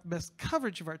for the buck, the best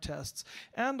coverage of our tests,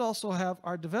 and also have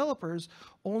our developers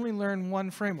only learn one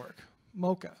framework,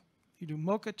 Mocha. You do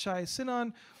Mocha, Chai,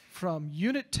 Sinon from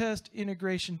unit test,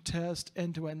 integration test,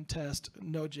 end-to-end test,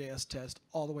 Node.js test,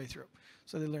 all the way through.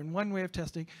 So they learn one way of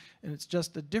testing, and it's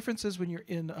just the differences when you're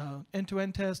in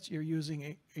end-to-end test, you're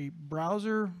using a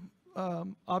browser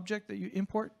object that you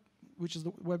import, which is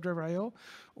the WebDriver IO,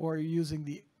 or you're using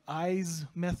the eyes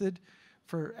method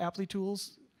for apply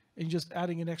tools, and you're just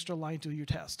adding an extra line to your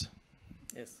test.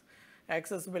 Yes.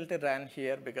 Accessibility ran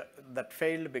here because that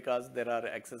failed because there are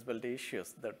accessibility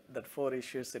issues. That 4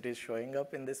 issues it is showing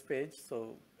up in this page,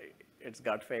 so it's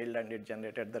got failed and it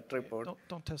generated that report.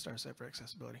 Don't test our site for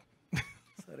accessibility.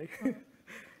 Sorry.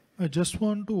 I just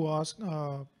want to ask,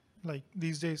 like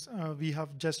these days we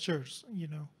have gestures,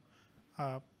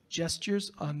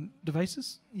 Gestures on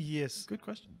devices? Yes. Good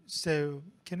question. So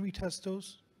can we test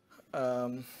those?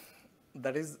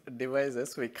 That is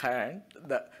devices, we can't.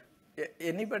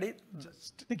 Anybody? I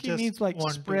think he means like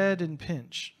spread and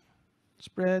pinch.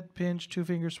 Spread, pinch,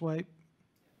 2-finger swipe.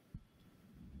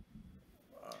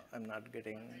 I'm not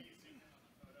getting.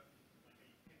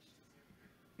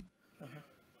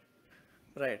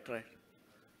 Right.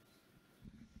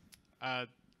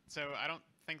 So I don't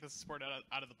think this is supported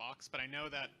out of the box, but I know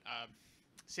that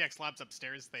CX Labs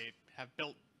upstairs, they have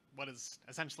built what is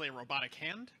essentially a robotic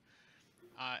hand,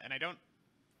 and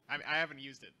I haven't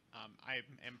used it. I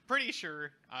am pretty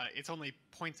sure it's only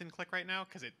point and click right now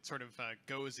because it sort of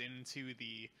goes into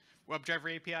the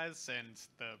WebDriver APIs, and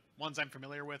the ones I'm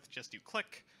familiar with just do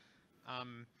click.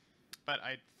 But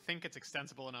I think it's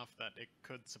extensible enough that it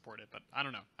could support it, but I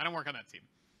don't know. I don't work on that team.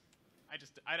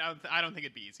 I don't think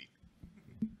it'd be easy.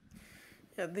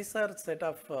 Yeah, these are set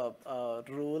of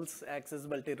rules,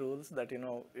 accessibility rules that,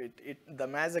 the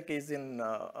magic is in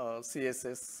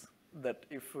CSS, that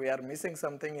if we are missing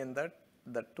something in that,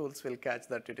 the tools will catch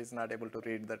that it is not able to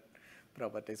read that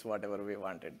properties, whatever we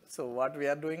wanted. So what we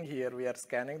are doing here, we are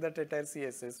scanning that entire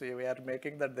CSS, we are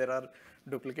making that there are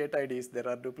duplicate IDs, there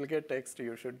are duplicate text,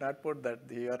 you should not put that,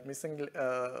 you are missing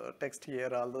text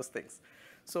here, all those things.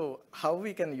 So how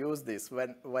we can use this,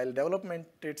 while development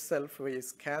itself, we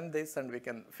scan this and we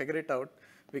can figure it out,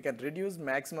 we can reduce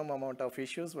maximum amount of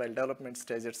issues while development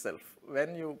stage itself.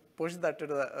 When you push that to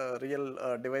the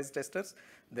real device testers,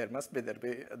 there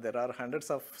are hundreds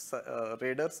of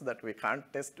readers that we can't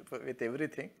test with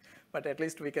everything, but at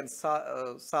least we can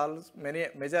solve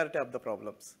majority of the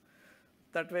problems.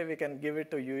 That way we can give it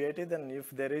to UAT, then if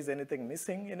there is anything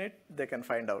missing in it, they can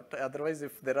find out. Otherwise,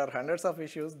 if there are hundreds of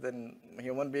issues, then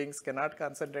human beings cannot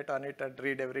concentrate on it and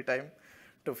read every time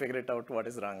to figure it out what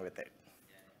is wrong with it.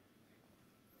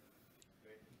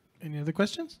 Any other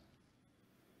questions?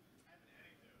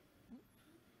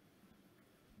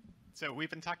 So we've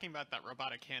been talking about that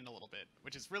robotic hand a little bit,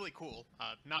 which is really cool.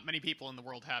 Not many people in the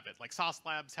world have it. Like Sauce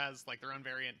Labs has like their own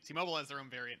variant. T-Mobile has their own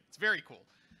variant. It's very cool.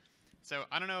 So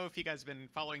I don't know if you guys have been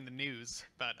following the news,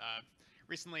 but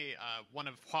recently one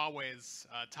of Huawei's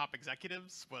top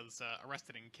executives was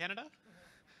arrested in Canada.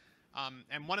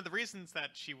 And one of the reasons that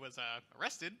she was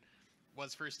arrested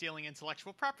was for stealing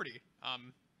intellectual property.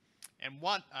 And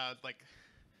one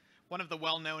of the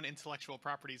well-known intellectual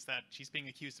properties that she's being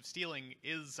accused of stealing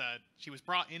is she was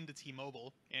brought into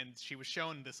T-Mobile and she was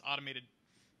shown this automated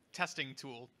testing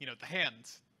tool, the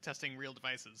hand testing real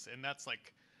devices, and that's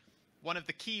like one of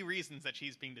the key reasons that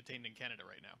she's being detained in Canada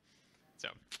right now. So,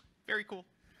 very cool.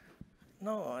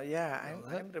 No, yeah,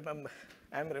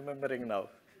 I'm remembering now.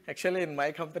 Actually, in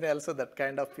my company also, that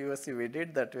kind of POC we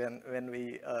did, that when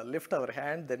we lift our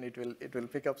hand, then it will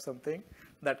pick up something.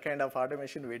 That kind of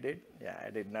automation we did. Yeah, I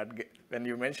did not get, when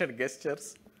you mentioned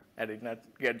gestures, I did not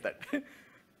get that.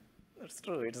 That's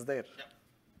true, it's there. Yeah.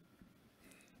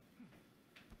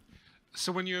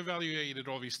 So when you evaluated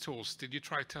all these tools, did you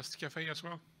try Test Cafe as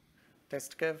well?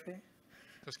 Test Cafe?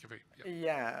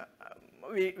 Yeah,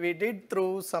 we did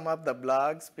through some of the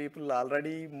blogs. People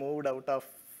already moved out of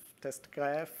test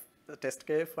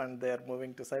cave, and they are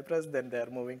moving to Cypress. Then they are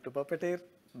moving to Puppeteer.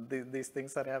 These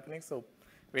things are happening, so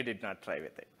we did not try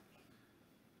with it.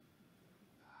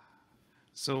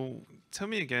 So tell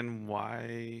me again,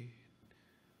 why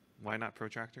not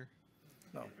Protractor?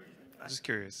 No, I'm just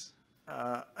curious.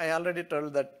 I already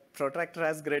told that Protractor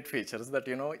has great features that,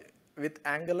 with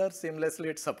Angular seamlessly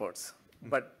it supports,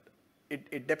 but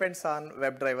it depends on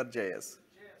WebDriver.js.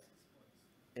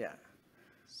 Yeah.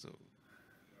 So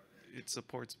it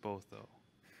supports both, though.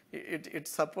 It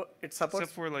supports. Except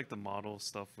for like the model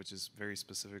stuff, which is very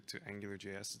specific to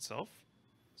AngularJS itself.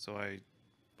 So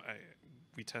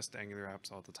we test Angular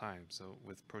apps all the time. So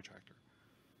with Protractor.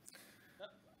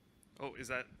 Oh, is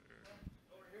that?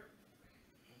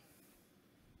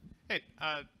 Hey,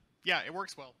 yeah, it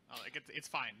works well. Like it's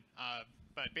fine.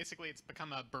 But basically, it's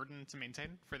become a burden to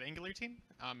maintain for the Angular team.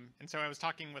 And so I was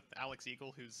talking with Alex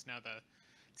Eagle, who's now the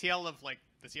TL of like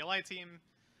the CLI team,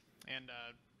 and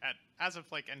as of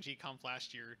like ngConf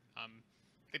last year,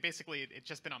 it's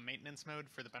just been on maintenance mode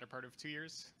for the better part of 2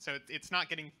 years. So it's not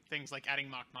getting things like adding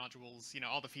mock modules,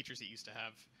 all the features it used to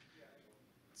have.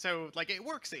 So like it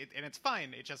works and it's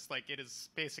fine. It just like it is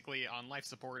basically on life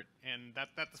support, and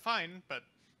that's fine. But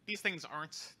these things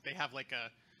aren't. They have like a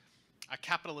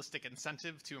capitalistic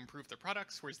incentive to improve their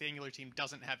products, whereas the Angular team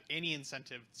doesn't have any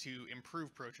incentive to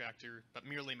improve Protractor, but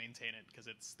merely maintain it because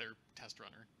it's their test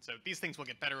runner. So these things will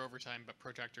get better over time, but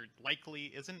Protractor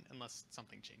likely isn't unless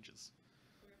something changes.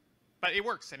 But it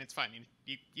works and it's fine.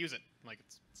 You use it. Like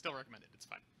it's still recommended. It's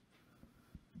fine.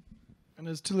 And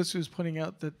as Tulis was pointing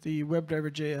out, that the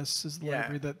WebDriver.js is the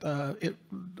library that it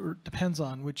depends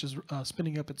on, which is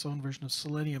spinning up its own version of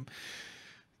Selenium,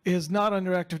 is not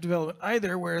under active development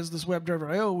either, whereas this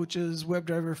WebDriver.io, which is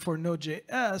WebDriver for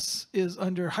Node.js, is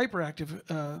under hyperactive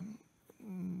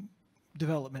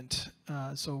development.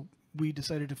 So we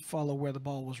decided to follow where the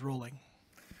ball was rolling.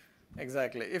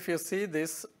 Exactly. If you see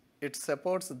this, it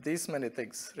supports these many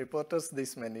things: reporters,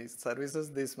 this many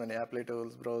services, this many apply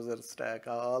tools, browser stack,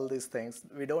 all these things.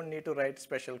 We don't need to write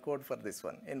special code for this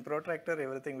one. In Protractor,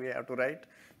 everything we have to write,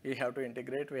 we have to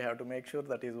integrate, we have to make sure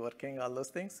that is working, all those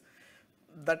things.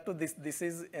 That too, this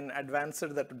is an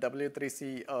advanced that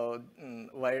W3C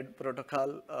wired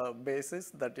protocol basis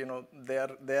that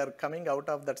they are coming out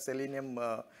of that Selenium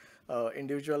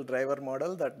individual driver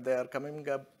model, that they are coming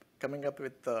up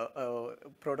with a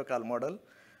protocol model,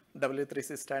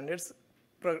 W3C standards.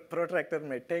 Protractor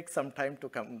may take some time to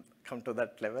come to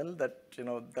that level. That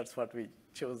that's what we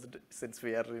chose, since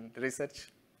we are in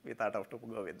research. We thought of to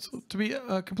go with. So to be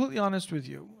completely honest with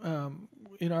you,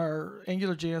 in our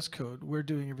AngularJS code, we're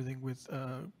doing everything with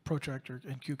Protractor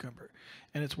and Cucumber,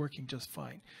 and it's working just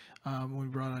fine. When we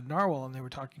brought on Nrwl and they were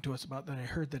talking to us about that, I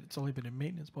heard that it's only been in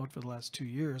maintenance mode for the last 2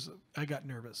 years. I got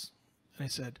nervous, and I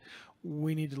said,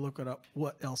 we need to look up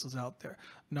what else is out there.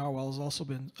 Nrwl has also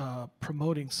been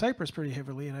promoting Cypress pretty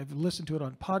heavily, and I've listened to it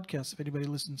on podcasts. If anybody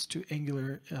listens to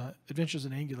Angular, Adventures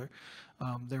in Angular,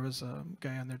 there was a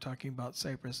guy on there talking about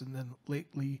Cypress, and then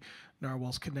lately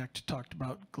Nrwl's Connect talked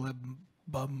about Gleb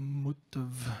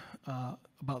Bamutov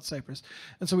about Cypress.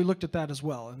 And so we looked at that as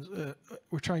well, and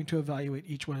we're trying to evaluate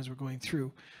each one as we're going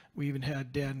through. We even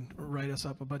had Dan write us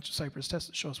up a bunch of Cypress tests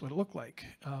that show us what it looked like.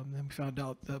 Then we found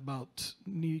out about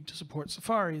need to support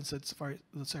Safari, and said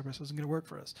the Cypress isn't going to work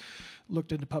for us.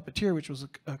 Looked into Puppeteer, which was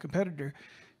a competitor,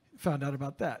 found out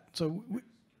about that. So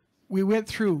we went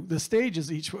through the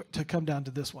stages each to come down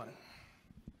to this one.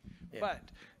 Yeah. But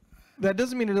that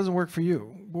doesn't mean it doesn't work for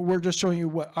you. We're just showing you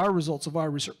what our results of our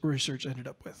research ended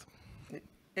up with.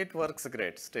 It works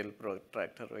great still,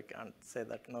 Protractor. We can't say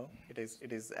that, no. It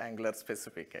is Angular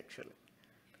specific, actually.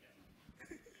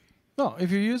 No,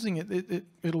 if you're using it,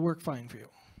 it'll work fine for you.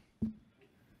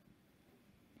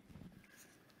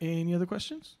 Any other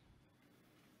questions?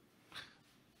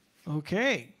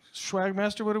 Okay,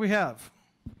 Swagmaster, what do we have?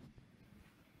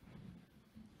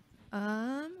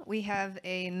 We have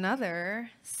another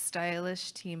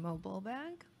stylish T-Mobile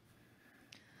bag.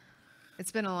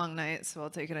 It's been a long night, so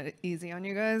I'll take it easy on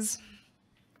you guys.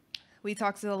 We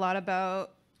talked a lot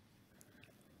about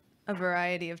a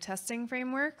variety of testing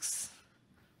frameworks.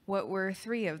 What were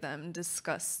 3 of them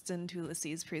discussed in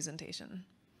Tulis's presentation?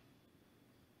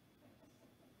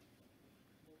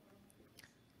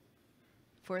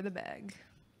 For the bag.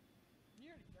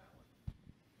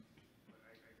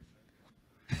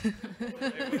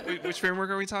 Which framework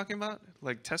are we talking about?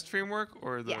 Like test framework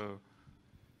or the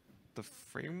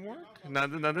framework? Now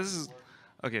this is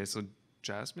okay. So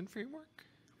Jasmine framework.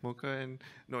 Mocha and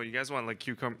no, you guys want like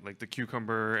the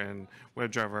Cucumber and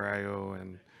WebDriver IO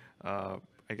and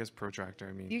I guess Protractor.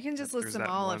 I mean, You can just list there's them that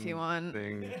all if one you want.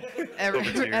 Thing,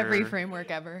 Every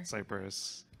framework ever.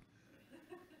 Cypress,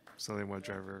 Selenium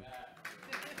WebDriver.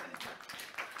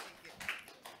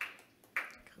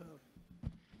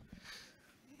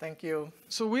 Thank you.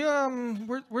 So we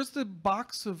where's the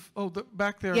box of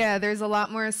back there? Yeah, there's a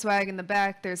lot more swag in the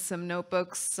back. There's some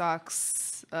notebooks,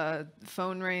 socks,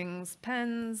 phone rings,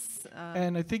 pens,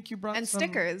 and I think you brought and some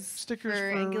stickers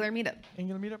for Angular Meetup.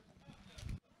 Angular Meetup.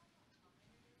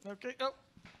 Okay. Oh.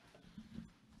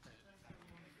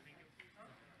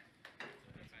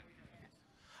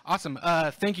 Awesome.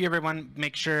 Thank you, everyone.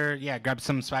 Make sure, grab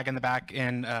some swag in the back.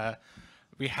 And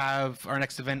we have our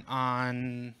next event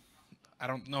on, I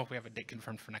don't know if we have a date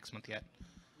confirmed for next month yet.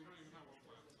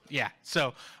 Yeah,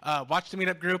 so watch the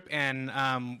meetup group, and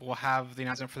we'll have the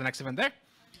announcement for the next event there.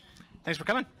 Thanks for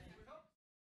coming.